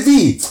hard can it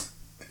be?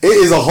 It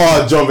is a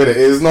hard job, innit? It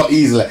is not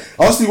easy. Like,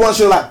 obviously, once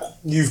you're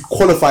you've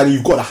qualified and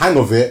you've got the hang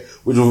of it,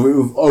 which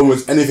with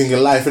almost anything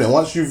in life, innit?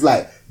 Once you've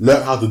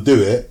learn how to do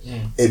it,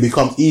 it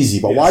becomes easy.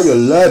 But while you're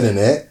learning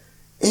it,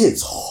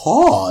 it's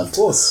hard. Of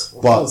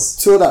course.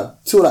 Till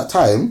that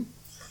time,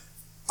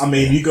 I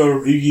mean,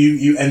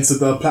 you enter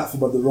the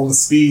platform at the wrong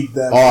speed.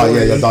 Then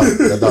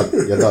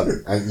you're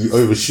done, and you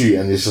overshoot,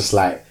 and it's just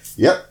like,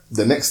 yep,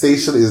 the next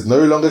station is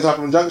no longer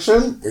Clapham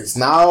Junction. It's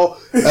now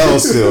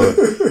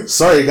Illyasviel.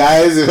 Sorry,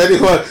 guys. If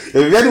anyone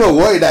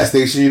wanted that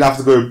station, you'd have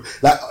to go.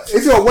 Like,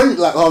 obviously I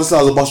was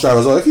a bus driver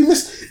as well.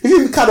 If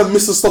you kind of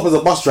miss a stop as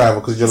a bus driver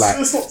because you're like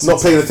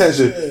not paying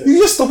attention, you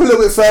just stop a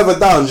little bit further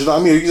down. Do you know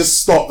what I mean? You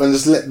just stop and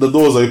just let the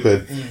doors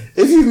open.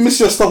 If you miss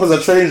your stop as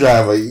a train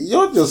driver,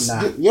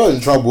 you're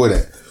in trouble with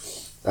it.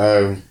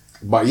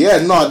 But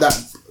yeah, no, that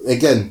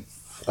again.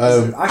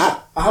 I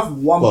have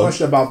one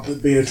question about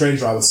being a train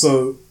driver.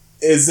 So,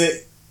 is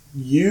it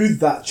you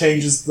that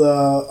changes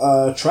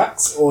the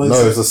tracks, or is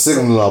it's a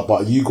signaller?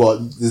 But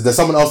there's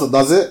someone else that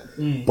does it,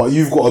 but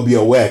you've got to be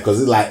aware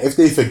because like if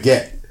they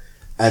forget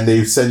and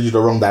they send you the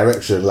wrong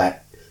direction, like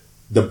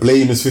the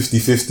blame is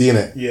 50-50 in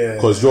it. Yeah.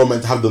 Because you're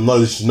meant to have the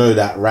knowledge to know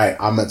that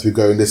I'm meant to be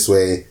going this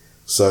way,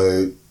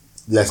 so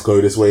let's go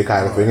this way,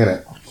 kind of thing,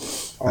 innit?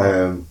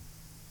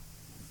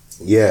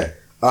 Yeah.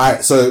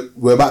 Alright, so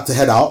we're about to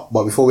head out,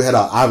 but before we head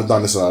out, I haven't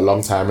done this in a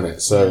long time, innit?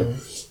 So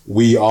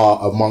we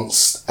are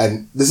amongst,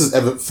 and this is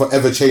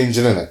forever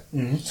changing, innit?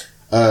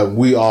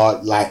 We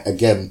are like,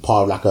 again,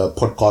 part of like a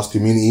podcast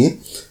community.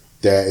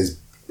 There is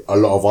a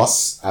lot of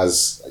us,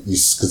 as you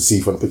can see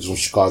from the pictures from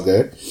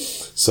Chicago.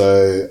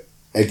 So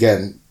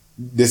again,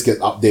 this gets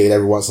updated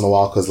every once in a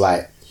while because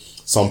like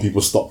some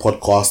people stop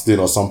podcasting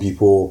or some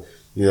people,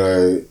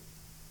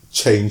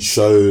 change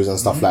shows and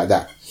stuff like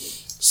that.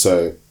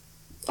 So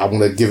I'm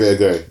gonna give it a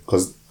go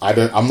because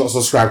I'm not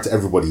subscribed to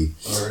everybody.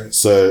 Alright.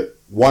 So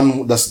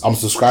one that I'm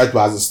subscribed to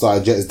hasn't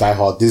started yet is Die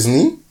Hard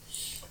Disney.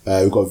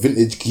 We've got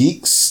Vintage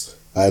Geeks.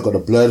 We've got the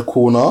Blurred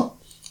Corner.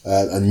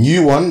 A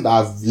new one that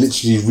I've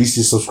literally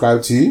recently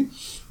subscribed to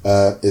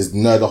is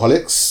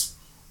Nerdaholics.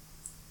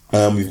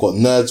 We've got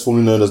Nerds,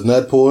 formerly known as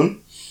Nerd Porn.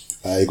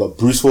 You've got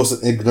Bruce Force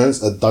and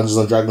Ignorance, a Dungeons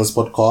and Dragons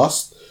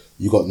podcast.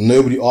 You've got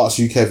Nobody Asks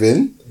You,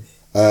 Kevin.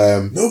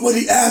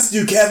 Nobody asked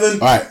you, Kevin.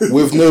 Alright,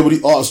 with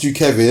Nobody Asks You,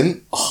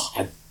 Kevin.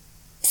 I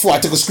thought I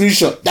took a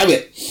screenshot. Damn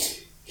it.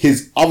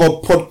 His other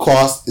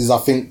podcast is, I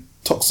think,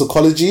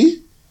 Toxicology.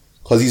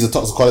 Because he's a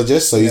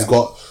toxicologist. So he's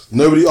got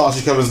Nobody Asks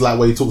You, Kevin's like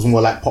where he talks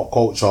more like pop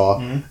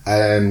culture.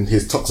 And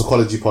his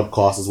Toxicology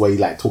podcast is where he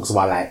like talks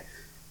about like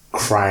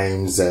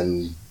crimes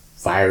and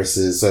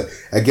viruses. So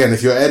again,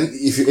 if you want to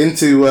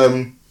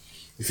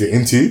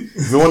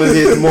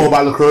hear more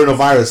about the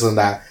coronavirus and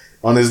that,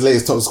 on his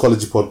latest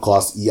Toxicology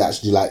podcast, he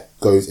actually like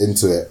goes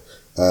into it.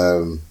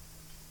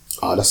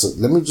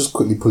 Let me just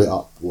quickly pull it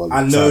up.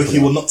 I know he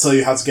will not tell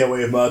you how to get away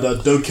with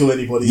murder. Don't kill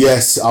anybody.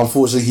 Yes,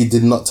 unfortunately, he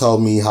did not tell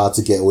me how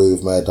to get away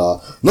with murder.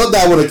 Not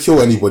that I want to kill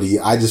anybody.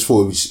 I just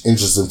thought it was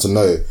interesting to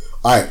know.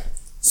 Alright,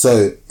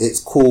 so it's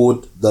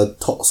called the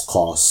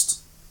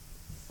Toxcast.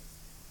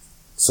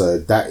 So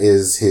that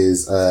is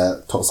his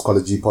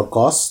Toxicology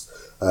podcast,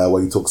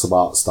 where he talks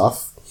about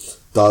stuff.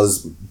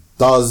 Does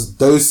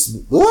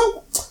those...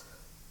 What?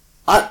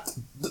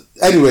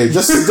 Anyway,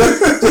 just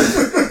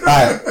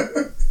alright.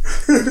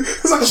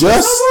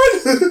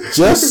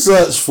 Just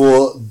search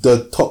for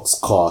the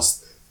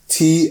Toxcast.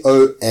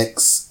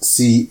 Toxcast.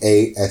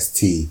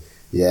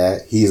 Yeah,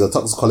 he's a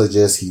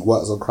toxicologist. He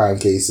works on crime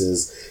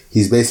cases.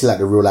 He's basically like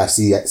the real life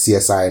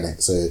CSI in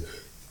it. So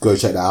go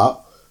check that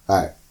out.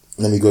 Alright,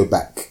 let me go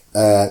back.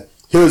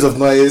 Heroes of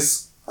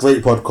Noise,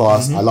 great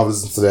podcast. I love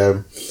listening to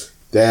them.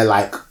 They're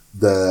like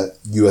the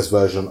US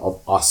version of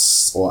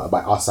us, or by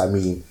us I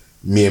mean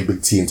me and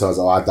Big T in terms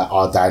of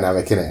our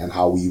dynamic in it and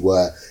how we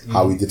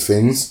did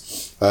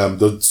things.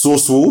 The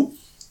Sourceful,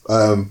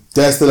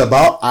 they're still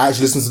about. I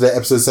actually listened to their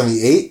episode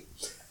 78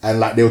 and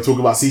like they were talking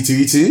about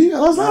C2E2 and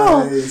I was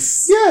like,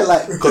 yeah,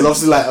 like, because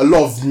obviously like a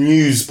lot of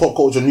news, pop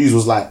culture news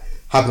was like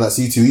happening at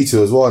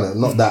C2E2 as well, and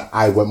not that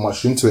I went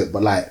much into it,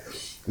 but like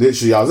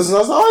literally I was listening, I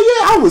was like, oh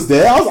yeah, I was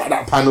there, I was at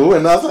that panel,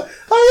 and I was like,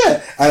 oh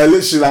yeah, and I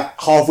literally like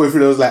halfway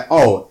through I was like,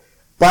 oh,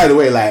 by the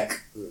way, like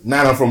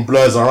Nana from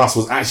Blurs R Us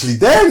was actually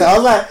there, and I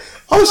was like,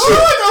 oh shit!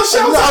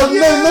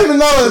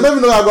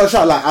 Never know I got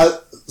shot. Like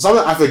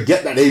sometimes I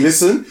forget that they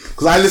listen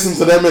because I listen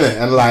to them in it,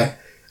 and like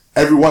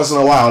every once in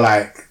a while,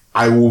 like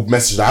I will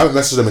message them. I haven't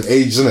messaged them in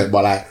ages, in it,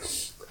 but like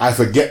I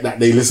forget that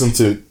they listen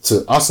to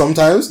us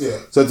sometimes. Yeah.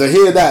 So to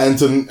hear that and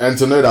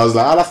to know that, I was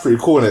like, oh, that's pretty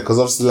cool, innit? Because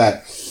obviously,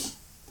 like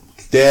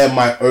they're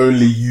my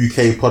only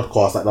UK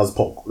podcast that does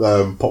pop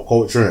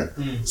culture,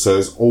 innit? So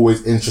it's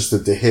always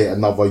interesting to hear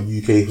another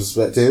UK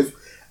perspective,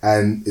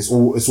 and it's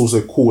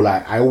also cool.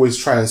 Like I always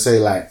try and say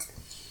like,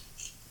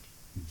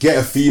 get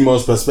a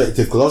female's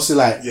perspective, because obviously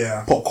like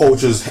pop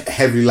culture's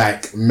heavily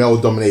like male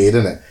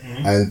dominated, innit?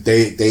 And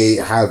they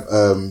have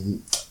a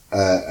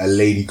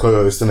lady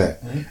co-host, innit?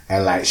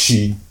 And like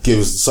she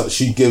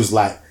gives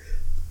like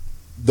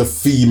the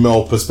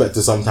female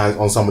perspective sometimes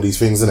on some of these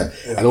things, innit?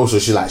 And also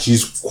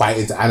she's quite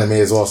into anime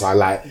as well, so I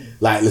like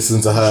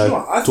listening to her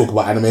talk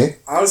about anime.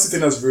 I honestly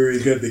think that's very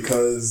good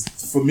because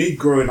for me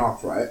growing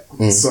up, right?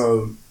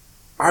 So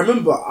I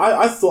remember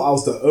I thought I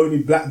was the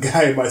only black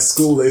guy in my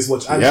school that used to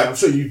watch anime. Yep. I'm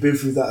sure you've been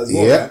through that as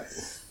well. Yep. Right?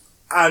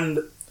 And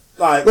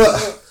like,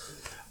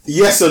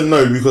 yes and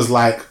no, because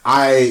like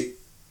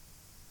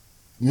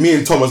me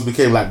and Thomas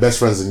became like best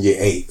friends in year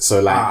 8.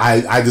 So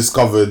like I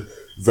discovered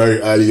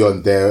very early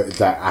on there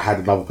that I had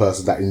another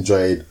person that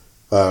enjoyed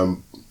the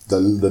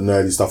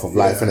nerdy stuff of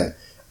life, innit?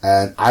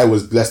 And I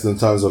was blessed in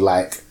terms of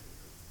like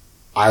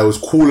I was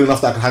cool enough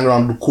that I could hang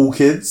around with the cool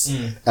kids,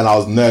 and I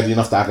was nerdy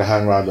enough that I could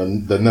hang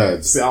around the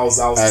nerds. See, I was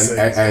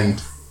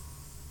and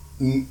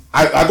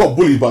I got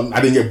bullied, but I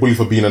didn't get bullied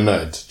for being a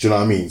nerd. Do you know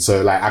what I mean?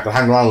 So like I could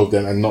hang around with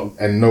them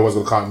and no one's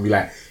gonna come and be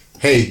like,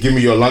 hey, give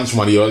me your lunch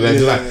money, or none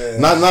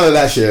of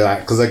that shit.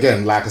 Like, because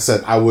again, like I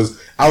said, I was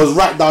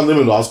right down the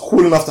middle. I was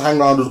cool enough to hang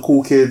around with the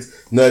cool kids,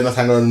 nerd enough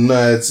to hang around with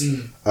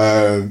the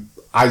nerds.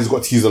 I just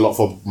got teased a lot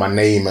for my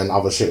name and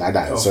other shit like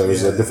that. So it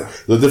was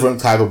a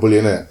different type of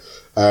bullying there.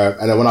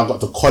 And then when I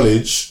got to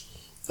college,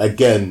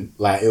 again,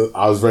 like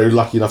I was very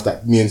lucky enough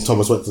that me and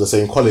Thomas went to the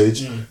same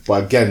college.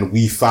 But again,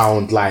 we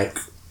found like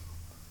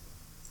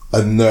a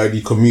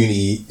nerdy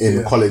community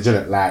in college,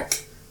 innit?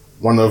 Like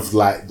one of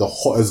like the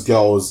hottest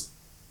girls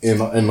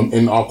in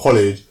our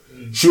college,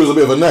 she was a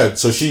bit of a nerd,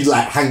 so she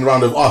like hanged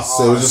around with us.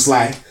 So it was just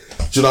like,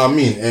 do you know what I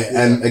mean?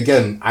 And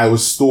again, I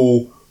was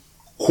still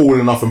cool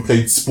enough and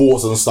played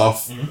sports and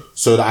stuff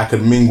so that I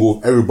could mingle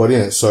with everybody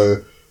in it.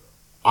 So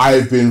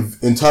I've been,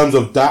 in terms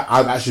of that,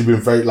 I've actually been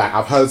very, like,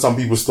 I've heard some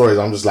people's stories,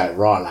 I'm just like,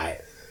 raw,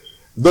 like,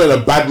 not in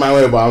a bad my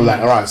way, but I'm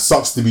like, alright,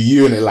 sucks to be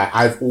you in it. Like,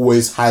 I've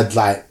always had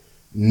like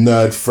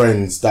nerd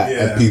friends that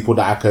and people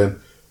that I can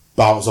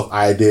bounce off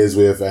ideas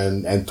with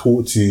and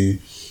talk to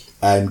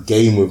and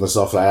game with and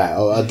stuff like that.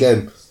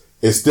 Again,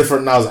 it's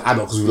different now as an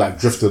adult because we like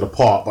drifted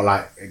apart, but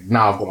like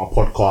now I've got my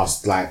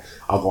podcast, like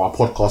I've got my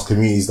podcast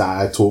communities that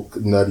I talk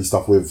nerdy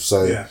stuff with,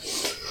 so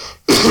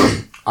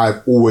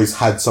I've always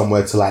had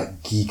somewhere to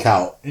like geek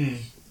out.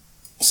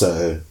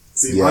 So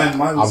see,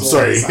 mine I'm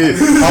sorry. I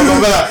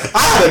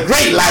had a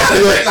great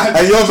life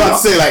and you're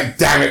about to say like,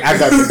 damn it, I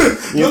got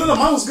No,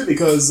 mine was good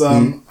because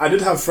I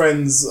did have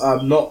friends,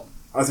 not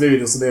as maybe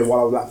just a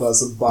one black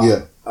person, but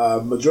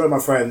majority of my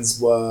friends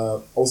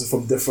were also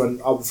from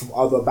from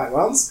other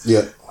backgrounds.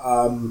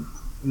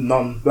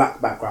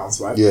 Non-black backgrounds,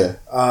 right?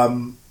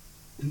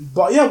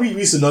 But yeah, we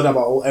used to know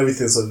about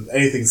everything, so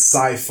anything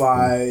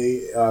sci-fi,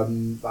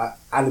 like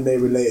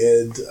anime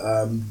related,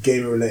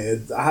 gaming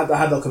related. I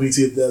had that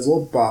community there as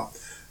well, but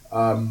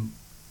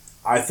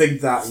I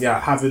think that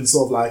having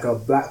sort of like a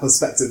black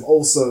perspective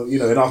also,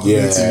 in our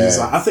community, is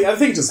like, I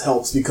think it just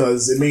helps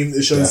because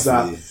it shows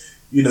that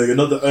you're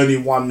not the only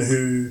one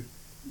who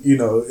in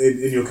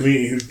your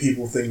community who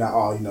people think that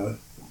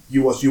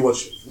you watch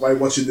why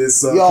watching this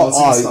stuff.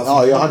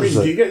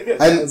 100%.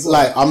 And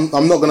like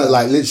I'm not gonna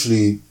like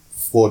literally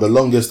for the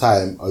longest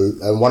time,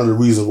 and one of the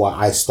reasons why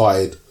I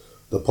started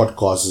the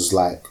podcast is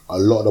like a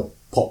lot of the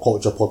pop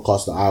culture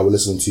podcasts that I would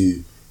listen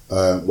to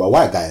were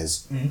white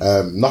guys.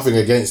 Nothing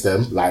against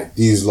them, like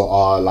these lot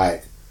are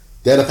like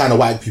they're the kind of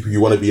white people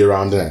you want to be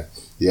around, innit?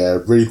 Yeah,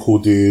 really cool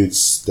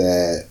dudes,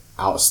 they're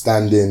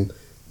outstanding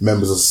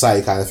members of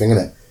society kind of thing,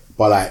 innit?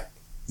 But like,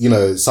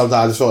 sometimes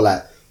I just felt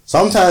like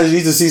sometimes you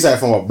need to see something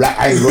from a black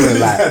angle, and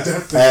like,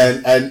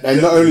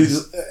 and not only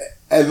just,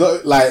 and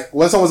not, like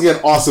when someone's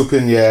getting arse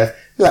whooping, you're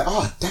like,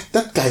 oh,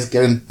 that guy's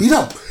getting beat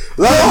up.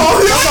 Like,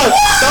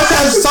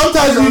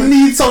 sometimes you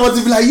need someone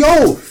to be like,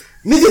 yo,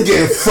 nigga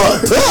getting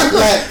fucked up.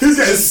 Like he's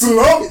getting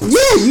slumped.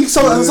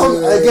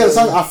 Yeah,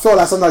 I feel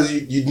like sometimes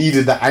you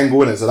needed that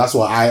angle in it, so that's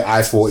what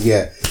I thought.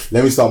 Yeah,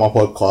 let me start my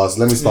podcast.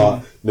 Let me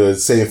start,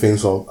 saying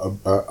things from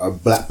a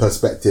black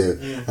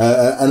perspective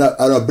and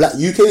a black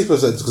UK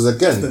perspective. Because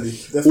again,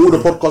 all the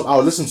podcasts I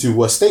would listen to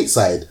were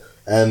stateside,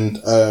 and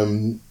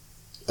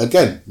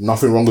again,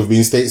 nothing wrong with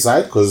being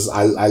stateside because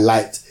I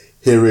liked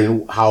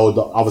hearing how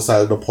the other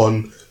side of the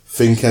pond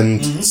think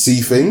and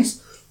see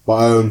things, but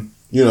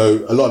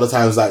a lot of the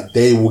times like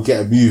they will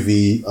get a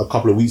movie a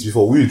couple of weeks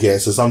before we would get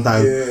it, so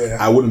sometimes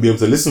I wouldn't be able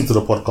to listen to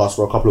the podcast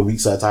for a couple of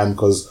weeks at a time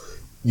because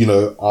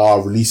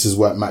our releases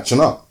weren't matching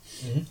up.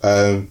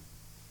 So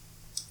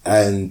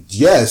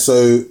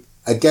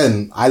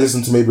again, I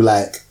listen to maybe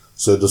like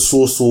the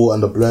Sourcewell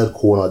and the Blurred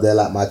Corner. They're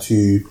like my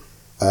two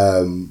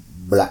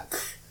black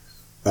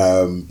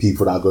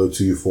people that I go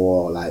to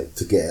for like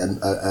to get an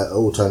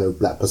alternative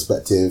black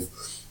perspective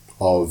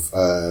of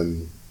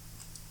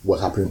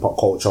what's happening in pop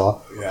culture.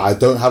 I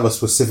don't have a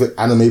specific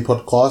anime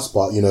podcast,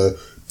 but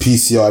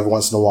PCO every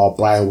once in a while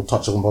Brian will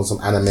touch upon some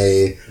anime.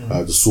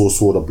 The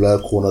Sourcewell, the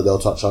Blurred Corner, they'll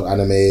touch on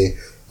anime.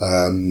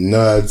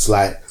 Nerds,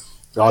 like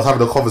I was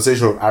having a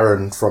conversation with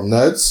Aaron from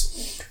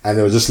Nerds, and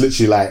it was just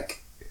literally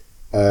like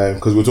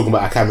because we were talking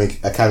about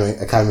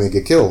Akame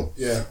Get Kill,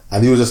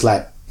 and he was just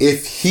like,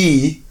 if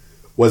he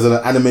was in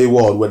an anime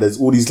world where there's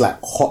all these like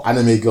hot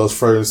anime girls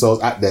throwing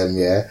themselves at them,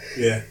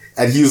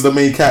 and he was the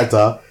main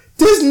character,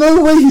 there's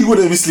no way he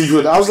wouldn't be sleeping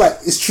with. I was like,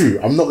 it's true.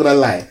 I'm not gonna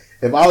lie.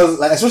 If I was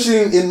like,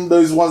 especially in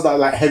those ones that are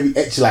like heavy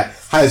ecchi, like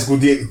high school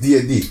D&D.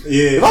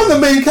 If I'm the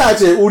main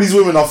character, all these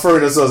women are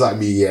throwing themselves at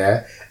me,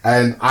 and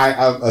and I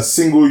am a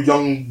single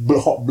young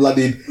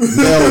hot-blooded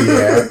male,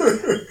 yeah,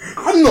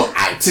 I'm not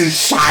acting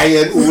shy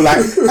and all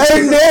like,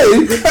 hey,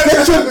 no,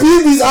 get your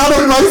boobies out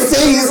of my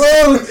face,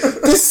 oh,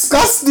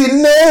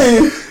 disgusting,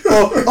 no.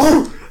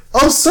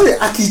 Oh, sorry,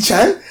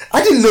 Aki-chan,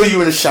 I didn't know you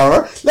were in the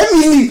shower, let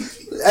me leave.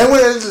 And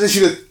when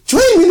she goes,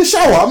 join me in the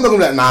shower, I'm not going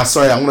to be like, nah,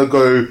 sorry, I'm going to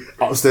go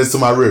upstairs to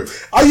my room.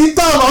 Are you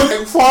done? I'm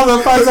like,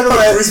 Father, 5 seconds,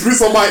 like,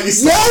 Bruce Almighty.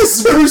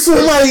 Yes, Bruce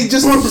Almighty,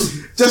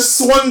 just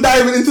swan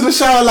diving into the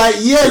shower, like,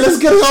 yeah, let's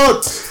get it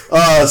on.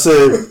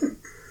 So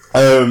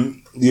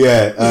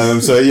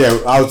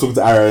I was talking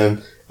to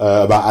Aaron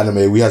about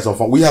anime. We had some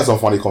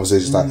funny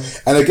conversations.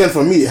 And again,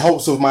 for me, it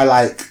helps with my,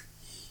 like,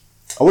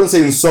 I wouldn't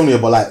say insomnia,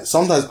 but like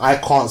sometimes I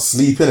can't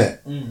sleep in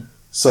it.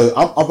 So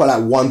I'm up at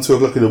like 1, 2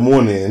 o'clock in the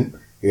morning,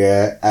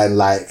 yeah, and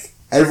like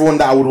everyone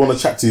that I would want to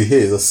chat to here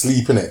is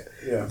asleep in it.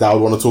 Yeah. That I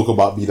would want to talk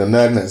about being a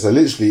nerd in it. So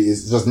literally,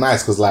 it's just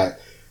nice because like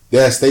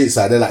they're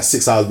stateside, they're like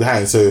 6 hours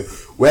behind. So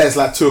where it's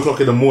like 2 o'clock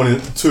in the morning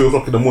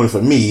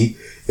for me,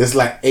 it's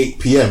like 8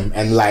 p.m.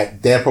 and like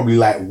they're probably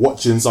like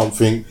watching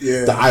something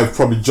that I've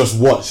probably just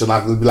watched, and I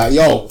could be like,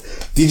 yo,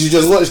 did you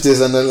just watch this?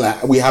 And then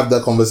like we have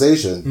that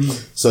conversation.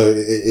 So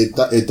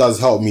it does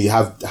help me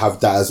have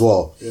that as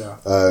well. Yeah.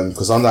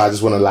 Because sometimes I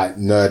just want to like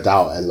nerd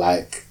out and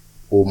like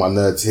all my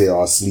nerds here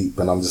are asleep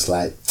and I'm just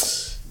like,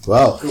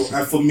 well. Cool.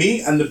 And for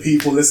me and the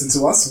people listening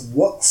to us,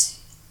 what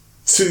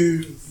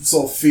 2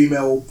 sort of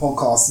female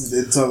podcasts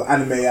in terms of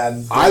anime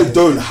and... I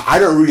don't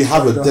really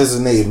have a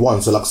designated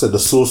one. So like I said, the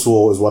Source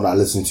War is one that I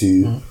listen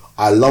to.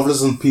 I love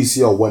listening to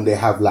PCL when they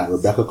have like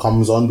Rebecca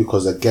comes on,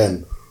 because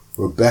again,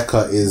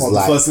 Rebecca is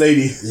like... the first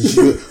lady. She's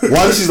the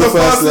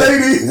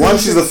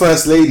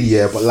first lady,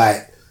 yeah, but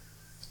like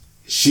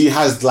she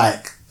has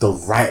like the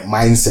right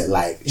mindset.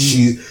 Like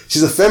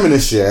she's a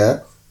feminist,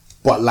 yeah,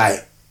 but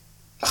like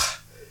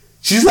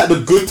she's like the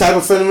good type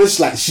of feminist.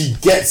 Like she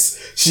gets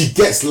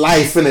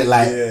life in it.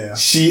 Like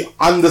she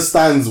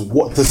understands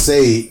what to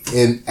say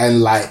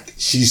and like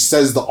she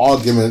says the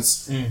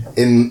arguments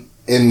in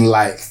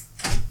like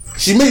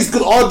she makes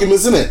good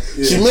arguments in it.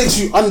 She makes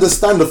you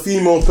understand the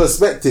female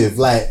perspective.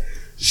 Like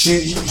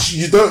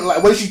you don't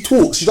like when she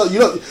talks. She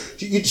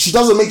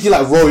doesn't make you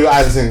like roll your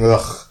eyes and think,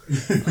 ugh,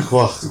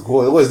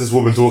 what is this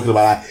woman talking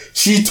about? Like,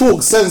 she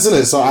talks sense in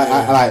it. So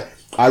I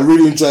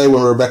really enjoy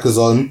when Rebecca's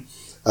on.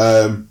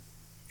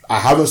 I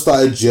haven't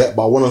started yet,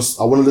 but I want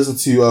to listen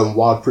to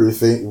Wild Pretty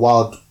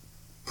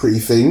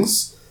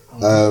Things.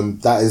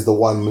 That is the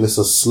one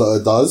Melissa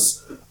Slaughter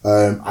does.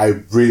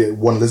 I really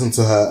want to listen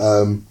to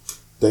her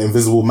The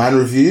Invisible Man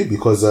review,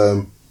 because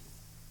I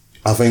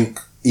think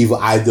either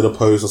I did a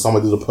post or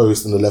somebody did a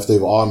post in the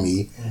Leftover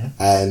Army,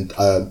 and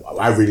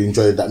I really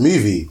enjoyed that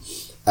movie.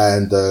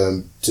 And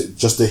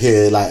just to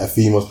hear like a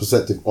female's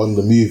perspective on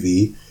the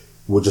movie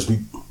would just be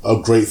a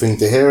great thing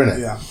to hear,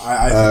 innit? Yeah,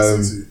 I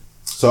think so too.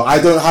 So I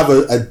don't have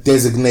a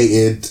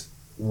designated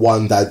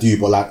one that I do,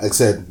 but like I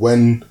said,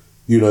 when,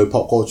 you know,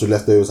 Pop Culture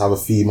Leftovers have a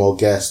female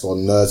guest or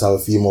Nerds have a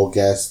female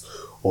guest,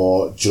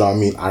 or, do you know what I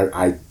mean?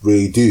 I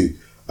really do.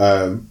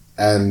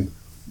 And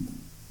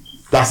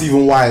that's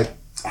even why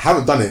I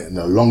haven't done it in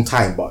a long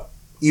time, but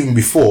even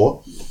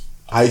before,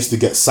 I used to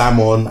get Sam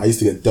on, I used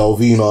to get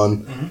Delvine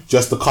on,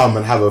 just to come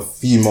and have a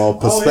female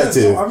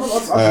perspective.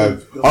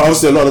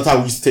 Obviously, a lot of the time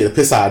we used to take the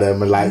piss out of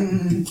them and like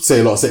say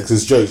a lot of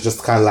sexist jokes just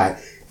to kind of like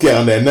get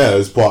on their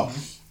nerves, but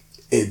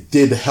it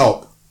did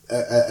help,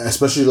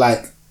 especially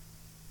like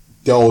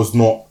girls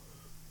not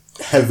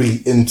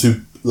heavily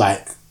into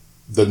like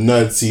the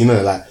nerd scene,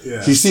 like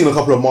she's seen a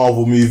couple of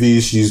Marvel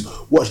movies, she's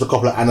watched a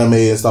couple of anime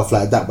and stuff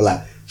like that, but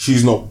like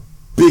she's not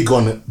big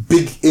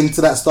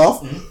into that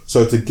stuff.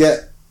 So to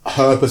get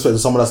her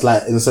perspective, someone that's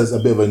like in a sense a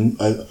bit of a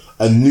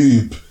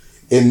noob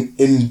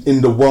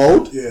in the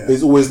world,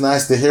 is always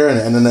nice to hear in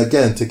it. And then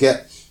again, to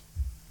get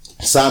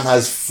Sam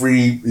has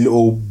 3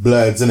 little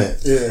blurs in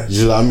it. Yeah.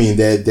 You know what I mean?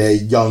 They're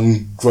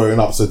young, growing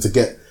up. So to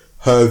get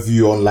her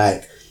view on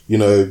like, you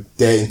know,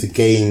 they're into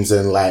games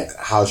and like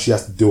how she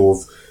has to deal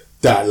with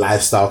that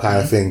lifestyle kind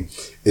of thing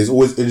is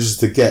always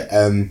interesting to get.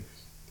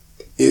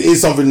 It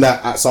is something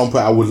that at some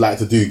point I would like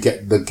to do,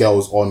 get the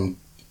girls on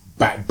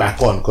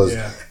back on, because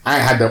I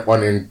had them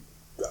on in,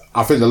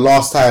 I think the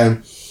last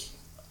time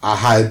I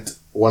had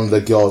one of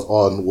the girls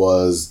on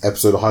was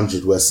episode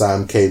 100, where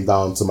Sam came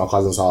down to my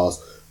cousin's house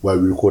where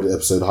we recorded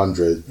episode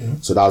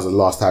 100. So that was the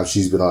last time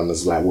she's been on.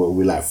 It's like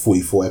we're like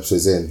 44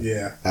 episodes in,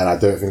 and I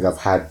don't think I've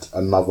had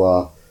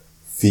another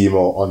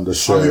female on the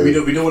show. I mean,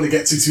 we don't want to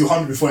get to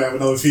 200 before you have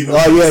another female.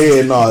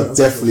 No,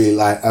 definitely.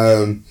 Like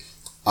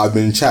I've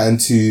been chatting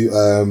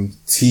to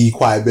T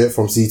quite a bit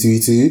from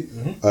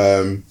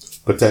C2E2.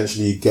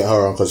 Potentially get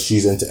her on because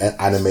she's into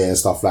anime and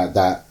stuff like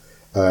that.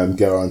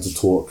 Get her on to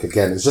talk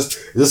again. It's just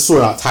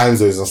sorting out time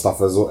zones and stuff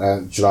as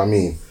well. Do you know what I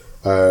mean?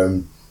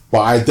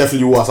 But I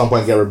definitely will at some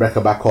point get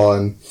Rebecca back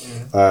on.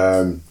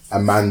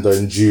 Amanda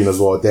and June as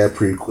well. They're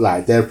pretty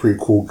cool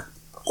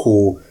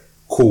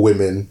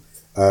women.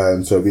 So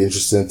it'll be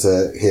interesting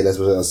to hear their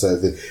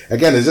perspective.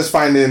 Again, it's just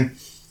finding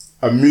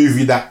a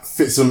movie that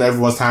fits on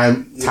everyone's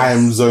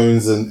time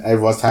zones and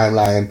everyone's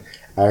timeline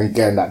and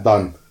getting that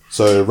done.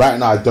 So right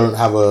now I don't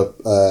have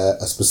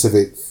a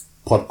specific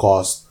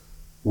podcast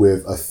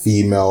with a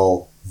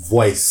female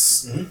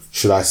voice,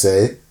 should I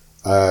say.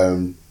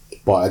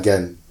 But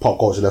again, Pop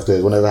Culture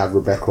Leftovers, whenever I have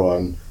Rebecca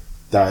on,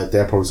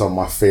 they're probably some of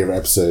my favourite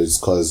episodes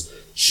because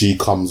she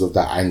comes with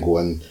that angle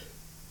and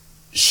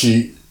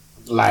she's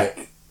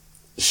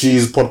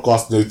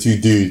podcasting with two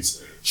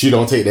dudes. She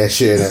don't take their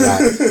shit in it,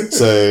 like,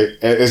 so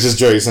it's just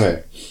jokes, isn't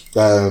it?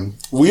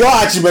 We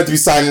are actually meant to be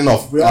signing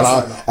off,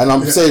 and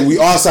I'm saying we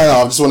are signing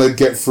off. I just want to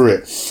get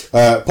through it.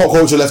 Pop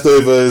Culture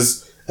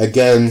Leftovers,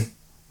 again,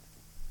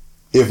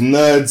 if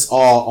nerds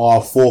are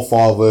our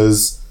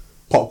forefathers,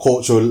 Pop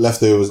Culture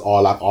Leftovers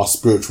are like our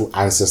spiritual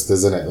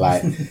ancestors, isn't it?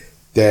 Like,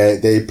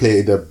 they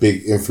played a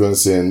big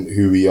influence in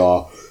who we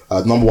are.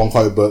 Number One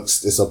Comic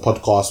Books, it's a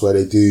podcast where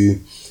they do,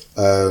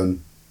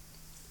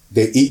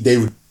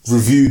 they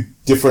review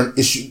different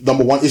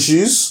number one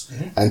issues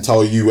and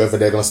tell you whether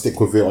they're going to stick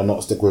with it or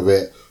not stick with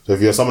it. So if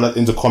you're someone that's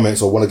into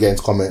comics or want to get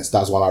into comics,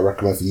 that's one I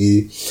recommend for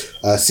you.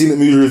 Seen It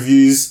Movie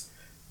Reviews,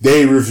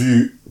 they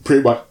review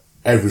pretty much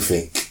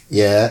everything.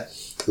 Yeah.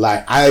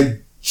 Like, I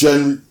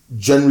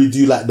generally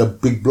do like the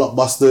big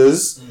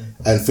blockbusters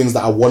and things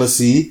that I want to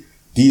see.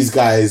 These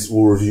guys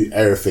will review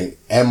everything.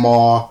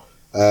 MR,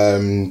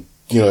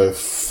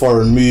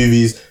 foreign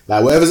movies,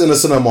 like whatever's in the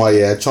cinema,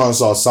 yeah,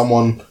 chances are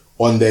someone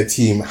on their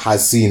team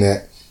has seen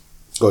it.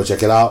 Go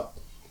check it out.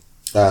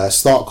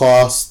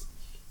 Startcast,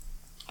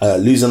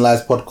 Losing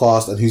Lives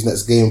podcast, and Who's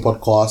Next Game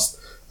podcast,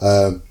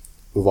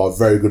 with our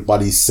very good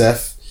buddy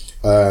Seth.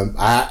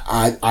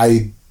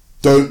 I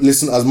don't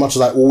listen as much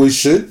as I always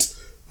should,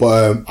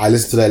 but I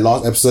listened to their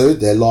last episode.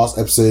 Their last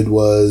episode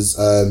was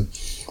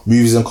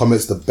Movies and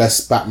Comics, the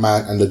Best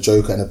Batman and the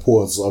Joker and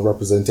Importance of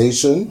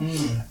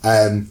Representation.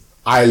 And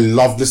I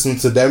loved listening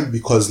to them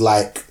because,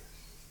 like,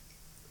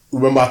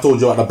 remember I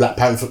told you about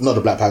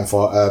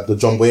the the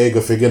John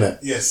Boyega thing, innit?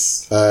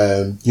 Yes.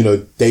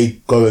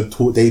 They go and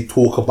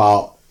talk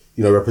about,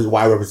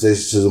 why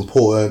representation is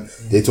important.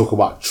 They talk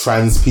about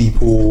trans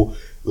people.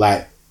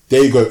 Like,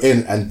 they go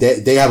in and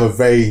they have a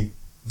very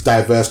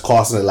diverse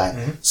cast in it. Like,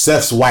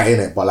 Seth's white in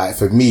it, but like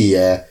for me,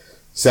 yeah,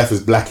 Seth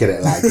is black in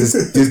it. Like,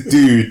 this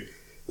dude,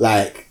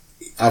 like,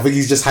 I think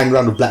he's just hanging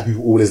around with black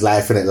people all his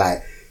life in it.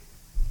 Like,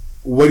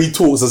 when he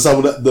talks and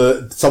some of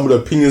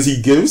the opinions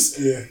he gives,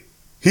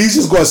 he's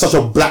just got such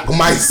a black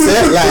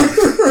mindset. Like,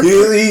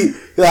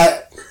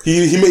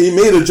 he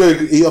made a joke.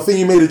 I think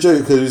he made a joke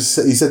because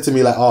he said to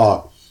me like,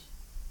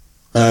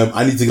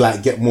 I need to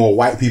like get more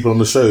white people on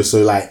the show,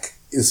 so like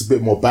it's a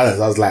bit more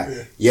balanced. I was like,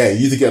 yeah,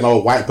 you need to get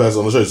another white person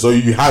on the show, so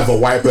you have a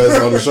white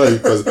person on the show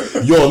because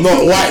you're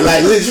not white.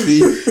 Like,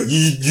 literally,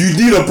 you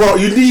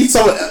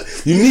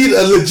need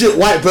a legit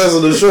white person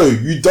on the show.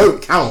 You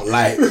don't count.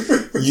 Like,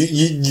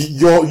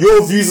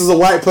 your views as a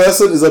white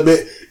person is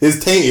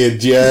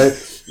tainted. Yeah,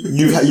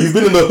 you've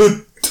been in the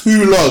hood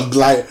too long,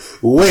 like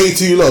way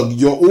too long.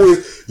 You're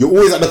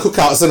always at the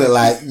cookouts, isn't it?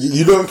 Like,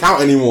 you don't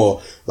count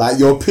anymore. Like,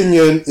 your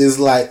opinion is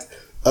like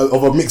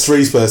of a mixed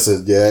race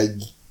person. Yeah.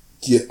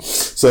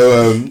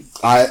 So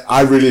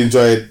I really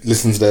enjoyed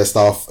listening to their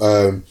stuff.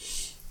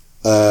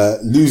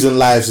 Losing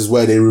Lives is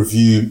where they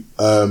review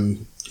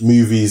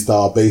movies that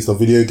are based on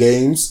video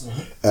games,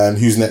 and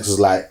Who's Next is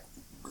like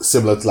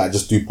similar to like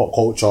just do pop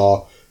culture,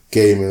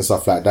 gaming and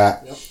stuff like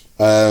that.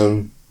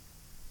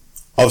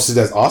 Obviously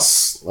there's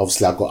us.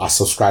 Obviously I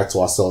subscribe to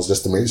ourselves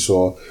just to make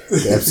sure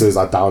the episodes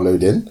are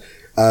downloading.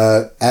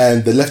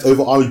 And the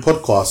Leftover Army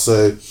podcast.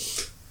 So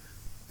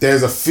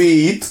there's a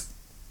feed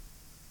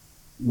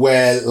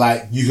where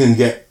like you can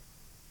get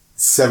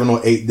 7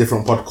 or 8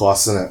 different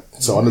podcasts in it.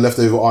 So on the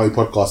Leftover Army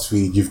podcast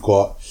feed, you've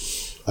got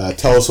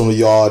Tales from the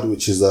Yard,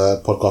 which is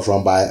a podcast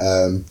run by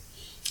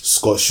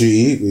Scott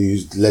Shooty,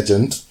 who's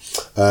legend.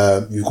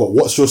 You've got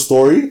What's Your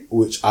Story,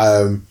 which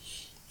I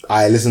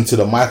listened to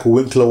the Michael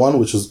Winkler one,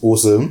 which was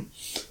awesome.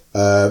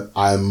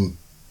 I'm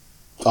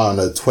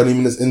 20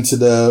 minutes into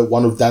the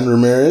one of Dan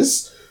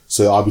Ramirez,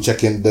 so I'll be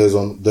checking those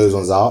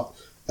ones out.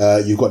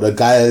 You've got the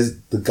guys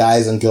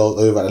and girls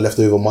over at the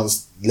Leftover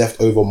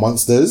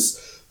Monsters.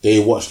 They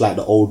watch like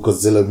the old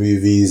Godzilla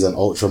movies and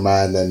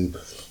Ultraman and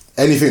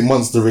anything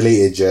monster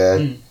related.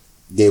 Yeah,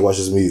 they watch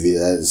this movie.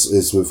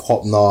 It's with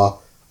Hopner.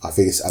 I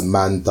think it's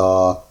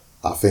Amanda.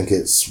 I think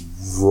it's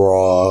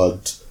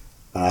Rod.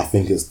 And I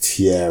think it's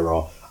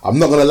Tierra. I'm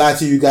not gonna lie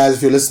to you guys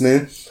if you're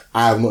listening.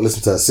 I have not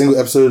listened to a single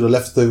episode of the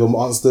Leftover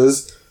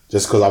Monsters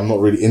just because I'm not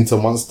really into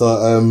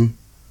monster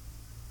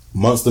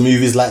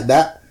movies like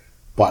that.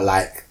 But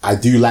like, I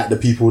do like the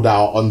people that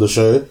are on the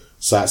show,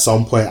 so at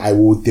some point I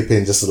will dip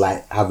in just to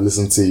like have a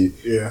listen to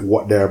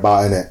what they're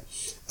about in it.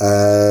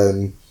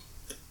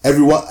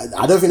 Everyone,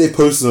 I don't think they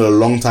posted in a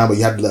long time, but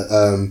you had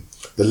the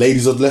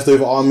ladies of the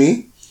Leftover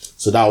Army.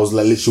 So that was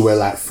like literally where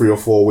like 3 or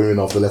 4 women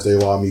of the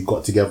Leftover Army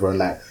got together and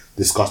like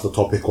discuss the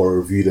topic or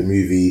review the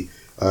movie.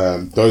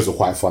 Those were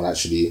quite fun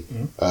actually.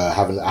 I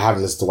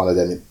haven't listened to one of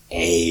them in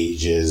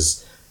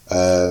ages.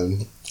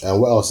 And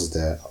what else is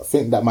there? I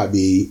think that might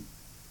be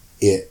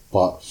it.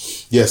 But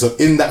yeah, so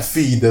in that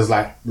feed there's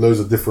like loads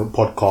of different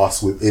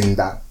podcasts within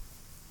that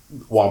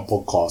one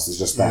podcast. It's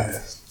just that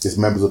it's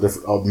members of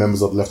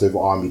members of the Leftover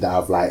Army that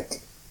have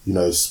like, you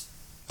know,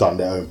 done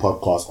their own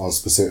podcast on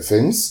specific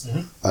things.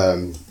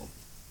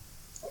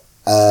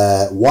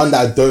 One that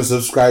I don't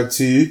subscribe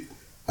to,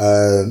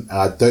 and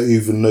I don't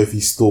even know if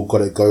he's still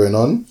got it going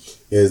on,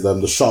 is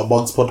the Shark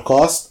Bugs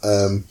podcast.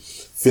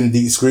 Finn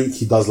Deetscreek,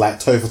 he does like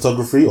toy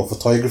photography or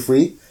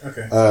photography.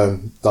 Okay.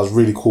 Does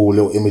really cool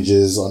little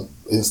images on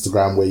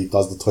Instagram where he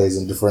does the toys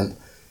in different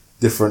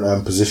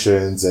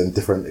positions and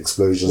different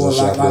explosions. Well, and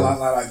shit.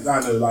 like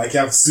I know, like you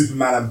have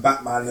Superman and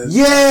Batman and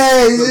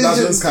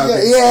just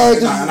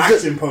an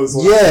action pose.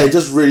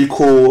 Just really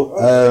cool.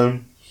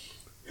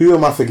 Who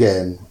am I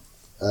forgetting?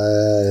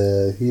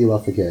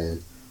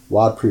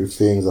 Wildproof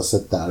Things, I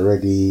said that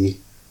already.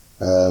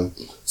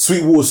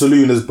 Sweetwater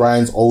Saloon is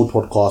Brian's old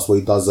podcast where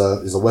he does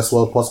is a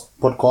Westworld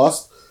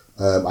podcast.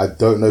 I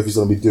don't know if he's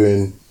going to be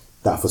doing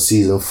that for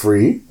season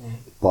 3,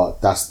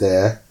 but that's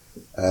there.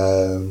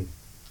 I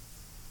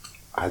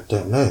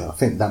don't know. I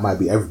think that might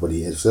be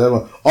everybody.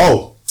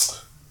 Oh,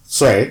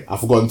 sorry, I've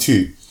forgotten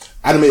 2.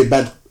 Animated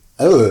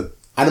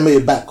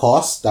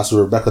Backcast. That's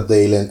with Rebecca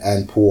Dalen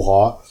and Paul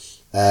Hart.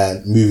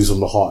 And Movies from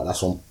the Heart.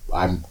 That's one.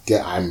 I'm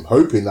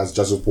hoping that's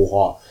just with Paul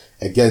Hart.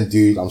 Again,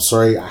 dude, I'm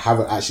sorry, I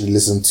haven't actually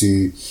listened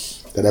to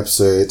that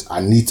episode.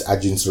 I need to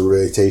add you into the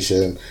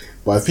rotation.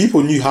 But if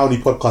people knew how many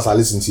podcasts I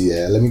listen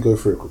to, let me go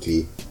through it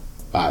quickly.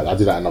 I'll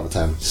do that another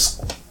time.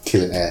 Just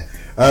killing air.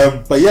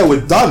 But yeah,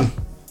 we're done.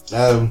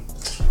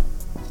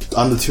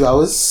 Under 2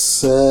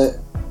 hours.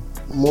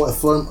 More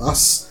from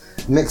us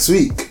next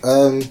week.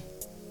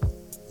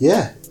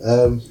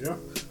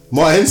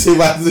 Martin, say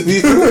bye to the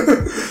people.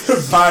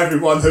 Bye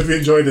everyone, hope you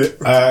enjoyed it.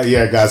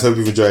 Guys, hope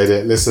you've enjoyed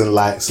it. Listen,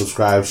 like,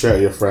 subscribe, share it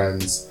with your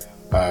friends,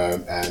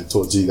 and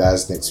talk to you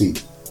guys next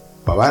week.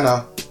 Bye bye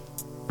now.